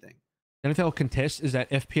contest anything. The only thing I'll contest is that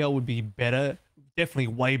FPL would be better, definitely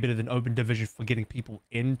way better than Open Division for getting people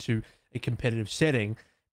into a competitive setting.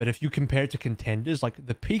 But if you compare it to contenders, like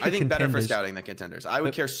the peak, I think better for scouting than contenders. I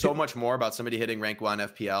would care so much more about somebody hitting rank 1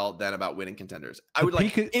 FPL than about winning contenders. I would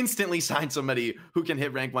like instantly sign somebody who can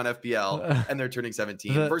hit rank 1 FPL and they're turning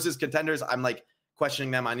 17 versus contenders. I'm like questioning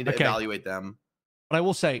them. I need to evaluate them. But I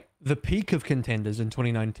will say the peak of contenders in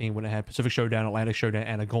 2019 when it had Pacific Showdown, Atlantic Showdown,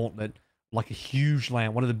 and a Gauntlet, like a huge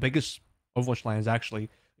LAN, one of the biggest Overwatch LANs actually.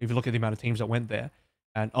 If you look at the amount of teams that went there,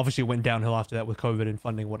 and obviously it went downhill after that with COVID and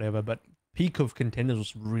funding, whatever. But peak of contenders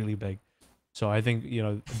was really big. So I think,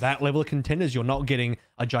 that level of contenders, you're not getting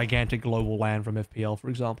a gigantic global LAN from FPL, for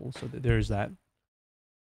example. So there is that.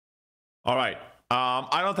 All right.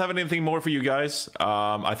 I don't have anything more for you guys.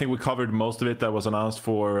 I think we covered most of it that was announced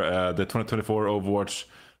for the 2024 Overwatch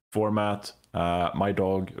format. My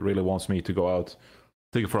dog really wants me to go out,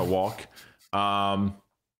 take it for a walk.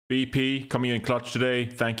 BP coming in clutch today.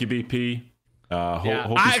 Thank you, BP.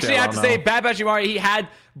 I actually have to say, Bad Bashimari, he had,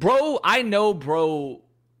 I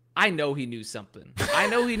know he knew something. I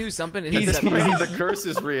know he knew something. And the curse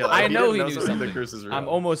is real. I know he knew something. The curse is real. I'm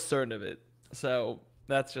almost certain of it. So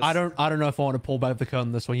that's just. I don't know if I want to pull back the curtain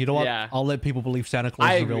on this one. You know what? Yeah. I'll let people believe Santa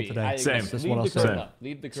Claus is real today. Same. That's what I'll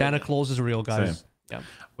say. Santa Claus is real, guys. Same. Yeah,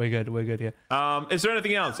 we're good. Yeah. Is there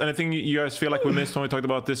anything else? Anything you guys feel like we missed when we talked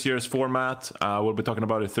about this year's format? We'll be talking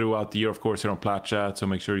about it throughout the year, of course, here on Plat Chat. So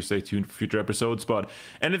make sure you stay tuned for future episodes. But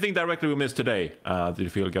anything directly we missed today? Do you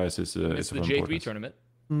feel, guys, is the J3 tournament?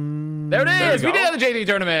 There it is. We did have the J3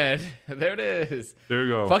 tournament. There it is. There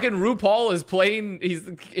you go. Fucking RuPaul is playing. He's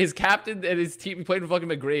his captain and his team playing fucking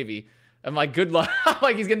McGravy. I'm like, good luck.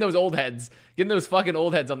 Like he's getting those old heads, fucking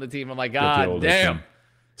old heads on the team. I'm like, god damn.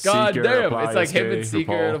 God damn. It's like him and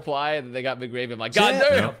Seeker and Apply, and then they got McGravy. I'm like, god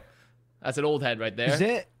damn. Yeah. That's an old head right there. Is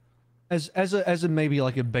there, as a maybe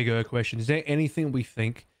like a bigger question, is there anything we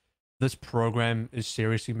think this program is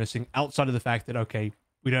seriously missing outside of the fact that, okay,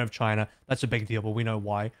 we don't have China, that's a big deal, but we know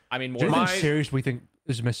why. I mean, more anything serious we think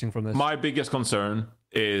is missing from this? My biggest concern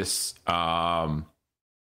is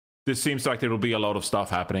this seems like there will be a lot of stuff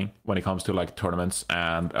happening when it comes to like tournaments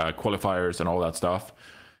and qualifiers and all that stuff.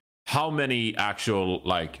 How many actual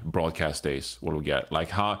like broadcast days will we get? Like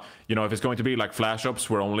how, if it's going to be like flash ups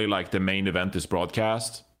where only like the main event is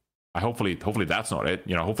broadcast, hopefully that's not it.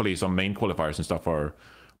 Hopefully some main qualifiers and stuff are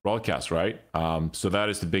broadcast, right? So that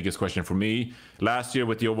is the biggest question for me. Last year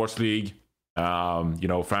with the Overwatch League,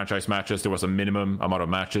 franchise matches, there was a minimum amount of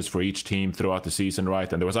matches for each team throughout the season,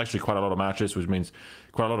 right? And there was actually quite a lot of matches, which means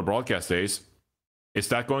quite a lot of broadcast days. Is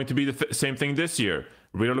that going to be the same thing this year?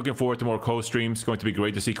 Really looking forward to more co-streams. It's going to be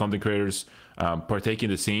great to see content creators partake in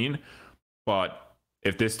the scene. But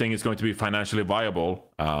if this thing is going to be financially viable,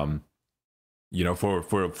 for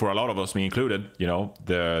a lot of us, me included,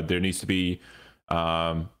 there needs to be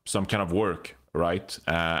some kind of work, right?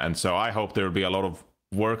 And so I hope there will be a lot of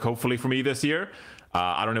work, hopefully, for me this year.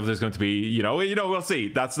 I don't know if there's going to be, we'll see.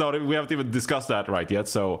 We haven't even discussed that right yet.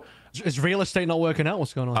 So is real estate not working out?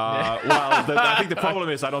 What's going on? I think the problem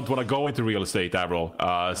is I don't want to go into real estate,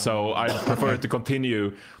 AVRL. So I prefer to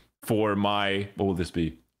continue for my, what will this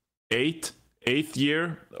be? Eighth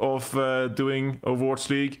year of doing Overwatch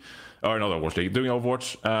League. Or not Overwatch League, doing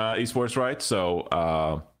Overwatch esports, right? So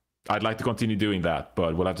I'd like to continue doing that,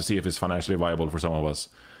 but we'll have to see if it's financially viable for some of us.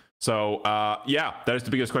 So that is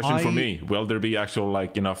the biggest question for me. Will there be actual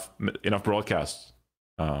like enough broadcasts?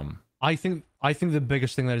 I think the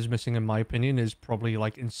biggest thing that is missing, in my opinion, is probably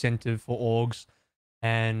like incentive for orgs,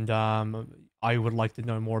 and I would like to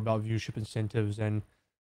know more about viewership incentives and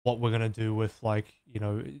what we're gonna do with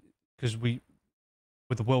because with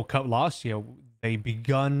the World Cup last year, they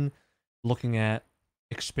begun looking at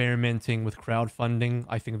experimenting with crowdfunding.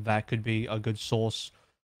 I think that could be a good source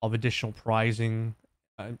of additional prizing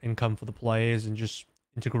income for the players and just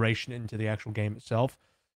integration into the actual game itself.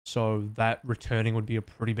 So that returning would be a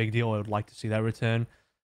pretty big deal. I would like to see that return.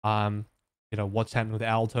 What's happening with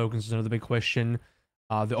OWL tokens is another big question.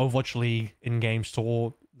 The Overwatch League in-game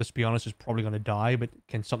store, let's be honest, is probably going to die, but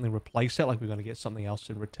can something replace it? Like, we're going to get something else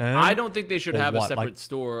in return? I don't think they should have a separate Like,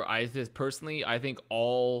 store. I think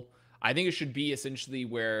it should be essentially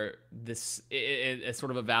where it's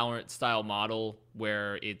sort of a Valorant style model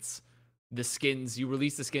where it's the skins, you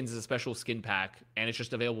release the skins as a special skin pack and it's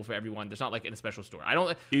just available for everyone. There's not like in a special store.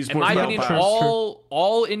 In my opinion,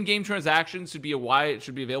 all in-game transactions should be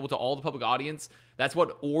available to all the public audience. That's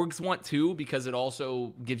what orgs want too, because it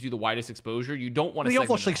also gives you the widest exposure. You don't want to. The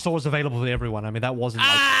Overwatch League store is available to everyone. I mean, that wasn't.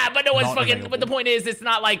 But no one's fucking. But the point is, it's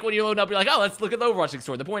not like when you load up, you're like, oh, let's look at the Overwatch League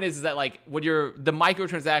store. The point is that like when the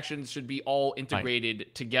microtransactions should be all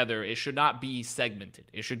integrated together. It should not be segmented.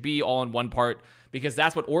 It should be all in one part because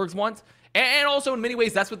that's what orgs want. And also, in many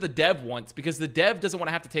ways, that's what the dev wants, because the dev doesn't want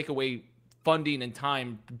to have to take away funding and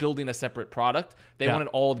time building a separate product. They want it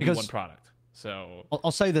all to be one product. So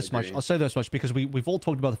I'll say this much. I'll say this much because we've all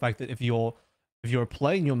talked about the fact that if you're a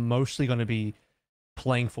player and you're mostly going to be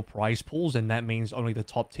playing for prize pools, and that means only the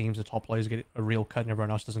top teams, the top players get a real cut and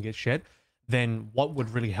everyone else doesn't get shit, then what would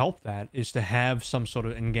really help that is to have some sort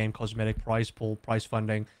of in-game cosmetic prize pool, prize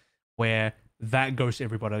funding, where that goes to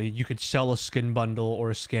everybody. You could sell a skin bundle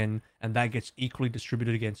or a skin, and that gets equally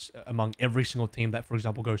distributed among every single team that, for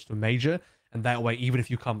example, goes to a major. And that way, even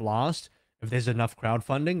if you come last, if there's enough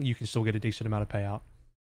crowdfunding, you can still get a decent amount of payout.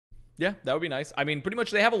 Yeah, that would be nice. I mean, pretty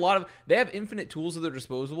much they have infinite tools at their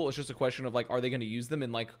disposal. It's just a question of like, are they going to use them?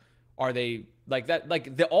 And like, are they like that?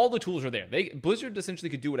 Like all the tools are there. Blizzard essentially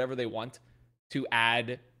could do whatever they want to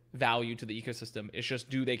add value to the ecosystem. It's just,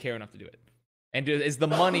 do they care enough to do it? And is the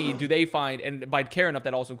money, do they find, and by care enough,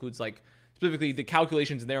 that also includes like specifically the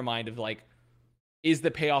calculations in their mind of like, is the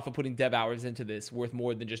payoff of putting dev hours into this worth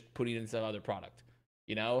more than just putting in some other product,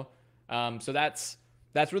 you know? So that's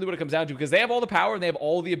really what it comes down to, because they have all the power and they have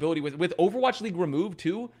all the ability with Overwatch League removed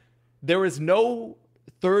too. There is no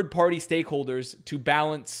third-party stakeholders to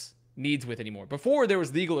balance needs with anymore. Before there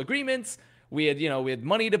was legal agreements. We had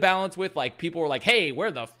money to balance with. Like people were like, hey,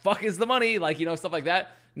 where the fuck is the money? Like, stuff like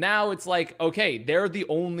that. Now it's like, okay, they're the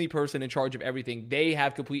only person in charge of everything. They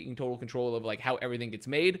have complete and total control of like how everything gets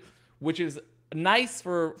made, which is nice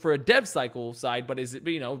for a dev cycle side, but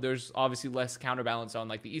there's obviously less counterbalance on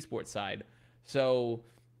like the esports side. So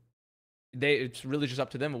it's really just up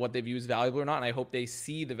to them what they view as valuable or not. And I hope they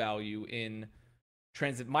see the value in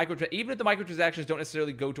even if the microtransactions don't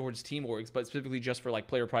necessarily go towards team orgs, but specifically just for like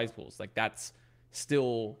player prize pools, like that's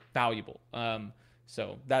still valuable.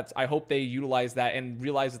 So I hope they utilize that and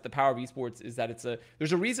realize that the power of esports is that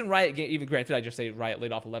there's a reason Riot, even granted, I just say Riot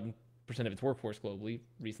laid off 11% of its workforce globally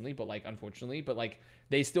recently, but like, unfortunately, but like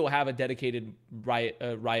they still have a dedicated Riot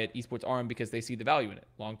esports arm because they see the value in it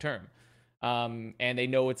long term. And they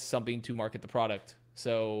know it's something to market the product.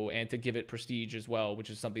 So, and to give it prestige as well, which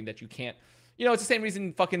is something that you can't, it's the same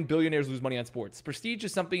reason fucking billionaires lose money on sports. Prestige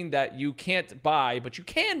is something that you can't buy, but you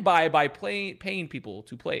can buy by paying people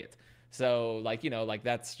to play it. So like,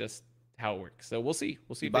 that's just how it works. So we'll see.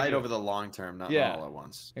 You buy it over the long term, not all at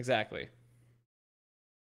once. Exactly.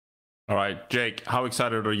 All right, Jake, how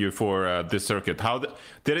excited are you for this circuit?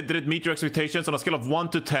 Did it meet your expectations on a scale of 1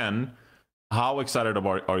 to 10? How excited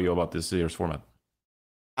are you about this year's format?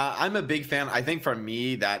 I'm a big fan. I think for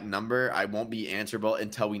me, that number, I won't be answerable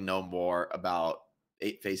until we know more about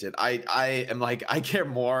Face It. I am like, I care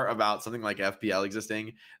more about something like FPL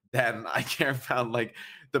existing than I care about like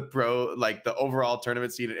the overall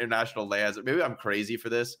tournament scene and international layouts. Maybe I'm crazy for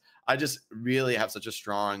this. I just really have such a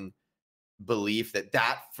strong belief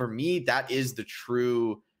that for me, that is the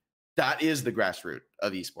grassroots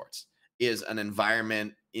of esports, is an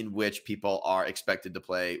environment in which people are expected to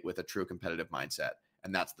play with a true competitive mindset.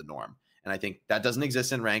 And that's the norm. And I think that doesn't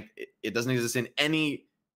exist in ranked. It doesn't exist in any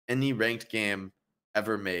ranked game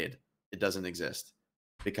ever made. It doesn't exist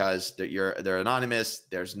because they're anonymous.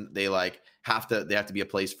 They have to be a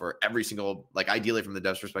place for every single, like, ideally from the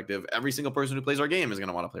dev's perspective, every single person who plays our game is going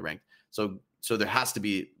to want to play ranked. So there has to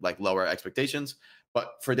be like lower expectations,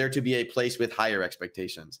 but for there to be a place with higher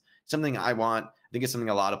expectations, something I want. I think it's something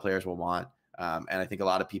a lot of players will want. And I think a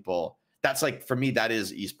lot of people, that's like, for me, that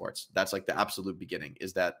is esports. That's like the absolute beginning,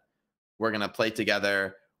 is that we're going to play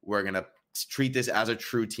together. We're going to treat this as a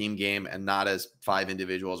true team game and not as 5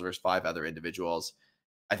 individuals versus 5 other individuals.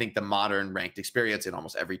 I think the modern ranked experience in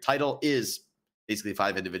almost every title is basically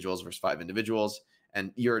 5 individuals versus 5 individuals.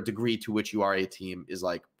 And your degree to which you are a team is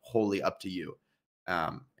like wholly up to you.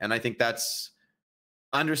 And I think that's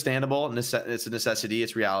understandable. It's a necessity.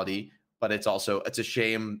 It's reality. But it's a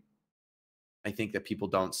shame, I think, that people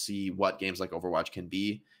don't see what games like Overwatch can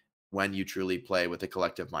be when you truly play with a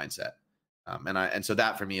collective mindset. And so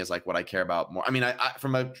that for me is like what I care about more. I mean, I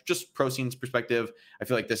from a just pro scenes perspective, I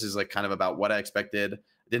feel like this is like kind of about what I expected. It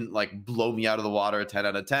didn't like blow me out of the water a 10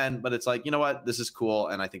 out of 10, but it's like, you know what, this is cool,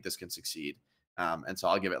 and I think this can succeed. And so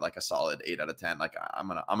I'll give it like a solid 8 out of 10. Like I'm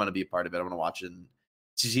gonna be a part of it. I'm gonna watch it and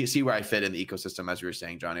see where I fit in the ecosystem, as you were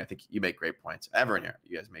saying, Johnny. I think you make great points. Everyone here,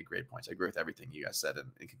 you guys make great points. I agree with everything you guys said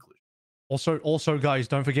in conclusion. Also, guys,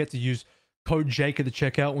 don't forget to use code Jake at the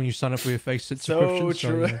checkout when you sign up for your face So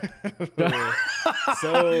subscription. true.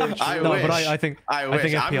 So true. I think I'm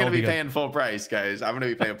FPL going to be good. paying full price, guys. I'm going to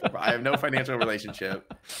be paying full price. I have no financial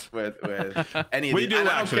relationship with any of We these. do I don't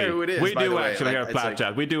actually. care who it is, We by do the way. actually Like, here at it's Plat like-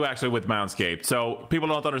 Chat. We do actually with Manscaped. So people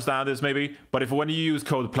don't understand this maybe, but when you use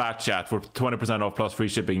code Plat Chat for 20% off plus free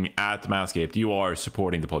shipping at Manscaped, you are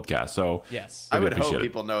supporting the podcast. So Yes. I would appreciate hope it.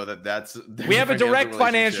 people know that there's We have a direct relationship.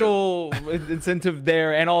 financial incentive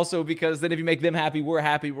there, and also because then if you make them happy,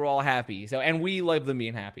 we're all happy. So, and we love them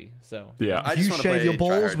being happy. So Yeah. I If just you wanna shave play your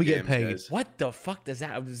balls, try-hard we get games, paid. guys. what the fuck does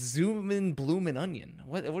that? Zoomin' bloomin' onion.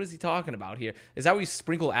 What is he talking about here? Is that we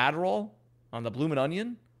sprinkle Adderall on the bloomin'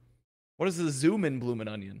 onion? What is the zoomin' bloomin'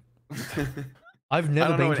 onion? I've I never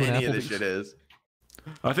don't know been what to an any of this Applebee's. shit is.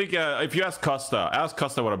 I think if you ask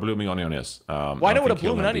Costa what a blooming onion is. Well, I know what a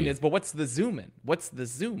bloomin' onion is, but what's the zoomin'? What's the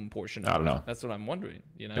zoom portion of I don't it? know. That's what I'm wondering.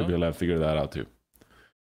 You know? Maybe we'll have to figure that out too.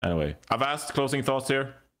 Anyway, I've asked closing thoughts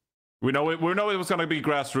here. We know it was going to be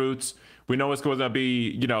grassroots. We know it's going to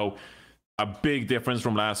be, a big difference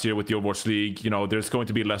from last year with the Overwatch League. There's going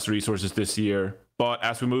to be less resources this year. But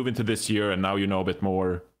as we move into this year and now you know a bit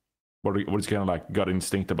more, what is kind of like gut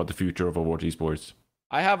instinct about the future of Overwatch esports?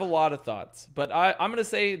 I have a lot of thoughts, but I'm going to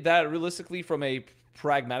say that realistically, from a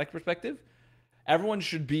pragmatic perspective, everyone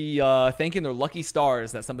should be thanking their lucky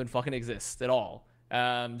stars that something fucking exists at all.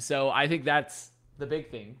 So I think that's the big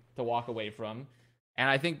thing to walk away from. And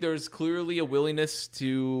I think there's clearly a willingness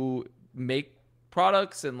to make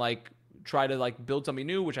products and try to build something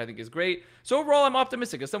new, which I think is great. So overall, I'm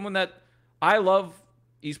optimistic. As someone that I love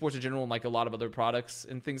esports in general and a lot of other products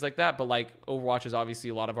and things like that, but Overwatch is obviously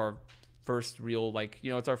a lot of our first real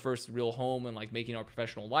it's our first real home and making our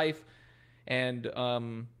professional life. And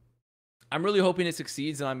I'm really hoping it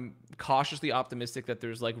succeeds, and I'm cautiously optimistic that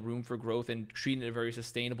there's room for growth and treating it in a very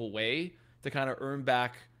sustainable way to kind of earn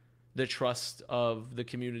back the trust of the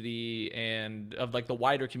community and of the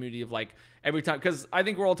wider community of every time, because I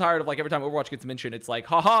think we're all tired of every time Overwatch gets mentioned, it's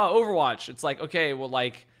haha, Overwatch. It's okay, well,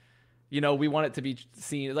 we want it to be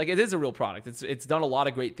seen it is a real product. It's done a lot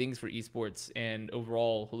of great things for esports and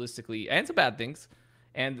overall holistically, and some bad things,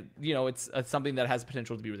 and it's something that has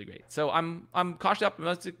potential to be really great. So I'm cautiously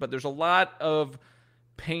optimistic, but there's a lot of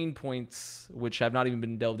pain points which have not even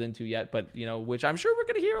been delved into yet, but which I'm sure we're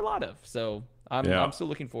going to hear a lot of. So I'm still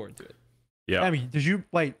looking forward to it. Yeah. Amy, did you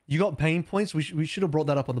you got pain points? We should have brought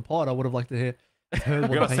that up on the pod. I would have liked to hear.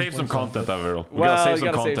 We gotta save some content, AVRL. We Well, gotta you save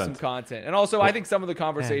gotta some save content. some content, and also I think some of the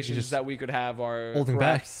conversations just that we could have are holding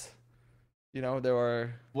back. perhaps, there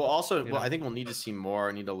are. Well, also, know. I think we'll need to see more.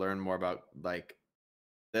 I need to learn more about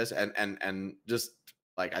this, and just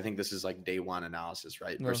I think this is day one analysis,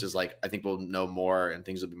 right? No. Versus I think we'll know more and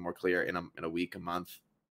things will be more clear in a week, a month,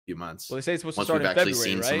 few months. Well, they say it's supposed to Once start we've in actually February,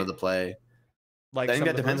 seen right? some of the play. I think some that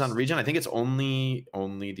of the depends on first- region. I think it's only the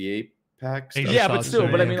APAC. Asia stuff. Yeah, but starts still,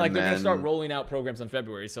 in but I May. mean, And they're gonna start then- rolling out programs in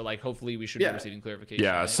February, so hopefully we should be Yeah. receiving clarification.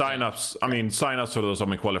 Yeah, right? signups. I mean, signups for those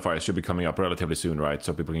qualifiers should be coming up relatively soon, right?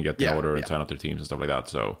 So people can get the Yeah, order and yeah. sign up their teams and stuff like that.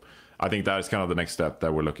 So I think that is kind of the next step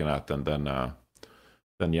that we're looking at, and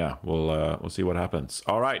then yeah, we'll see what happens.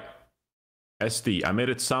 All right, SD. I made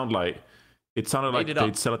it sound like it sounded like Made it up.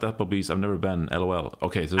 they'd sell at Applebee's. I've never been. LOL.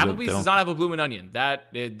 Okay, so they Applebee's don't- does not have a bloomin' onion. That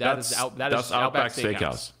is that's Outback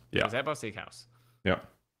Steakhouse. Yeah, It's Outback Steakhouse. yeah.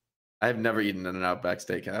 I have never eaten in an Outback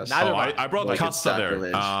Steakhouse. Neither Oh, have I brought Like it's Katza there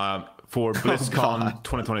sacrilege. for BlizzCon God.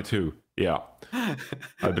 2022. Yeah,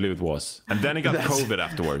 I believe it was. And then he got COVID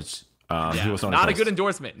afterwards. He was Not a good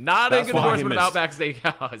endorsement. Not a That's good why he endorsement of missed.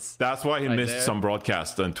 Outback Steakhouse. That's why he Right missed there. some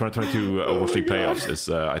broadcast in 2022 Overwatch League playoffs. Is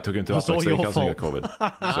I took him to That's Outback all your Steakhouse and he got fault.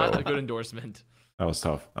 COVID. Not So a good endorsement. that was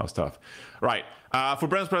tough. Right. For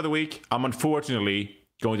Brent's Play of the Week, I'm unfortunately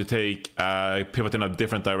going to take pivot in a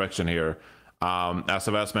different direction here. As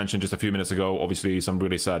Avast mentioned just a few minutes ago, obviously some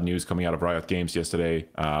really sad news coming out of Riot Games yesterday,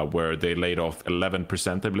 where they laid off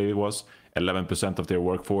 11%, I believe it was, 11% of their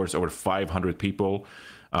workforce, over 500 people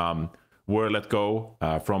were let go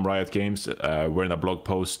from Riot Games. Were in a blog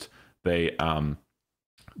post. They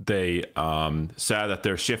they said that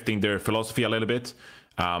they're shifting their philosophy a little bit,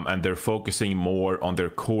 and they're focusing more on their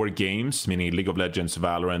core games, meaning League of Legends,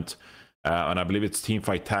 Valorant, and I believe it's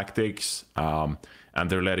Teamfight Tactics. And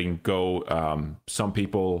they're letting go some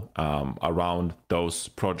people around those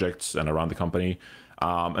projects and around the company.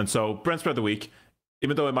 And so Brent Spread of the Week,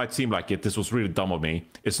 even though it might seem like this was really dumb of me,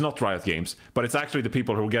 it's not Riot Games, but it's actually the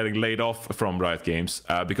people who are getting laid off from Riot Games,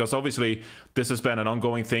 because obviously this has been an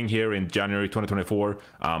ongoing thing here in January 2024.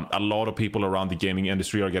 A lot of people around the gaming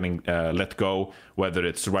industry are getting let go, whether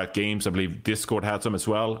it's Riot Games, I believe Discord had some as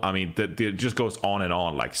well. I mean, it just goes on and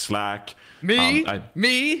on, like Slack.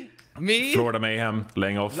 Me. Florida Mayhem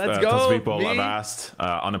laying off Let's tons go, of people. me. Avast,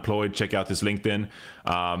 unemployed. Check out his LinkedIn.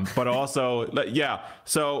 But also, yeah.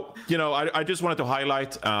 So I just wanted to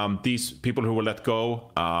highlight these people who were let go.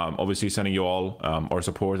 Obviously, sending you all our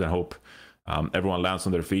support and hope everyone lands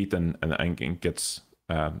on their feet and gets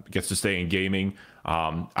to stay in gaming.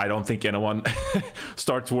 I don't think anyone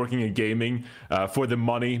starts working in gaming for the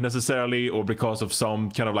money necessarily, or because of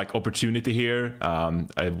some kind of like opportunity here.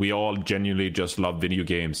 We all genuinely just love video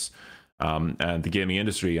games and the gaming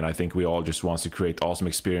industry, and I think we all just want to create awesome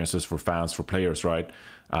experiences for fans, for players, right?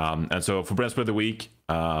 And so for Brent Spread of the Week,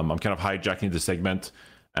 I'm kind of hijacking the segment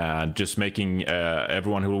and just making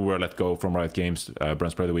everyone who were let go from Riot Games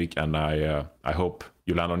Brent Spread of the Week, and I hope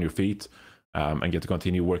you land on your feet and get to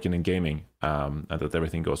continue working in gaming, and that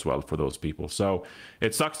everything goes well for those people. So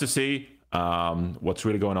it sucks to see what's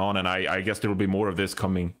really going on, and I guess there will be more of this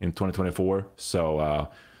coming in 2024. So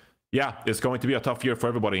yeah, it's going to be a tough year for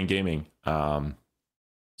everybody in gaming.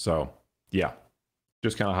 So yeah,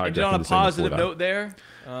 just kind of hijacking On a the segment positive for that. note there,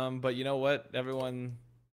 but you know what, everyone,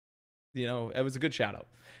 it was a good shout out.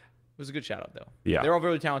 It was a good shout out though. Yeah, they're all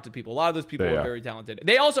very talented people. A lot of those people are very talented.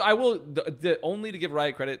 They also, only to give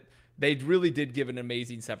Riot credit, they really did give an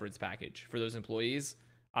amazing severance package for those employees.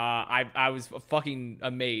 I was fucking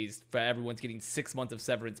amazed for everyone's getting 6 months of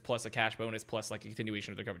severance plus a cash bonus plus like a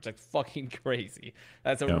continuation of their coverage. Like fucking crazy.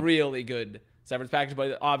 That's a really good severance package.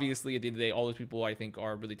 But obviously at the end of the day, all those people I think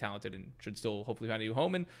are really talented and should still hopefully find a new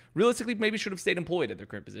home, and realistically maybe should have stayed employed at their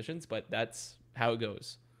current positions, but that's how it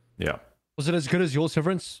goes. Yeah. Was it as good as your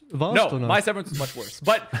severance, Avast? No, or no, my severance was much worse.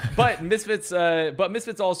 But Misfits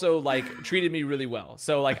also like treated me really well.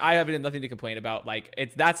 So like I have nothing to complain about. Like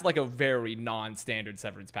that's like a very non-standard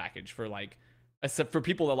severance package for like for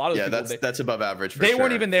people. A lot of those people, that's above average. They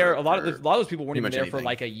weren't even there. A lot of those people weren't even there for anything.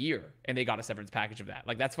 like a year, and they got a severance package of that.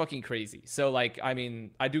 Like that's fucking crazy. So like I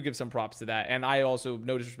mean, I do give some props to that, and I also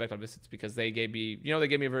no disrespect on Misfits because they gave me a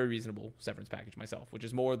very reasonable severance package myself, which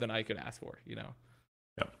is more than I could ask for.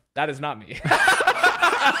 Yep. That is not me.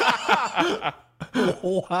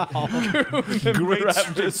 Wow. Great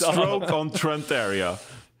stroke on Trent area.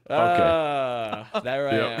 Okay. There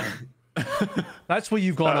I am. That's where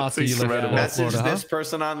you've gone That's after you left incredible. Message Florida, this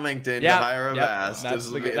person on LinkedIn Yeah, to hire Avast. That's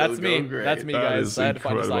It'll me. go That's me, That guys. is I had to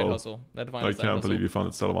find a side incredible. hustle. I can't believe you found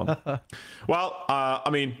it, Solomon. Well, I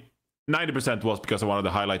mean, 90% was because I wanted to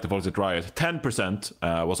highlight the folks at Riot.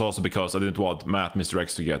 10% was also because I didn't want Matt, Mr.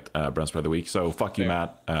 X, to get Brent Spread of the Week. So fuck you,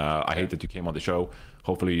 Matt. I hate that you came on the show.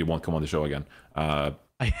 Hopefully you won't come on the show again. I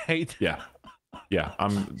hate. Yeah.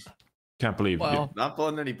 Can't believe Well, Not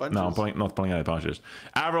pulling any punches. No, I'm not pulling any punches.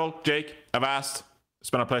 AVRL, Jake, Avast, it's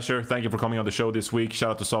been a pleasure. Thank you for coming on the show this week.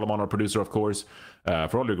 Shout out to Solomon, our producer, of course,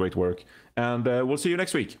 for all your great work. And we'll see you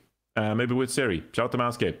next week. Maybe with Siri. Shout out to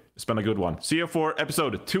Manscaped. It's been a good one. See you for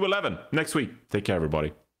episode 211 next week. Take care,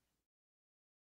 everybody.